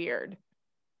really weird.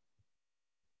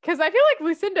 Because I feel like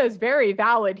Lucinda is very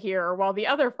valid here, while the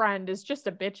other friend is just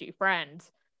a bitchy friend.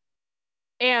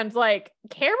 And like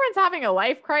Cameron's having a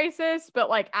life crisis, but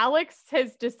like Alex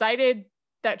has decided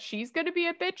that she's going to be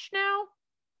a bitch now.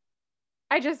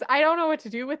 I don't know what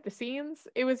to do with the scenes.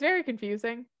 It was very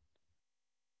confusing.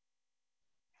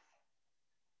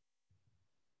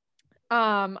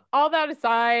 All that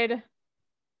aside,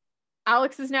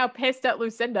 Alex is now pissed at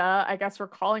Lucinda. I guess we're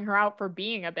calling her out for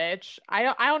being a bitch. I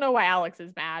don't know why Alex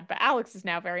is mad, but Alex is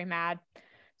now very mad.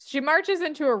 She marches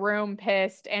into a room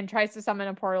pissed and tries to summon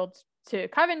a portal to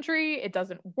Coventry. It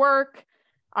doesn't work.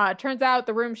 Turns out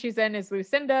the room she's in is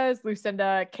Lucinda's.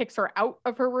 Lucinda kicks her out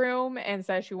of her room and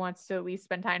says she wants to at least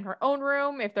spend time in her own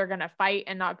room if they're going to fight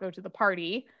and not go to the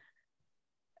party.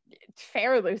 It's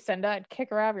fair, Lucinda. I'd kick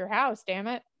her out of your house, damn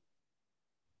it.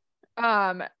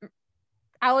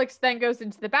 Alex then goes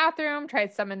into the bathroom, tries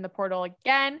to summon the portal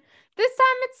again. This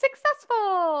time it's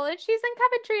successful and she's in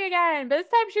Coventry again. But this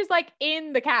time she's like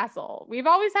in the castle. We've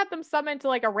always had them summoned to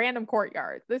like a random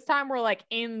courtyard. This time we're like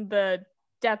in the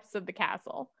depths of the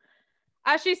castle.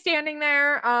 As she's standing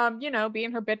there,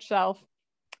 being her bitch self,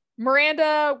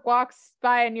 Miranda walks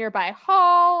by a nearby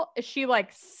hall. She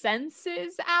like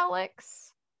senses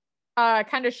Alex,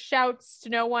 kind of shouts to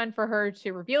no one for her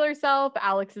to reveal herself.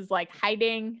 Alex is like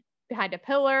hiding behind a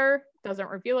pillar, doesn't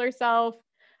reveal herself.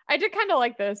 I did kind of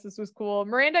like this. This was cool.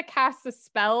 Miranda casts a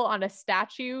spell on a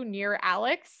statue near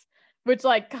Alex, which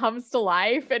like comes to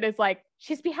life and is like,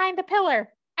 she's behind the pillar.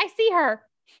 I see her.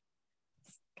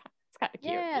 It's kind of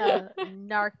cute. Yeah,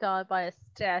 narked on by a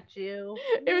statue.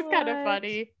 It was kind of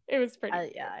funny. It was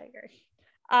pretty. Yeah, I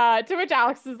agree. To which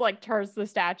Alex is like turns the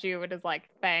statue and is like,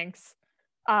 thanks.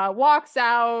 Walks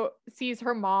out, sees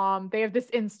her mom. They have this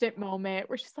instant moment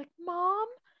where she's like, Mom?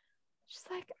 She's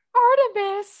like,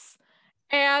 Artemis.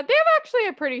 And they have actually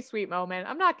a pretty sweet moment.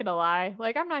 I'm not gonna lie.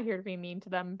 Like, I'm not here to be mean to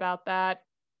them about that.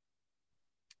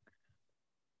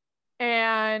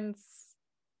 And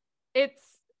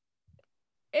it's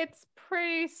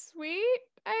pretty sweet,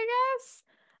 I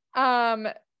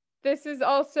guess. This is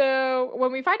also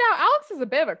when we find out Alex is a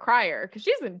bit of a crier because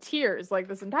she's in tears like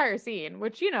this entire scene,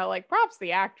 which, like props to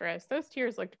the actress. Those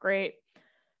tears looked great.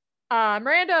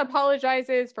 Miranda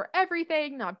apologizes for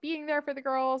everything, not being there for the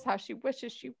girls, how she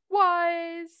wishes she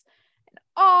was, and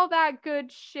all that good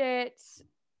shit.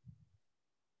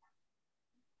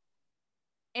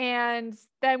 And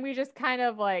then we just kind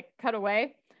of like cut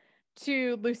away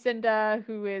to Lucinda,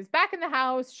 who is back in the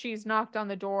house. She's knocked on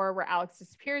the door where Alex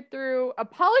disappeared through,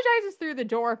 apologizes through the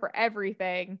door for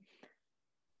everything.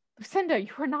 Lucinda,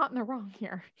 you are not in the wrong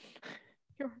here.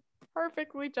 You're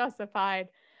perfectly justified.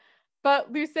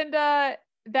 But Lucinda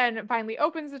then finally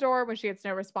opens the door when she gets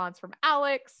no response from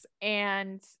Alex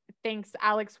and thinks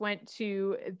Alex went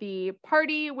to the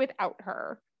party without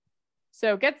her.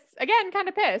 So gets, again, kind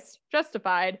of pissed,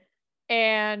 justified.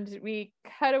 And we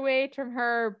cut away from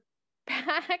her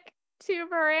back to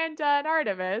Miranda and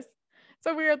Artemis. It's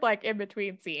a weird, like,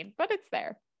 in-between scene, but it's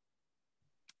there.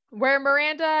 Where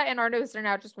Miranda and Artemis are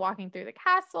now just walking through the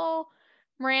castle.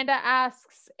 Miranda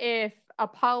asks if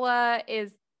Apollo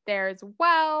is there as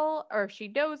well, or if she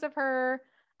knows of her.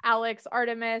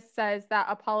 Artemis says that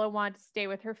Apollo wanted to stay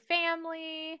with her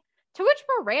family. To which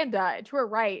Miranda, to her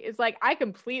right, is like, I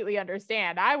completely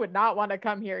understand. I would not want to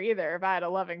come here either if I had a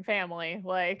loving family.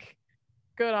 Like,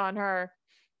 good on her.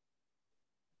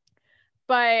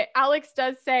 But Alex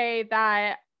does say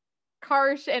that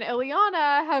Karsh and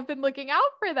Ileana have been looking out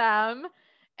for them,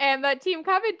 and that Team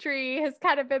Coventry has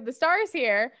kind of been the stars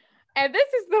here. And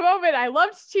this is the moment I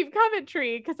loved Team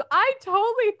Coventry, because I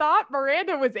totally thought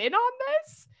Miranda was in on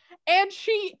this, and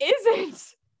she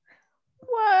isn't.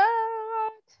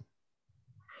 What?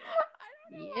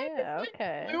 Yeah,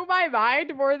 okay. Blew my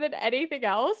mind more than anything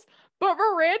else. But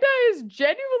Miranda is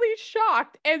genuinely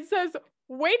shocked and says,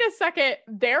 wait a second,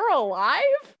 they're alive?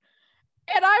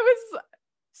 And I was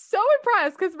so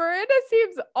impressed because Miranda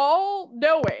seems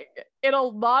all-knowing in a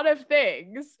lot of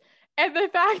things. And the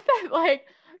fact that, like,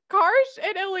 Karsh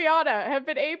and Ileana have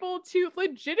been able to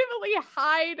legitimately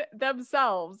hide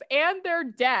themselves and their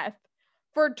death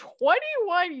for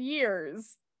 21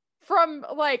 years from,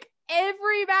 like,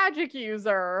 every magic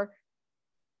user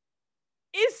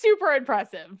is super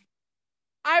impressive.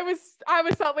 I was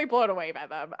suddenly blown away by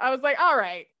them. I was like, all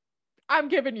right, I'm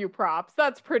giving you props.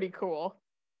 That's pretty cool.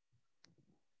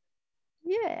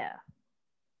 Yeah,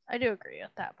 I do agree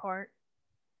with that part.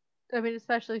 I mean,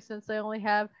 especially since they only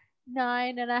have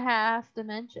 9.5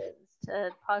 dimensions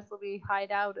to possibly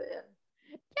hide out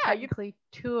in. Yeah, technically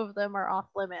 2 of them are off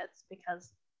limits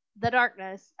because the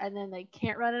darkness, and then they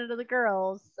can't run into the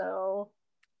girls, so.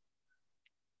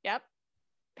 Yep.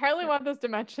 Apparently one of those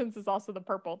dimensions is also the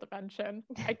purple dimension.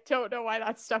 I don't know why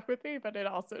that stuck with me, but it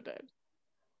also did.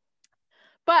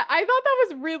 But I thought that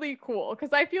was really cool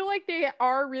because I feel like they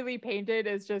are really painted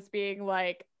as just being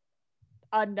like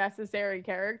unnecessary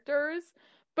characters.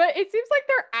 But it seems like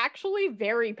they're actually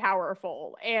very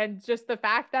powerful. And just the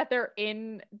fact that they're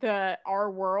in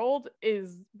our world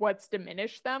is what's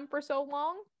diminished them for so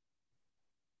long.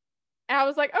 And I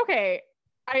was like, okay,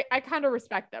 I kind of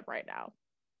respect them right now.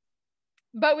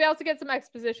 But we also get some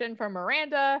exposition from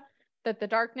Miranda that the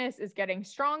darkness is getting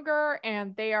stronger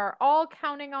and they are all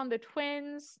counting on the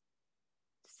twins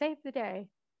to save the day.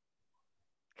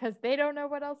 Because they don't know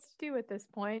what else to do at this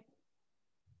point.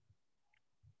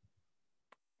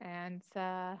 And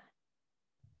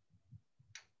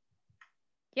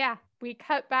yeah, we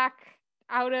cut back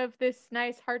out of this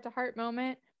nice heart-to-heart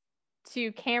moment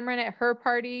to Cameron at her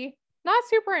party. Not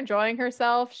super enjoying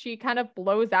herself. She kind of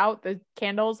blows out the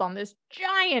candles on this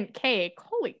giant cake.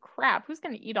 Holy crap, who's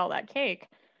going to eat all that cake?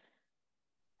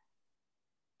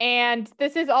 And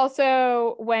this is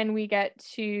also when we get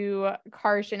to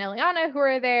Karsh and Ileana, who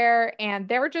are there, and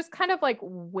they're just kind of like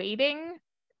waiting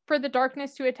for the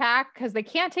darkness to attack because they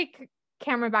can't take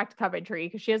Cameron back to Coventry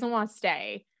because she doesn't want to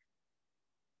stay.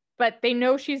 But they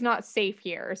know she's not safe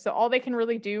here. So all they can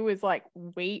really do is like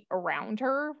wait around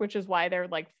her, which is why they're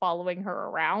like following her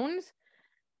around.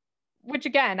 Which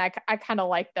again, I kind of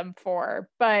like them for.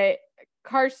 But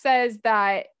Karsh says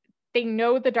that they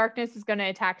know the darkness is going to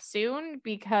attack soon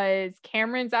because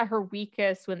Cameron's at her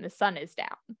weakest when the sun is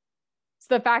down.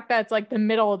 So the fact that it's like the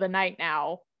middle of the night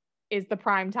now is the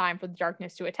prime time for the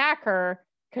darkness to attack her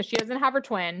because she doesn't have her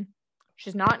twin.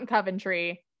 She's not in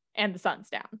Coventry and the sun's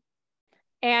down.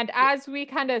 And as we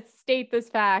kind of state this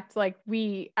fact, like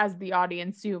we, as the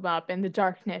audience, zoom up and the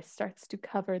darkness starts to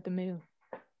cover the moon.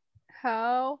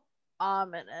 How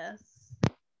ominous.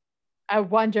 I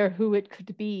wonder who it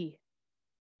could be.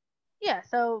 Yeah,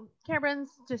 so Cameron's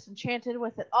disenchanted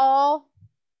with it all.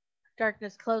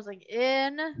 Darkness closing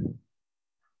in.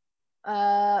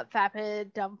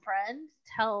 Vapid, dumb friend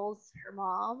tells her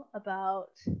mom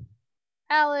about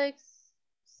Alex.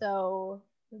 So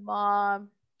the mom,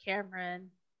 Cameron,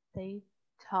 they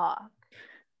talk.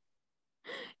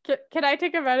 Can I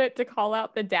take a minute to call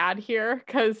out the dad here?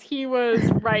 Because he was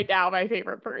right now my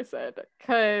favorite person.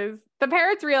 Because the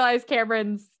parents realize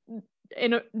Cameron's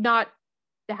not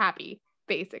happy,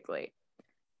 basically.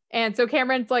 And so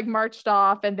Cameron's like marched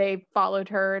off and they followed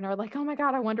her and are like, oh my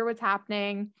God, I wonder what's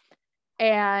happening.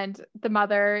 And the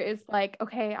mother is like,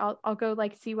 okay, I'll go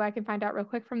like see what I can find out real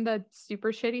quick from the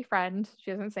super shitty friend.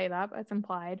 She doesn't say that, but it's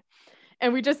implied.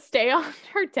 And we just stay on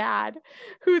her dad,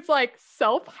 who's like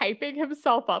self-hyping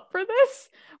himself up for this,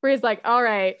 where he's like, all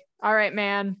right,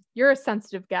 man, you're a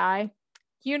sensitive guy.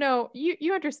 You know,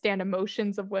 you understand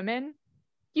emotions of women.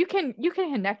 You can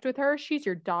connect with her. She's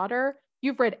your daughter.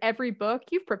 You've read every book.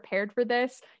 You've prepared for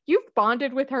this. You've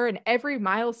bonded with her in every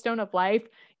milestone of life.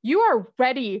 You are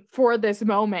ready for this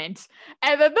moment.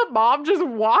 And then the mom just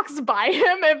walks by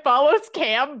him and follows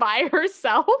Cam by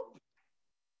herself.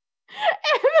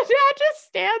 And the dad just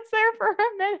stands there for a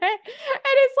minute and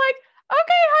it's like,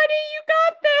 okay, honey, you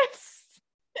got this.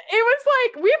 It was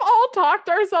like, we've all talked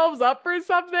ourselves up for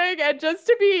something, and just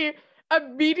to be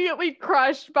immediately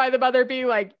crushed by the mother being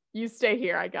like, you stay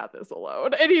here, I got this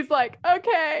alone. And he's like,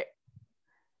 okay.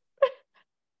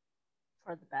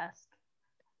 For the best.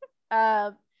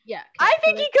 Yeah. I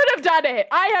think he could have done it.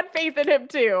 I had faith in him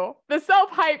too. The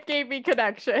self-hype gave me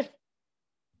connection.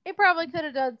 He probably could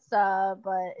have done some,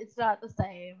 but it's not the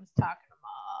same as talking to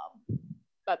mom.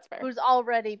 That's fair. Who's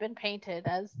already been painted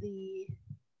as the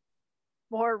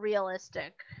more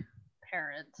realistic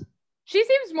parent. She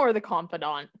seems more the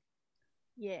confidant.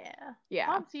 Yeah. Yeah.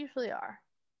 Moms usually are.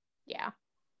 Yeah.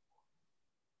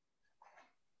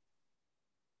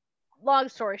 Long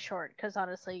story short, because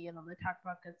honestly, you know, they talk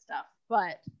about good stuff.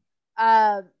 But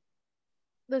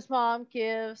this mom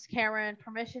gives Cameron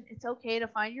permission. It's okay to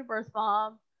find your birth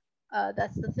mom.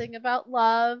 That's the thing about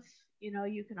love. You know,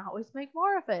 you can always make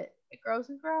more of it. It grows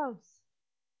and grows.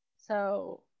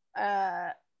 So,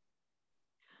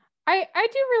 I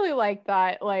do really like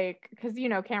that, like, because, you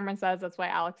know, Cameron says that's why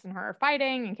Alex and her are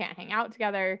fighting and can't hang out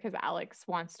together, because Alex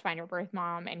wants to find her birth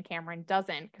mom and Cameron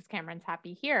doesn't, because Cameron's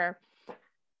happy here.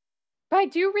 But I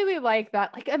do really like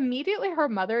that, like, immediately her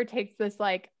mother takes this,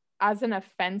 like, as an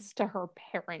offense to her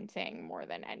parenting more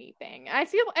than anything. I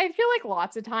feel like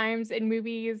lots of times in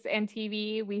movies and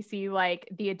TV, we see, like,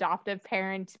 the adoptive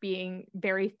parent being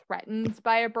very threatened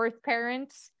by a birth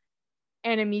parent.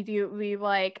 And immediately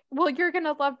like, well, you're going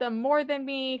to love them more than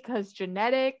me because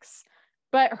genetics.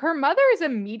 But her mother is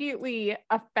immediately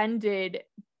offended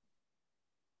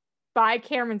by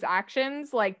Cameron's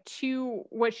actions, like to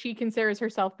what she considers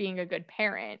herself being a good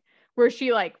parent, where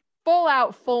she like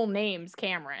full names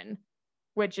Cameron,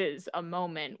 which is a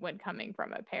moment when coming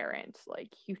from a parent.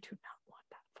 Like, you do not want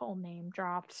that full name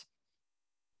dropped.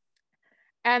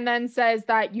 And then says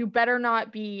that you better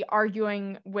not be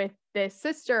arguing with this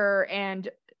sister and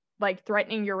like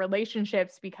threatening your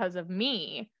relationships because of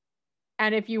me.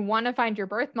 And if you want to find your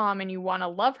birth mom and you want to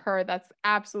love her, that's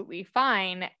absolutely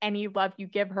fine. Any love you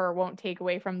give her won't take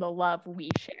away from the love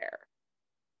we share.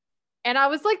 And I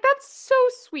was like, that's so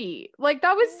sweet. Like,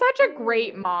 that was such a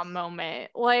great mom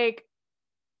moment. Like,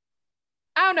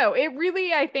 I don't know. It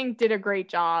really, I think, did a great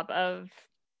job of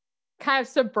kind of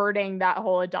subverting that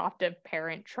whole adoptive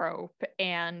parent trope.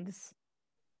 And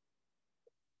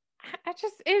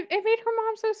it made her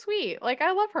mom so sweet. Like,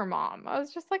 I love her mom. I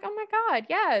was just like, oh my God,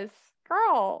 yes,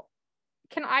 girl,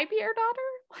 can I be your daughter?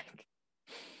 Like,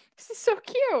 this is so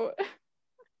cute.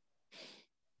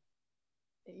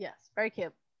 Yes, very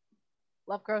cute.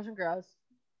 Love grows and grows.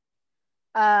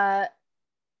 Mom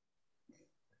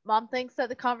thinks that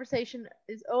the conversation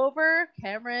is over.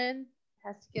 Cameron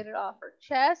has to get it off her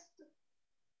chest.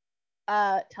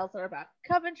 Tells her about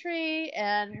Coventry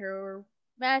and her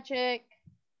magic.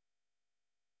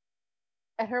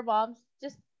 And her mom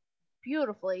just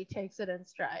beautifully takes it in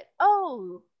stride.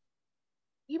 Oh,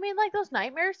 you mean like those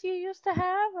nightmares you used to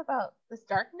have about this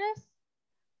darkness?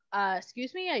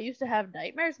 Excuse me, I used to have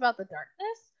nightmares about the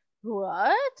darkness?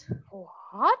 What?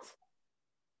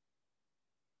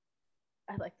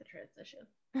 I like the transition.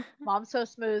 Mom's so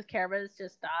smooth, Cameron's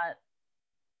just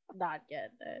not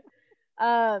getting it.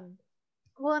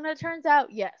 Well, and it turns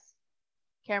out, yes,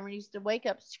 Cameron used to wake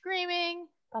up screaming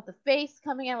about the face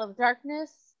coming out of the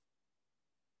darkness.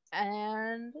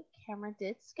 And Cameron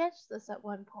did sketch this at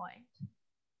one point.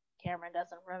 Cameron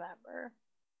doesn't remember.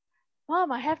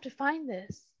 Mom, I have to find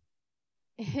this.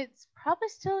 It's probably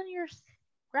still in your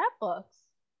scrapbooks.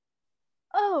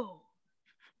 Oh.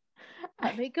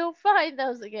 Let me go find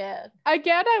those again.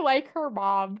 Again, I like her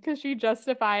mom because she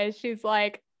justifies. She's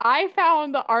like, I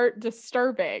found the art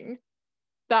disturbing,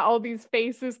 that all these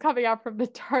faces coming out from the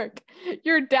dark.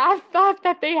 Your dad thought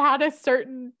that they had a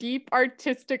certain deep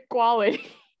artistic quality.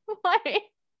 Like,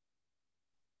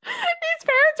 these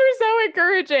parents are so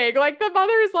encouraging. Like, the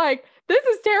mother's like, this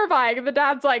is terrifying. And the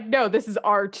dad's like, no, this is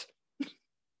art.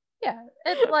 Yeah,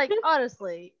 it's like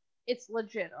honestly, it's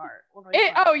legit art.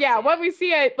 Oh yeah, when we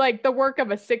see it, like the work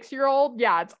of a 6-year-old,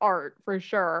 yeah, it's art for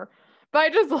sure. But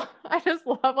I just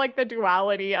love like the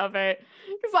duality of it,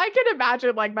 because I can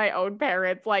imagine like my own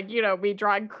parents, like me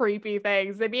drawing creepy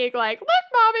things and being like, "Look,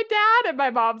 mom and dad," and my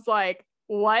mom's like,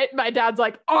 "What?" My dad's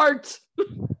like, "Art."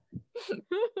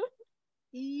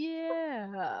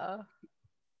 Yeah.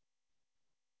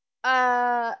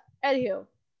 Anywho,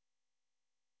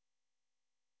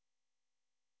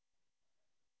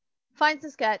 finds a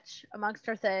sketch amongst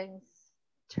her things.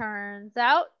 Turns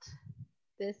out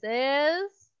it's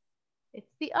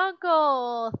the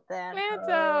uncle Santos,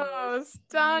 Thanatos.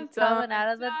 dun He's dun coming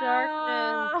out of the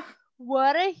darkness. dun.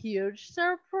 What a huge I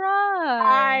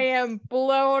surprise. am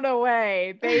blown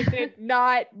away. They did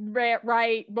not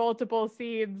write multiple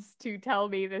scenes to tell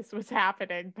me this was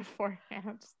happening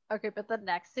beforehand. Okay, but the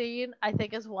next scene I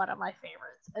think is one of my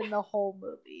favorites in the whole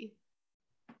movie.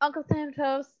 Uncle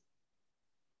Thanatos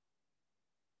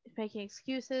is making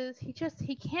excuses. He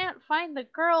can't find the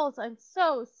girls. I'm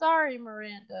so sorry,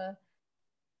 Miranda.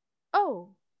 Oh,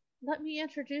 let me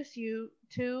introduce you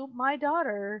to my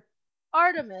daughter,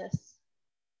 Artemis.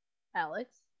 Alex,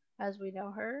 as we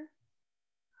know her.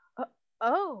 Uh,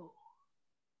 oh,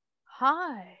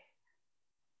 hi.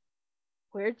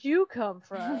 Where'd you come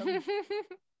from?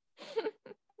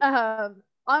 I'm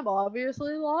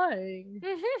obviously lying.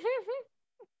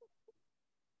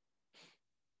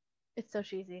 It's so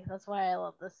cheesy. That's why I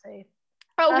love this scene.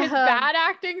 Oh, his bad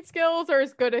acting skills are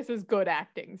as good as his good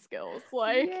acting skills.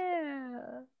 Like,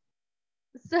 yeah.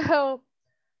 So,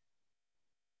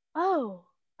 oh,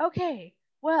 okay.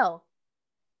 Well,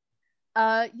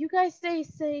 you guys stay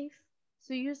safe.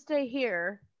 So you stay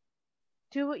here.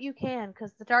 Do what you can,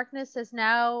 because the darkness has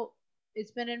now, it's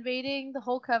been invading the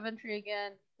whole Coventry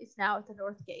again. It's now at the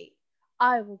North Gate.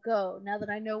 I will go, now that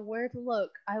I know where to look,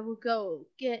 I will go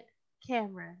get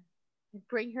Cameron and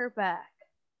bring her back.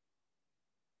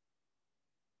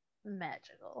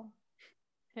 Magical.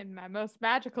 in my most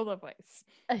magical of ways.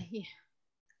 Yeah.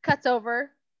 Cuts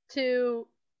over to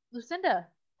Lucinda,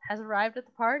 has arrived at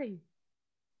the party.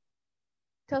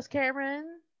 Tells Cameron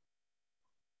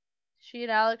she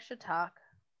and Alex should talk.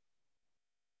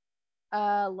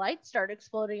 Lights start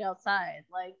exploding outside,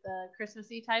 like the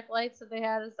Christmassy type lights that they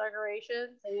had as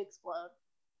decorations. They explode.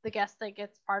 The guest think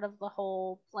it's part of the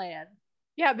whole plan.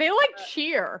 Yeah, they like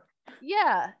cheer.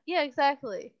 Yeah,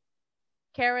 exactly.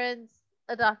 Karen's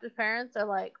adoptive parents are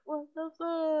like, "What the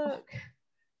fuck?"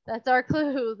 That's our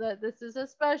clue that this is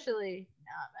especially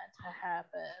not meant to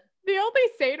happen. The only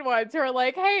sane ones who are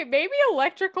like, "Hey, maybe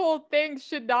electrical things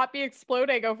should not be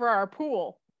exploding over our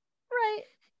pool." Right.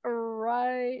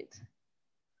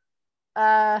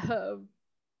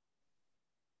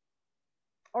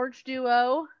 Orange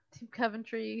Duo, Team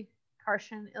Coventry,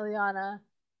 Carson, Ileana.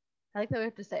 I like that we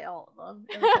have to say all of them.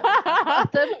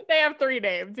 They have 3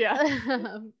 names,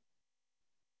 yeah.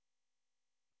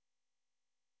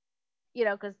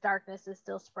 Because darkness is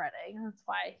still spreading. That's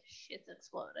why shit's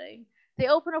exploding. They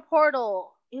open a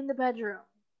portal in the bedroom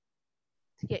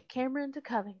to get Cameron to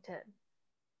Covington.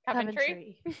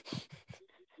 Coventry.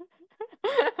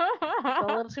 A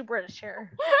little too British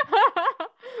here.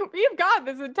 We've got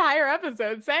this entire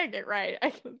episode saying it right.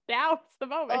 Now it's the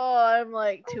moment. Oh, I'm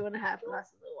like 2.5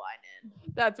 glasses of wine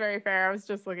in. That's very fair. I was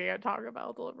just looking at Taco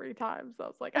Bell delivery times. So I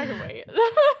was like, I can wait.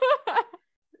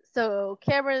 So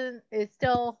Cameron is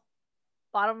still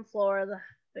bottom floor of the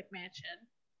McMansion.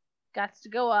 Got to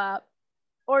go up.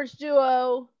 Orange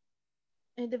Duo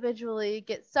individually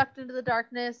get sucked into the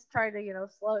darkness, trying to,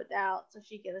 slow it down so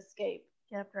she can escape,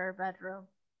 get up to her bedroom.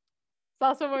 It's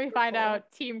also when we find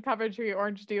out Team Coventry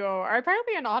Orange Duo are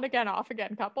apparently an on again, off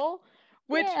again couple,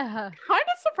 which kind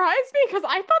of surprised me because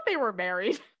I thought they were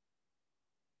married.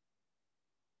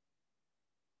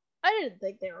 I didn't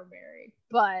think they were married,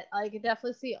 but I could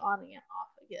definitely see on and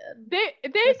off again.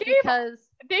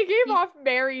 They gave off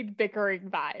married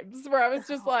bickering vibes where I was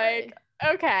just like,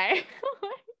 okay.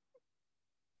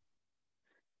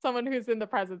 Someone who's in the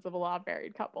presence of a lot of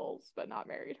married couples, but not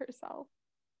married herself.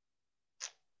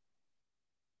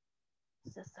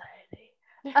 Society.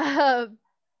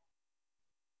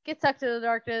 Get sucked into the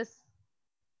darkness.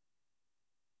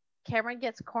 Cameron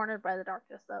gets cornered by the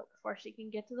darkness, though, before she can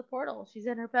get to the portal. She's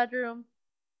in her bedroom.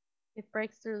 It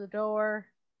breaks through the door.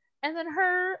 And then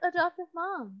her adoptive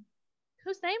mom,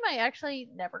 whose name I actually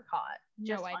never caught.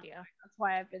 No idea. That's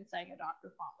why I've been saying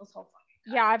adoptive mom this whole fucking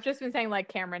time. Yeah, I've just been saying like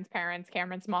Cameron's parents,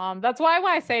 Cameron's mom. That's why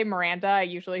when I say Miranda, I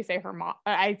usually say her mom.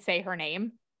 I say her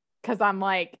name because I'm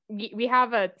like, we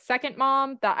have a second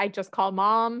mom that I just call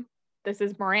mom. This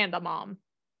is Miranda mom.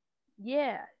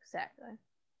 Yeah, exactly.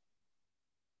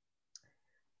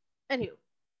 Anywho,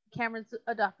 Cameron's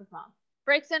adoptive mom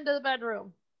breaks into the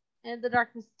bedroom, and the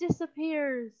darkness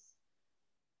disappears.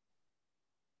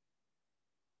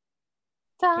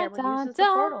 Cameron uses the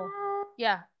portal.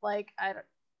 Yeah, like, I don't.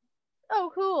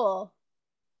 Oh, cool.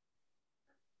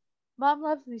 Mom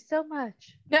loves me so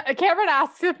much. Yeah, Cameron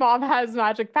asks if mom has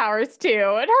magic powers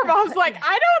too, and her mom's like,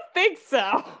 I don't think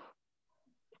so.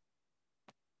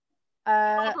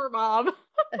 Love her mom.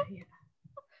 Yeah.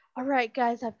 All right,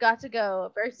 guys, I've got to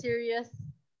go. Very serious.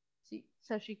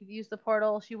 So she could use the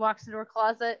portal. She walks into her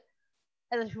closet,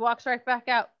 and then she walks right back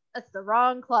out. That's the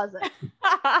wrong closet.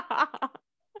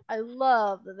 I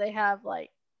love that they have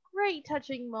like great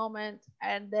touching moments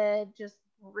and then just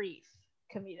brief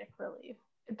comedic relief.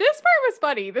 This part was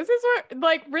funny. This is what,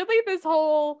 like, really, this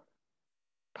whole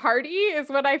party is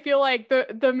what I feel like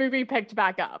the movie picked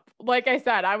back up. Like I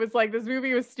said, I was like, this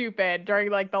movie was stupid during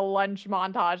like the lunch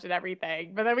montage and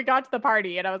everything. But then we got to the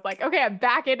party and I was like, okay, I'm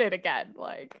back in it again.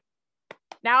 Like,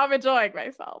 now I'm enjoying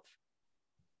myself.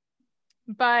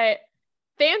 But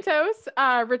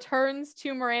Thantos returns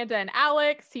to Miranda and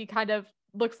Alex. He kind of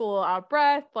looks a little out of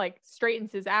breath, like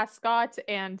straightens his ascot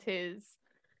and his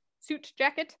suit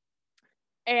jacket.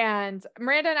 And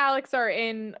Miranda and Alex are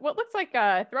in what looks like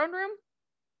a throne room.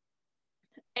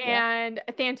 And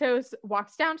Thantos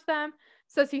walks down to them,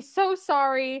 says he's so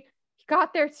sorry. He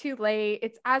got there too late.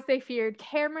 It's as they feared.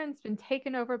 Cameron's been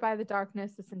taken over by the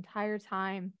darkness this entire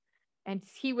time, and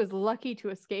he was lucky to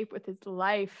escape with his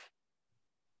life.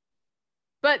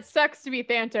 But sucks to be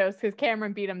Thantos because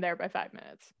Cameron beat him there by 5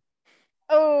 minutes.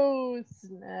 Oh,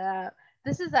 snap.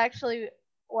 This is actually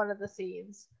one of the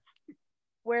scenes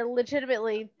where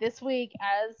legitimately this week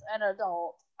as an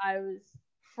adult, I was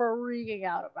freaking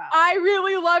out about. I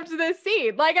really loved this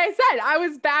scene. Like I said, I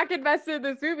was back invested in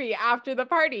this movie after the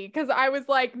party because I was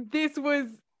like, this was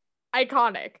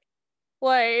iconic.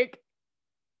 Like,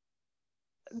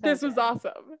 so this was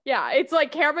awesome. Yeah, it's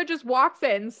like Cameron just walks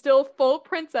in, still full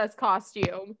princess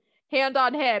costume, hand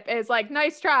on hip, is like,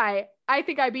 nice try. I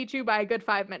think I beat you by a good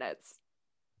 5 minutes.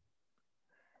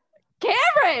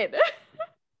 Cameron!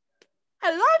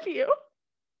 I love you.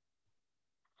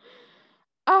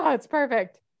 Oh, it's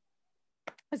perfect.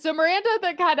 So Miranda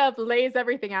then kind of lays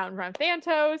everything out in front of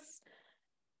Thantos,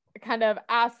 kind of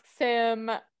asks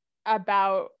him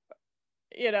about,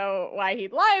 you know, why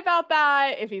he'd lie about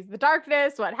that, if he's the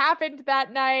darkness, what happened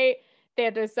that night.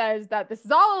 Thantos says that this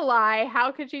is all a lie.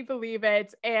 How could she believe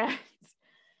it? And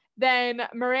then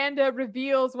Miranda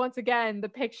reveals once again the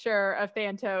picture of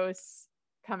Thantos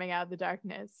coming out of the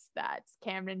darkness that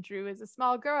Cameron drew as a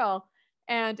small girl.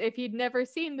 And if he'd never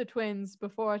seen the twins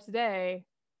before today,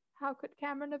 how could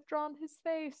Cameron have drawn his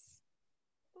face?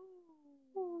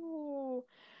 Ooh.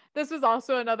 This was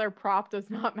also another prop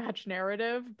does not match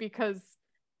narrative because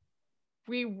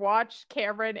we watched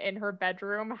Cameron in her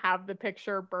bedroom have the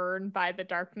picture burned by the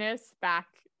darkness back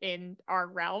in our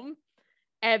realm.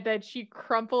 And then she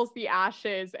crumples the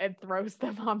ashes and throws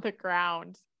them on the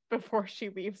ground before she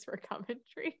leaves for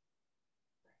Coventry.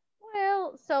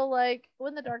 Well, so like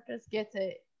when the darkness gets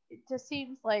it, it just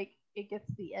seems like it gets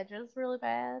the edges really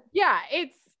bad. Yeah,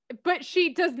 but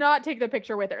she does not take the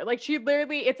picture with her. Like she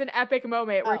literally, it's an epic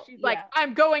moment where she's like,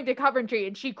 I'm going to Coventry,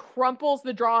 and she crumples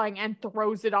the drawing and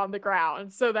throws it on the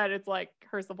ground so that it's like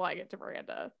her supplying it to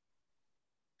Miranda.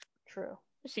 True.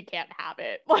 She can't have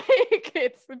it. Like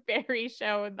it's very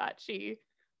shown that she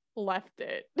left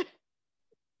it.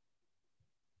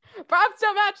 Props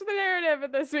don't match the narrative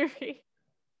in this movie.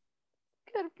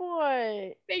 Good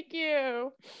boy. Thank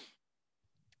you.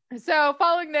 So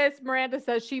following this, Miranda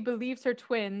says she believes her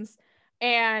twins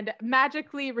and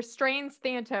magically restrains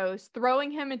Thantos,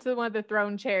 throwing him into one of the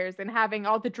throne chairs and having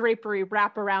all the drapery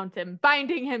wrap around him,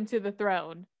 binding him to the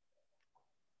throne.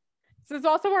 This is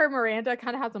also where Miranda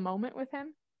kind of has a moment with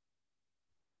him.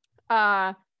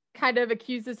 Kind of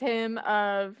accuses him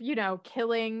of, you know,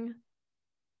 killing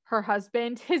her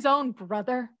husband, his own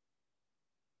brother.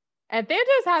 And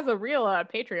Thantos has a real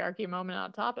patriarchy moment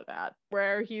on top of that,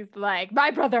 where he's like,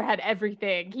 my brother had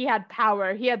everything. He had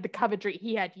power. He had the Coventry.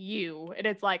 He had you. And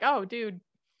it's like, oh, dude.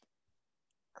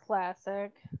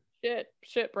 Classic.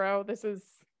 Shit, bro. This is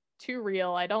too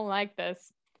real. I don't like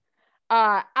this.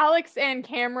 Alex and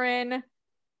Cameron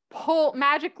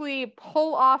magically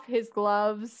pull off his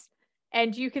gloves.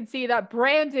 And you can see that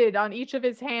branded on each of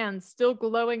his hands, still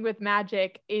glowing with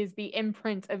magic, is the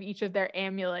imprint of each of their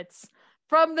amulets.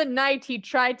 From the night he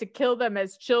tried to kill them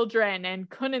as children and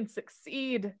couldn't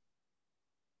succeed.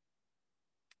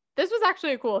 This was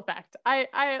actually a cool effect.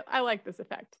 I like this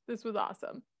effect. This was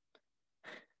awesome.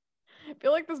 I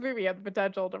feel like this movie had the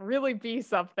potential to really be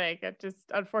something. It just,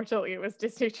 unfortunately, it was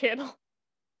Disney Channel.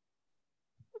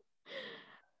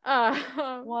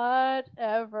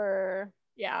 Whatever.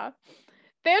 Yeah.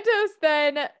 Thanos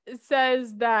then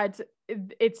says that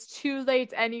it's too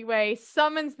late anyway,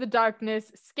 summons the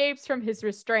darkness, escapes from his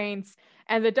restraints,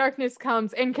 and the darkness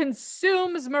comes and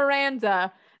consumes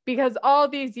Miranda because all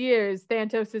these years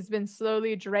Thanos has been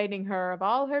slowly draining her of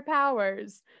all her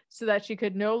powers so that she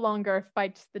could no longer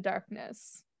fight the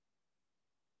darkness.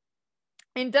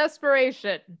 In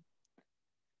desperation,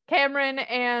 Cameron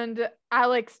and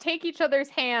Alex take each other's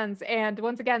hands, and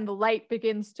once again, the light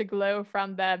begins to glow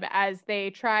from them as they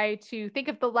try to think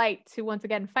of the light to once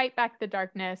again fight back the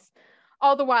darkness,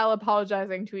 all the while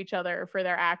apologizing to each other for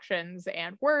their actions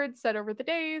and words said over the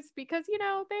days because, you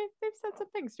know, they've said some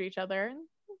things to each other, and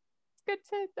it's good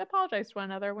to apologize to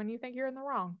one another when you think you're in the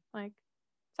wrong. Like,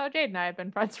 that's how Jade and I have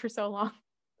been friends for so long.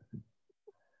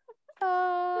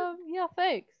 Yeah,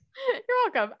 thanks.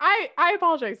 You're welcome. I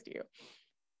apologize to you.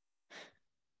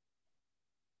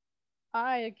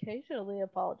 I occasionally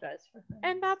apologize for things.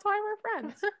 And that's why we're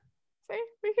friends. See,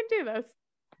 we can do this.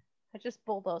 I just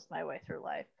bulldoze my way through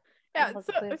life. Yeah,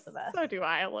 so do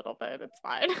I a little bit. It's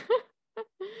fine.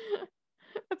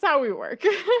 That's how we work.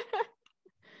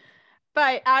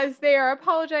 But as they are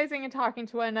apologizing and talking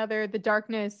to one another, the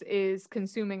darkness is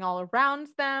consuming all around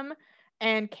them.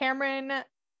 And Cameron,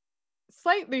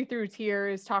 slightly through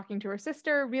tears, talking to her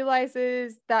sister,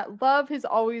 realizes that love has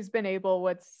always been able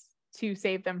to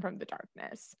save them from the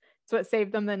darkness. It's what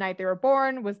saved them the night they were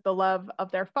born was the love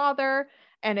of their father,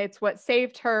 and it's what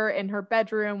saved her in her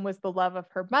bedroom was the love of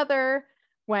her mother,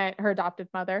 when her adopted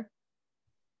mother,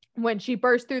 when she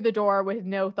burst through the door with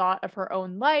no thought of her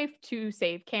own life to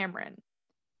save Cameron,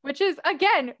 which is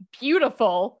again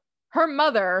beautiful. Her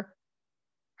mother,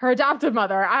 her adopted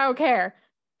mother, I don't care,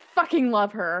 fucking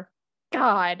love her.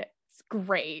 God, it's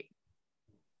great.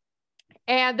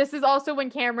 And this is also when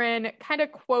Cameron kind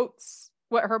of quotes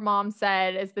what her mom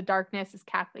said as the darkness is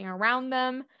cackling around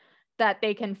them, that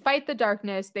they can fight the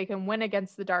darkness, they can win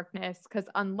against the darkness, because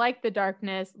unlike the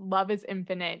darkness, love is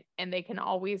infinite and they can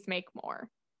always make more.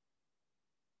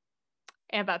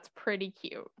 And that's pretty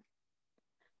cute.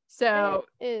 So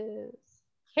it is.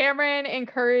 Cameron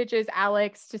encourages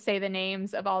Alex to say the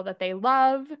names of all that they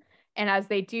love. And as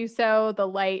they do so, the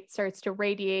light starts to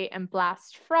radiate and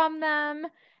blast from them.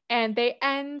 And they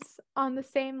end on the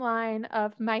same line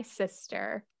of my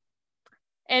sister.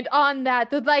 And on that,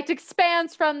 the light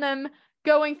expands from them,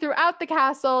 going throughout the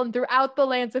castle and throughout the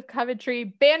lands of Coventry,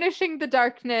 banishing the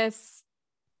darkness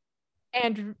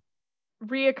and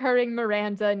reoccurring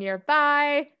Miranda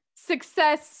nearby.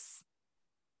 Success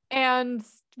and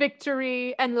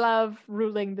victory and love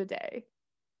ruling the day.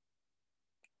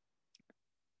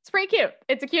 It's pretty cute.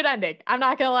 It's a cute ending. I'm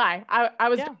not gonna lie. I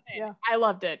was I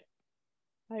loved it.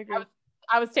 I agree.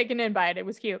 I was taken in by it. It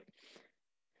was cute.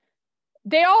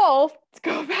 They all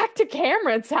go back to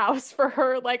Cameron's house for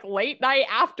her like late night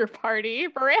after party,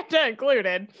 Miranda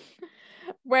included,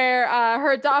 where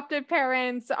her adopted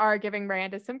parents are giving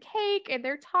Miranda some cake and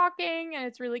they're talking and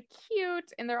it's really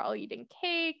cute and they're all eating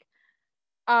cake.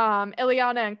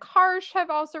 Ileana and Karsh have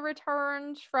also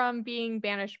returned from being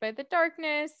banished by the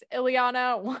darkness.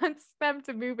 Ileana wants them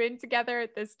to move in together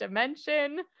at this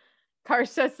dimension. Karsh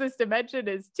says this dimension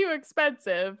is too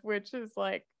expensive, which is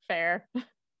like fair.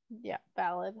 Yeah,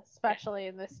 valid, especially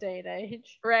in this day and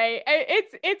age. Right.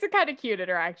 It's a kind of cute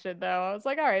interaction though. I was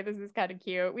like, all right, this is kind of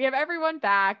cute. We have everyone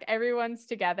back. Everyone's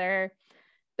together.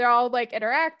 They're all like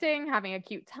interacting, having a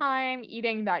cute time,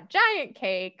 eating that giant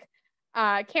cake.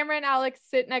 Cameron and Alex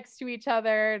sit next to each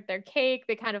other, their cake,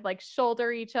 they kind of like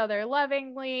shoulder each other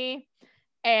lovingly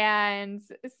and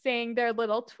sing their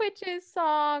little Twitches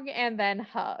song and then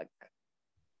hug.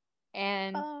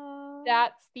 And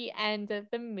that's the end of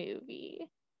the movie.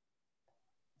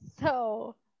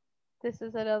 So this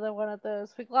is another one of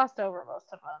those, we glossed over most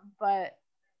of them, but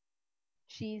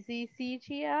cheesy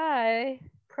CGI,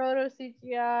 proto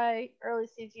CGI, early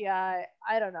CGI,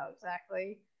 I don't know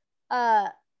exactly.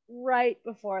 Right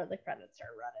before the credits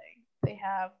are running, they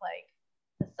have like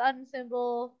the sun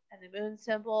symbol and the moon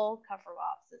symbol come from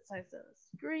opposite sides of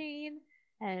the screen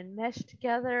and mesh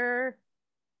together.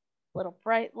 Little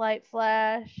bright light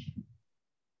flash.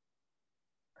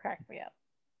 Crack me up.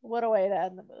 What a way to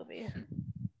end the movie.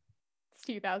 It's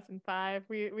 2005.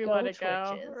 We Go let it Twitches.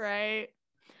 go, right?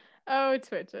 Oh,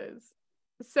 Twitches.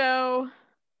 So,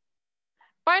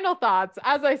 final thoughts.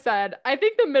 As I said, I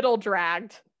think the middle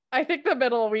dragged. I think the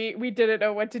middle, we didn't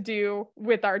know what to do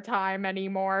with our time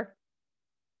anymore.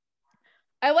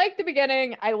 I like the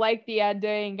beginning. I like the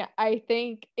ending. I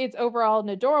think it's overall an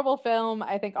adorable film.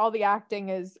 I think all the acting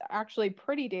is actually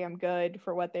pretty damn good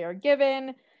for what they are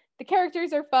given. The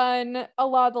characters are fun. A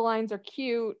lot of the lines are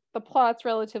cute. The plot's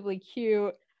relatively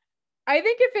cute. I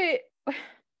think if it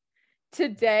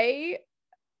today,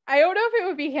 I don't know if it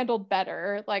would be handled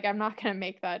better. Like, I'm not going to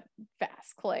make that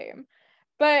vast claim.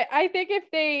 But I think if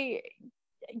they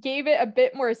gave it a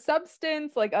bit more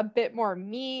substance, like a bit more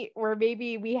meat, where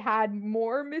maybe we had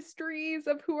more mysteries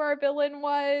of who our villain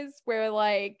was, where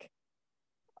like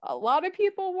a lot of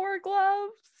people wore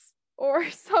gloves or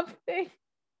something.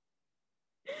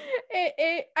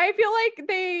 I feel like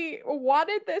they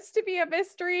wanted this to be a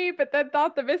mystery, but then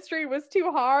thought the mystery was too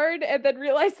hard and then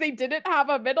realized they didn't have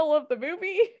a middle of the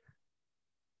movie.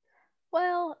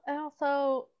 Well, and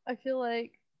also I feel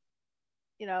like,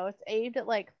 it's aimed at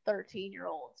like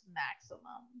 13-year-olds maximum.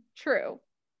 True.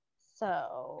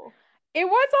 So it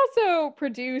was also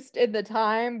produced in the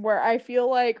time where I feel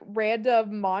like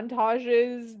random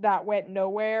montages that went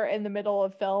nowhere in the middle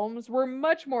of films were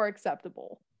much more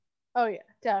acceptable. Oh yeah,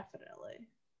 definitely.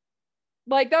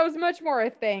 Like that was much more a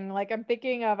thing. Like I'm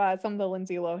thinking of some of the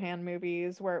Lindsay Lohan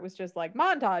movies where it was just like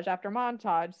montage after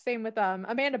montage. Same with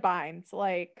Amanda Bynes,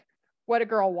 like What a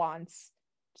Girl Wants.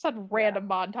 Just had random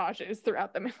montages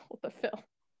throughout the middle of the film.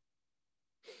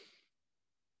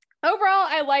 Overall,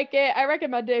 I like it. I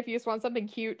recommend it if you just want something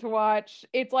cute to watch.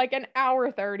 It's like an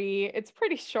hour 30. It's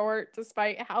pretty short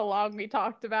despite how long we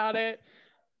talked about it.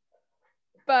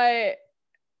 But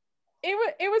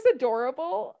it was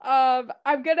adorable.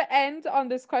 I'm gonna end on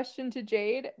this question to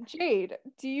Jade. Jade,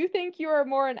 do you think you are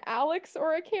more an Alex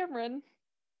or a Cameron?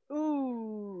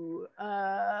 Ooh,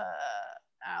 Alex.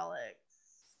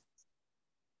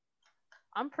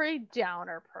 I'm a pretty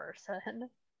downer person.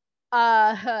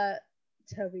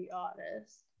 To be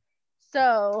honest.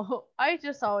 So I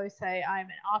just always say I'm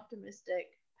an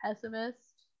optimistic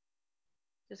pessimist.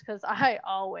 Just because I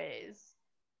always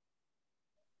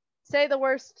say the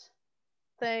worst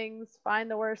things, find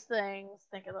the worst things,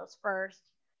 think of those first.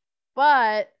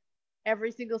 But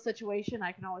every single situation,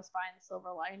 I can always find the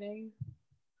silver lining.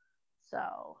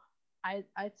 So I'd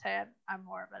say I'm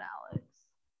more of an Alex.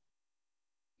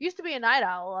 Used to be a night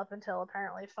owl up until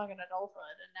apparently fucking adulthood,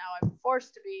 and now I'm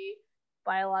forced to be.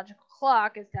 Biological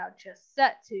clock is now just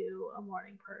set to a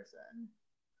morning person.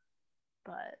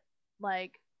 But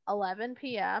like 11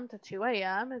 p.m. to 2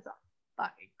 a.m. is a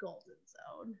fucking golden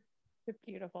zone. It's a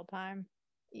beautiful time.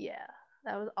 Yeah,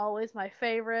 that was always my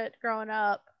favorite growing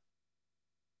up,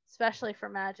 especially for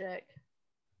Magic.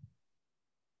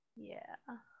 Yeah.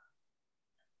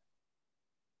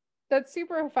 That's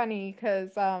super funny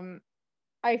because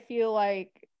I feel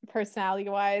like personality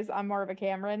wise, I'm more of a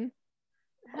Cameron.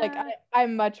 Like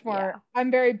I'm much more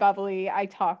I'm very bubbly. I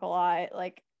talk a lot.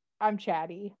 Like I'm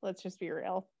chatty. Let's just be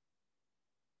real.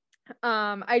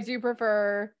 I do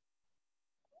prefer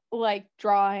like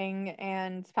drawing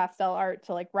and pastel art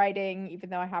to like writing, even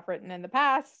though I have written in the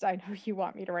past. I know you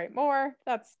want me to write more.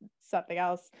 That's something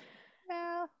else.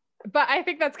 Yeah. But I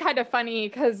think that's kind of funny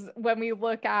because when we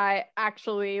look at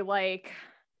actually like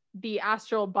the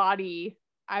astral body,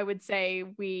 I would say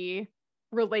we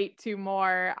relate to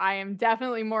more. I am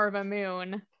definitely more of a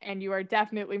moon, and you are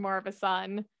definitely more of a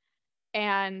sun.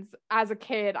 And as a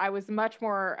kid, I was much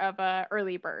more of a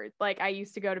early bird. Like I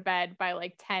used to go to bed by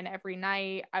like 10 every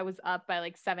night. I was up by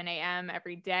like 7 a.m.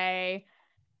 every day.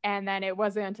 And then it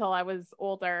wasn't until I was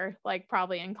older, like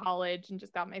probably in college and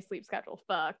just got my sleep schedule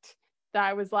fucked, that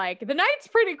I was like, the night's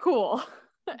pretty cool.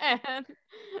 And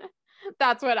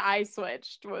that's when I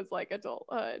switched, was like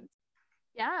adulthood.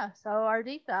 Yeah, so our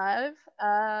deep dive,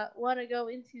 want to go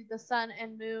into the sun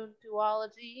and moon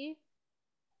duology,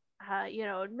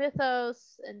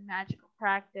 mythos and magical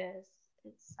practice,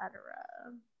 etc.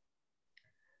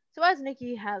 So as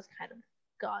Nikki has kind of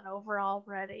gone over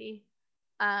already,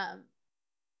 um,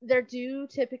 there do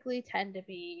typically tend to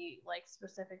be like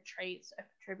specific traits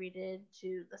attributed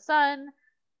to the sun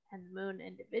and the moon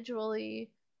individually.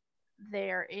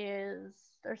 There's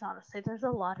honestly there's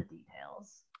a lot of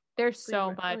details. There's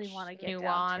so much really want to get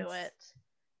nuance down to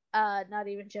it. Not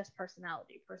even just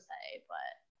personality per se, but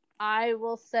I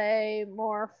will say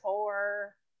more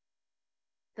for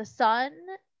the sun.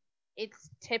 It's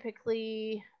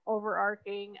typically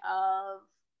overarching of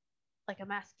like a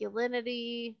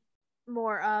masculinity,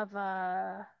 more of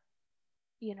a,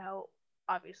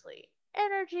 obviously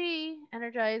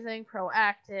energizing,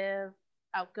 proactive,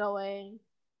 outgoing,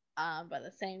 but at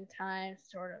the same time,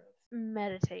 sort of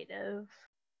meditative,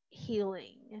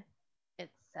 healing,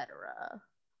 etc.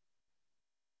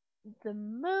 The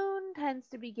moon tends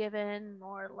to be given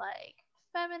more like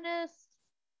feminist,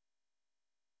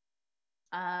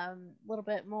 a little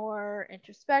bit more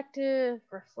introspective,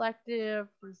 reflective,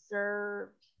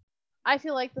 reserved, I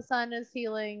feel like the sun is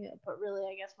healing, but really,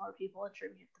 I guess more people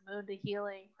attribute the moon to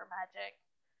healing for magic.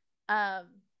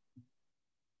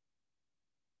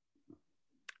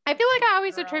 I feel like I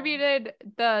always Their own. attributed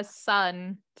the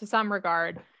sun to some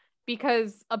regard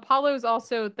because Apollo is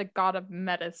also the god of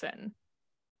medicine.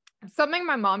 Something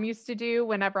my mom used to do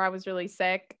whenever I was really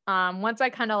sick, once I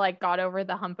kind of like got over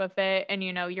the hump of it and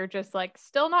you're just like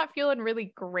still not feeling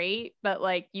really great, but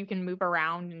like you can move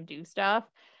around and do stuff,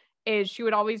 is she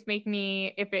would always make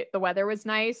me, if the weather was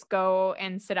nice, go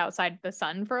and sit outside the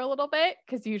sun for a little bit,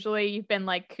 because usually you've been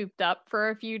like cooped up for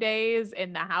a few days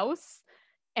in the house.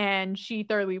 And she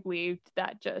thoroughly believed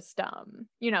that just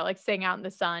like staying out in the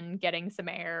sun, getting some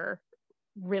air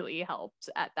really helped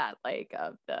at that like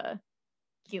of the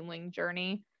healing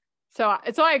journey. So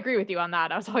I agree with you on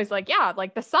that. I was always like, yeah,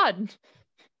 like the sun,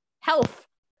 health.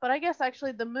 But I guess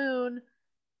actually the moon,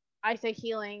 I say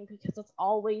healing because it's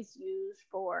always used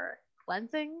for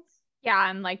cleansings. Yeah,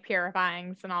 and like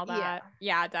purifyings and all that.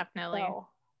 Yeah, definitely. So.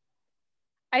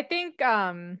 I think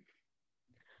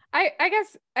I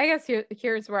guess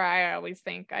here's where I always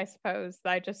think, I suppose,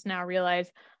 that I just now realize.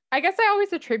 I guess I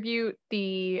always attribute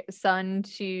the sun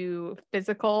to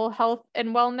physical health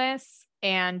and wellness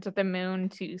and the moon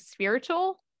to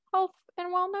spiritual health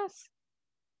and wellness.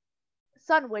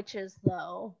 Sun witches,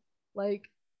 though, like,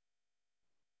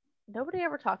 nobody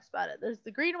ever talks about it. There's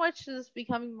the green witch is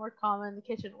becoming more common, the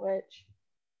kitchen witch.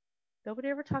 Nobody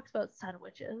ever talks about sun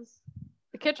witches.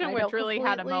 The kitchen witch really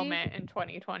had a moment in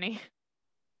 2020.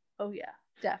 Oh yeah,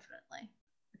 definitely.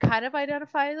 Kind of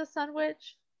identify as a sun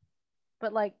witch,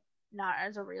 but like not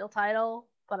as a real title.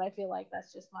 But I feel like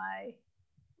that's just my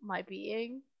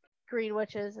being. Green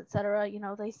witches, etc.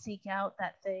 They seek out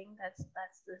that thing. That's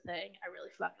the thing. I really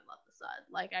fucking love the sun.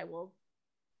 Like I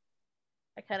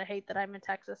kind of hate that I'm in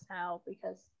Texas now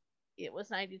because it was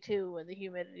 92 and the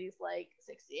humidity's like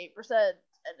 68%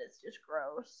 and it's just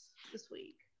gross this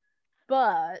week.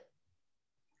 But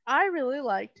I really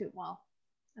like to. Well,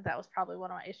 that was probably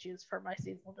one of my issues for my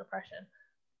seasonal depression.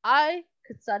 I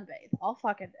could sunbathe all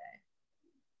fucking day.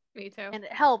 Me too. And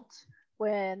it helped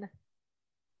when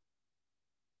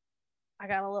I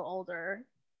got a little older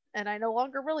and I no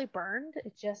longer really burned.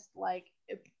 It just like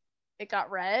it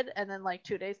got red and then like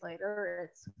 2 days later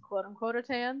it's quote unquote a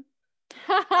tan.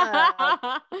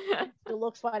 It still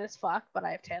looks white as fuck, but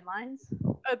I have tan lines.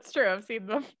 That's true. I've seen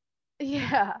them.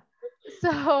 Yeah.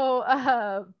 So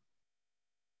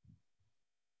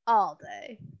all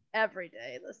day, every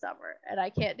day in the summer. And I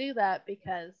can't do that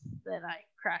because then I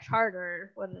crash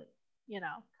harder when it,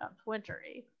 comes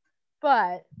wintry.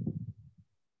 But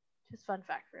just fun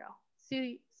fact for y'all.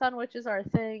 See, sun witches are a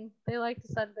thing. They like to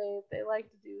sunbathe. They like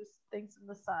to do things in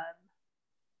the sun,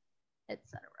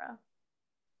 etc.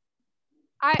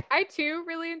 I too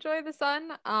really enjoy the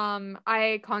sun.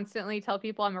 I constantly tell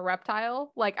people I'm a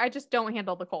reptile. Like I just don't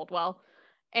handle the cold well.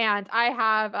 And I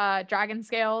have dragon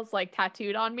scales like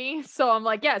tattooed on me. So I'm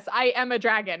like, yes, I am a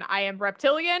dragon. I am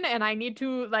reptilian and I need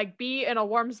to like be in a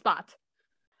warm spot.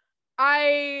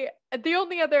 The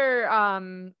only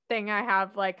other thing I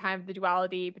have, like kind of the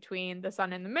duality between the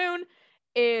sun and the moon,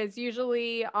 is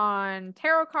usually on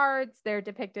tarot cards. They're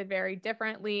depicted very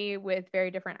differently with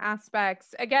very different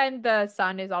aspects. Again, the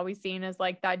sun is always seen as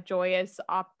like that joyous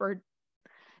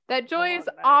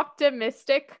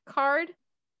optimistic card,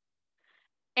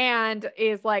 and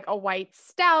is like a white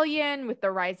stallion with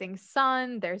the rising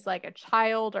sun. There's like a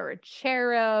child or a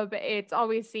cherub. It's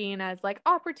always seen as like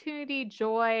opportunity,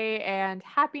 joy, and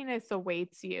happiness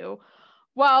awaits you.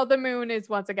 While the moon is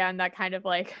once again that kind of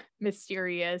like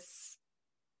mysterious,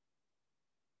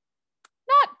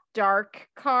 not dark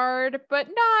card, but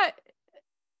not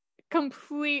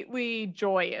completely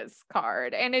joyous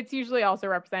card. And it's usually also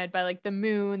represented by like the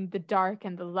moon, the dark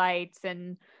and the lights,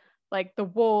 and like the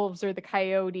wolves or the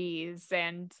coyotes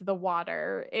and the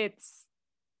water. It's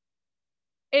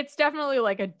definitely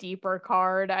like a deeper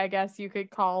card, I guess you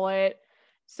could call it.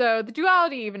 So the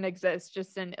duality even exists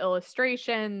just in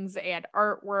illustrations and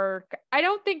artwork. I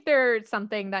don't think there's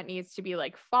something that needs to be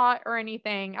like fought or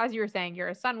anything. As you were saying, you're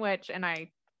a sun witch, and I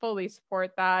fully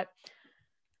support that.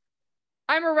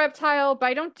 I'm a reptile, but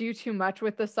I don't do too much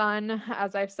with the sun.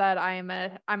 As I've said, I'm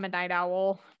a night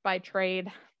owl by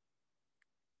trade.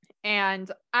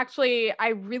 And actually, I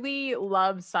really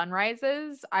love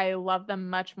sunrises. I love them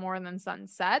much more than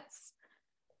sunsets.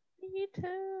 Me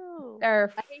too. I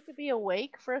hate to be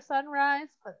awake for a sunrise,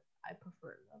 but I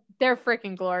prefer them. They're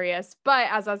freaking glorious. But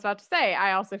as I was about to say,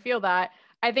 I also feel that.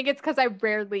 I think it's because I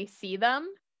rarely see them.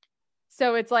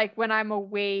 So it's like when I'm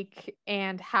awake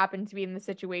and happen to be in the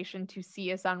situation to see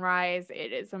a sunrise,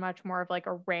 it is a much more of like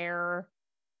a rare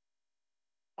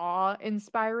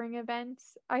awe-inspiring event,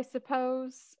 I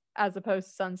suppose, as opposed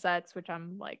to sunsets, which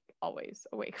I'm like always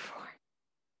awake for.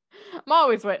 I'm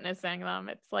always witnessing them.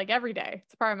 It's like every day.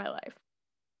 It's a part of my life.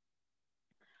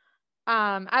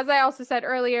 As I also said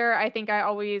earlier, I think I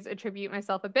always attribute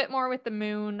myself a bit more with the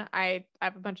moon. I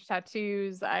have a bunch of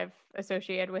tattoos I've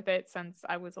associated with it since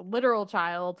I was a literal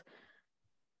child.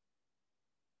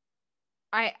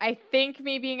 I think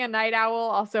me being a night owl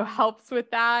also helps with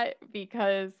that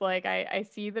because like I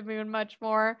see the moon much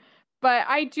more. But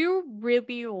I do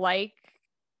really like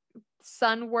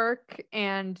sun work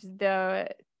and the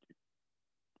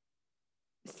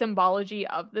symbology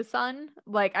of the sun.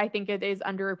 Like I think it is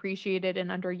underappreciated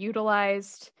and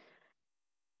underutilized.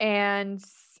 And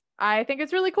I think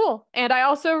it's really cool. And I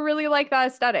also really like that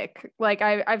aesthetic. Like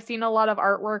I've seen a lot of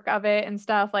artwork of it and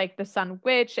stuff, like the Sun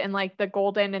Witch and like the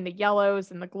golden and the yellows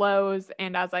and the glows.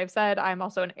 And as I've said, I'm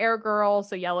also an air girl,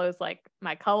 so yellow is like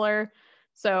my color.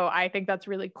 So I think that's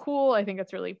really cool. I think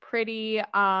it's really pretty.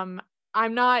 I'm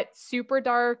not super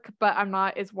dark, but I'm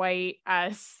not as white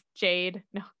as Jade.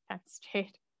 No, that's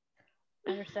Jade.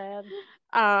 Understand.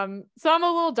 So I'm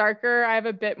a little darker. I have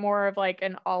a bit more of like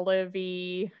an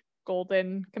olivey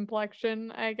golden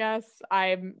complexion, I guess.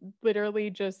 I'm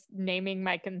literally just naming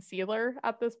my concealer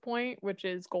at this point, which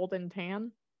is golden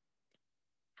tan.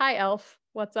 Hi, Elf.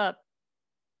 What's up?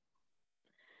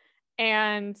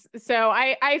 And so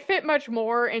I fit much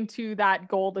more into that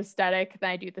gold aesthetic than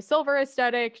I do the silver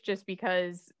aesthetic, just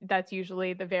because that's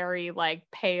usually the very like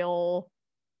pale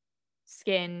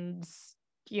skinned,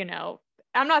 you know,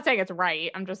 I'm not saying it's right.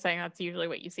 I'm just saying that's usually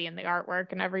what you see in the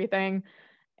artwork and everything.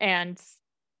 And,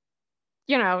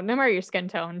 you know, no matter your skin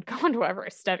tone, go into whatever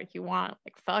aesthetic you want.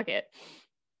 Like, fuck it.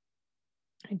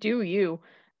 Do you.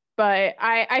 But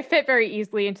I fit very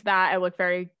easily into that. I look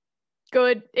very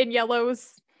good in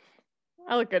yellows.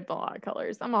 I look good in a lot of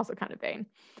colors. I'm also kind of vain.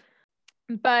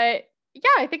 But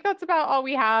yeah, I think that's about all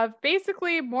we have.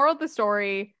 Basically, moral of the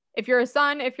story, if you're a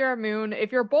sun, if you're a moon,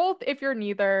 if you're both, if you're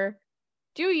neither,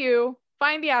 do you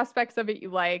find the aspects of it you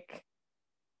like,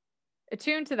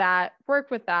 attune to that, work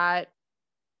with that,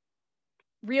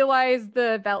 realize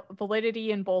the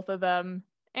validity in both of them,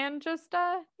 and just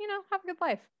you know, have a good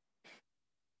life.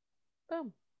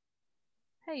 Boom.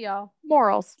 Hey y'all.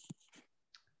 Morals.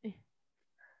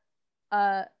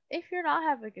 If you're not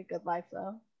having a good life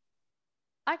though,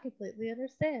 I completely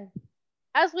understand.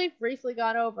 As we've briefly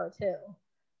gone over too.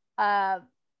 I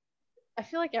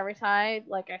feel like every time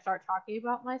like I start talking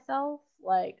about myself,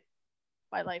 like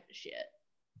my life is shit.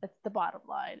 That's the bottom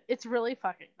line. It's really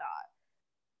fucking not.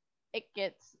 It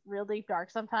gets real deep dark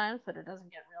sometimes, but it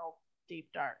doesn't get real deep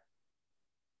dark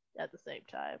at the same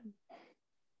time.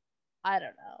 I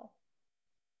don't know.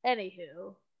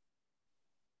 Anywho,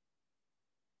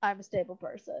 I'm a stable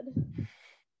person.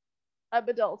 I'm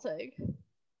adulting.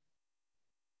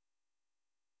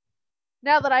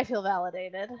 Now that I feel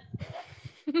validated.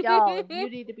 Y'all, you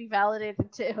need to be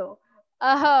validated too.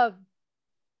 So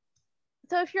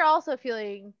if you're also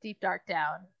feeling deep dark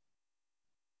down,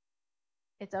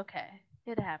 it's okay.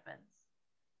 It happens.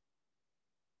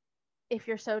 If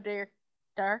you're so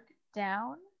dark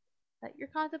down that you're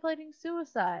contemplating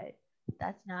suicide,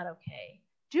 that's not okay.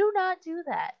 Do not do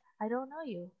that. I don't know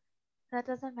you. That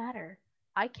doesn't matter.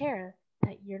 I care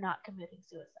that you're not committing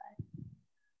suicide.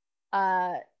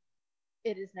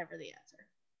 It is never the answer.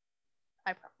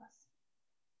 I promise.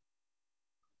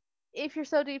 If you're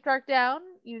so deep dark down,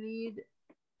 you need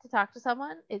to talk to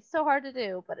someone. It's so hard to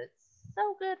do, but it's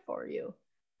so good for you.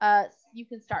 You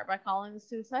can start by calling the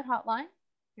suicide hotline.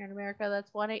 Here in America,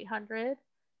 that's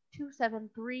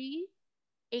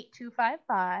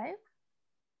 1-800-273-8255.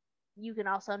 You can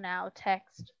also now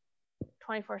text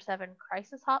 24/7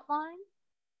 crisis hotline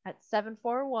at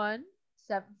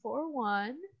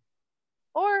 741-741.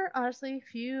 Or honestly,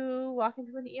 if you walk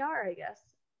into an ER, I guess,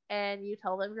 and you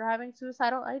tell them you're having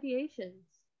suicidal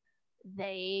ideations,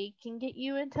 they can get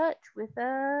you in touch with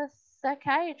a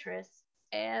psychiatrist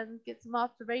and get some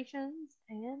observations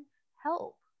and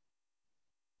help.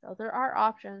 So there are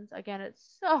options. Again,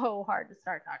 it's so hard to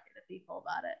start talking to people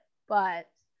about it, but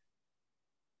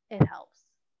it helps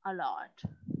a lot.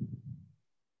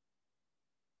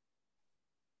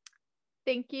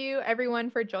 Thank you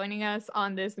everyone for joining us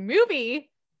on this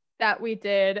movie that we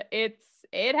did. It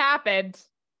happened.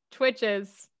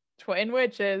 Twitches, Twin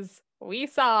Witches. We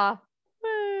saw,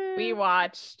 we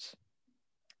watched,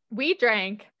 we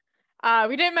drank.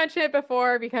 We didn't mention it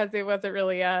before because it wasn't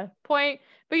really a point,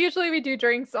 but usually we do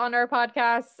drinks on our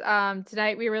podcast.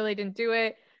 Tonight we really didn't do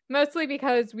it, mostly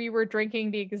because we were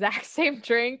drinking the exact same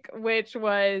drink, which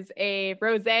was a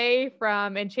rosé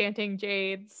from Enchanting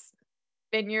Jade's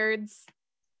Vineyards.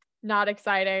 not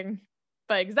exciting,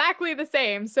 but exactly the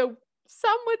same. So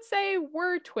some would say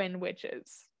we're twin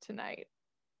witches tonight.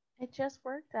 It just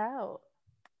worked out.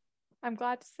 I'm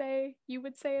glad to say you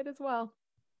would say it as well.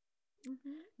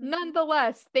 Mm-hmm.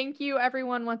 Nonetheless, thank you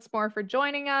everyone once more for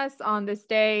joining us on this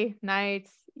day, night,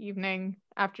 evening,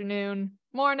 afternoon,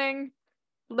 morning,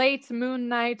 late moon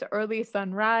night, early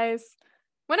sunrise,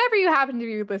 whenever you happen to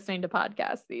be listening to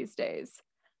podcasts these days.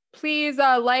 Please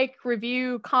like,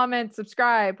 review, comment,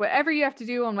 subscribe, whatever you have to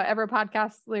do on whatever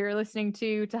podcast you're listening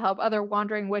to help other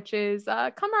wandering witches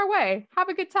come our way. Have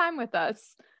a good time with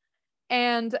us.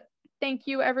 And thank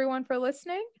you everyone for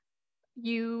listening.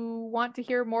 You want to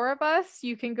hear more of us,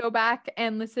 you can go back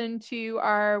and listen to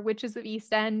our Witches of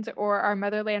East End or our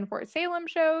Motherland Fort Salem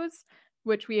shows,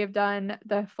 which we have done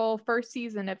the full first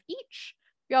season of each.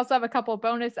 We also have a couple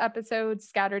bonus episodes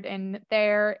scattered in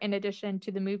there, in addition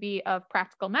to the movie of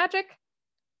Practical Magic,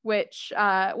 which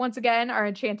once again, our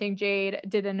enchanting Jade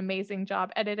did an amazing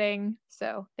job editing.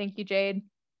 So thank you, Jade.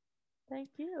 Thank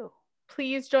you.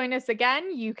 Please join us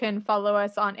again. You can follow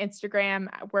us on Instagram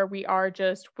where we are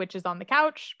just Witches on the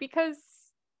Couch because,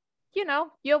 you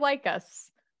know, you'll like us.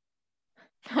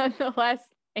 Nonetheless,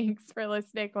 thanks for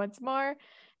listening once more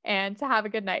and have a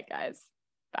good night, guys.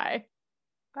 Bye.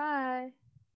 Bye.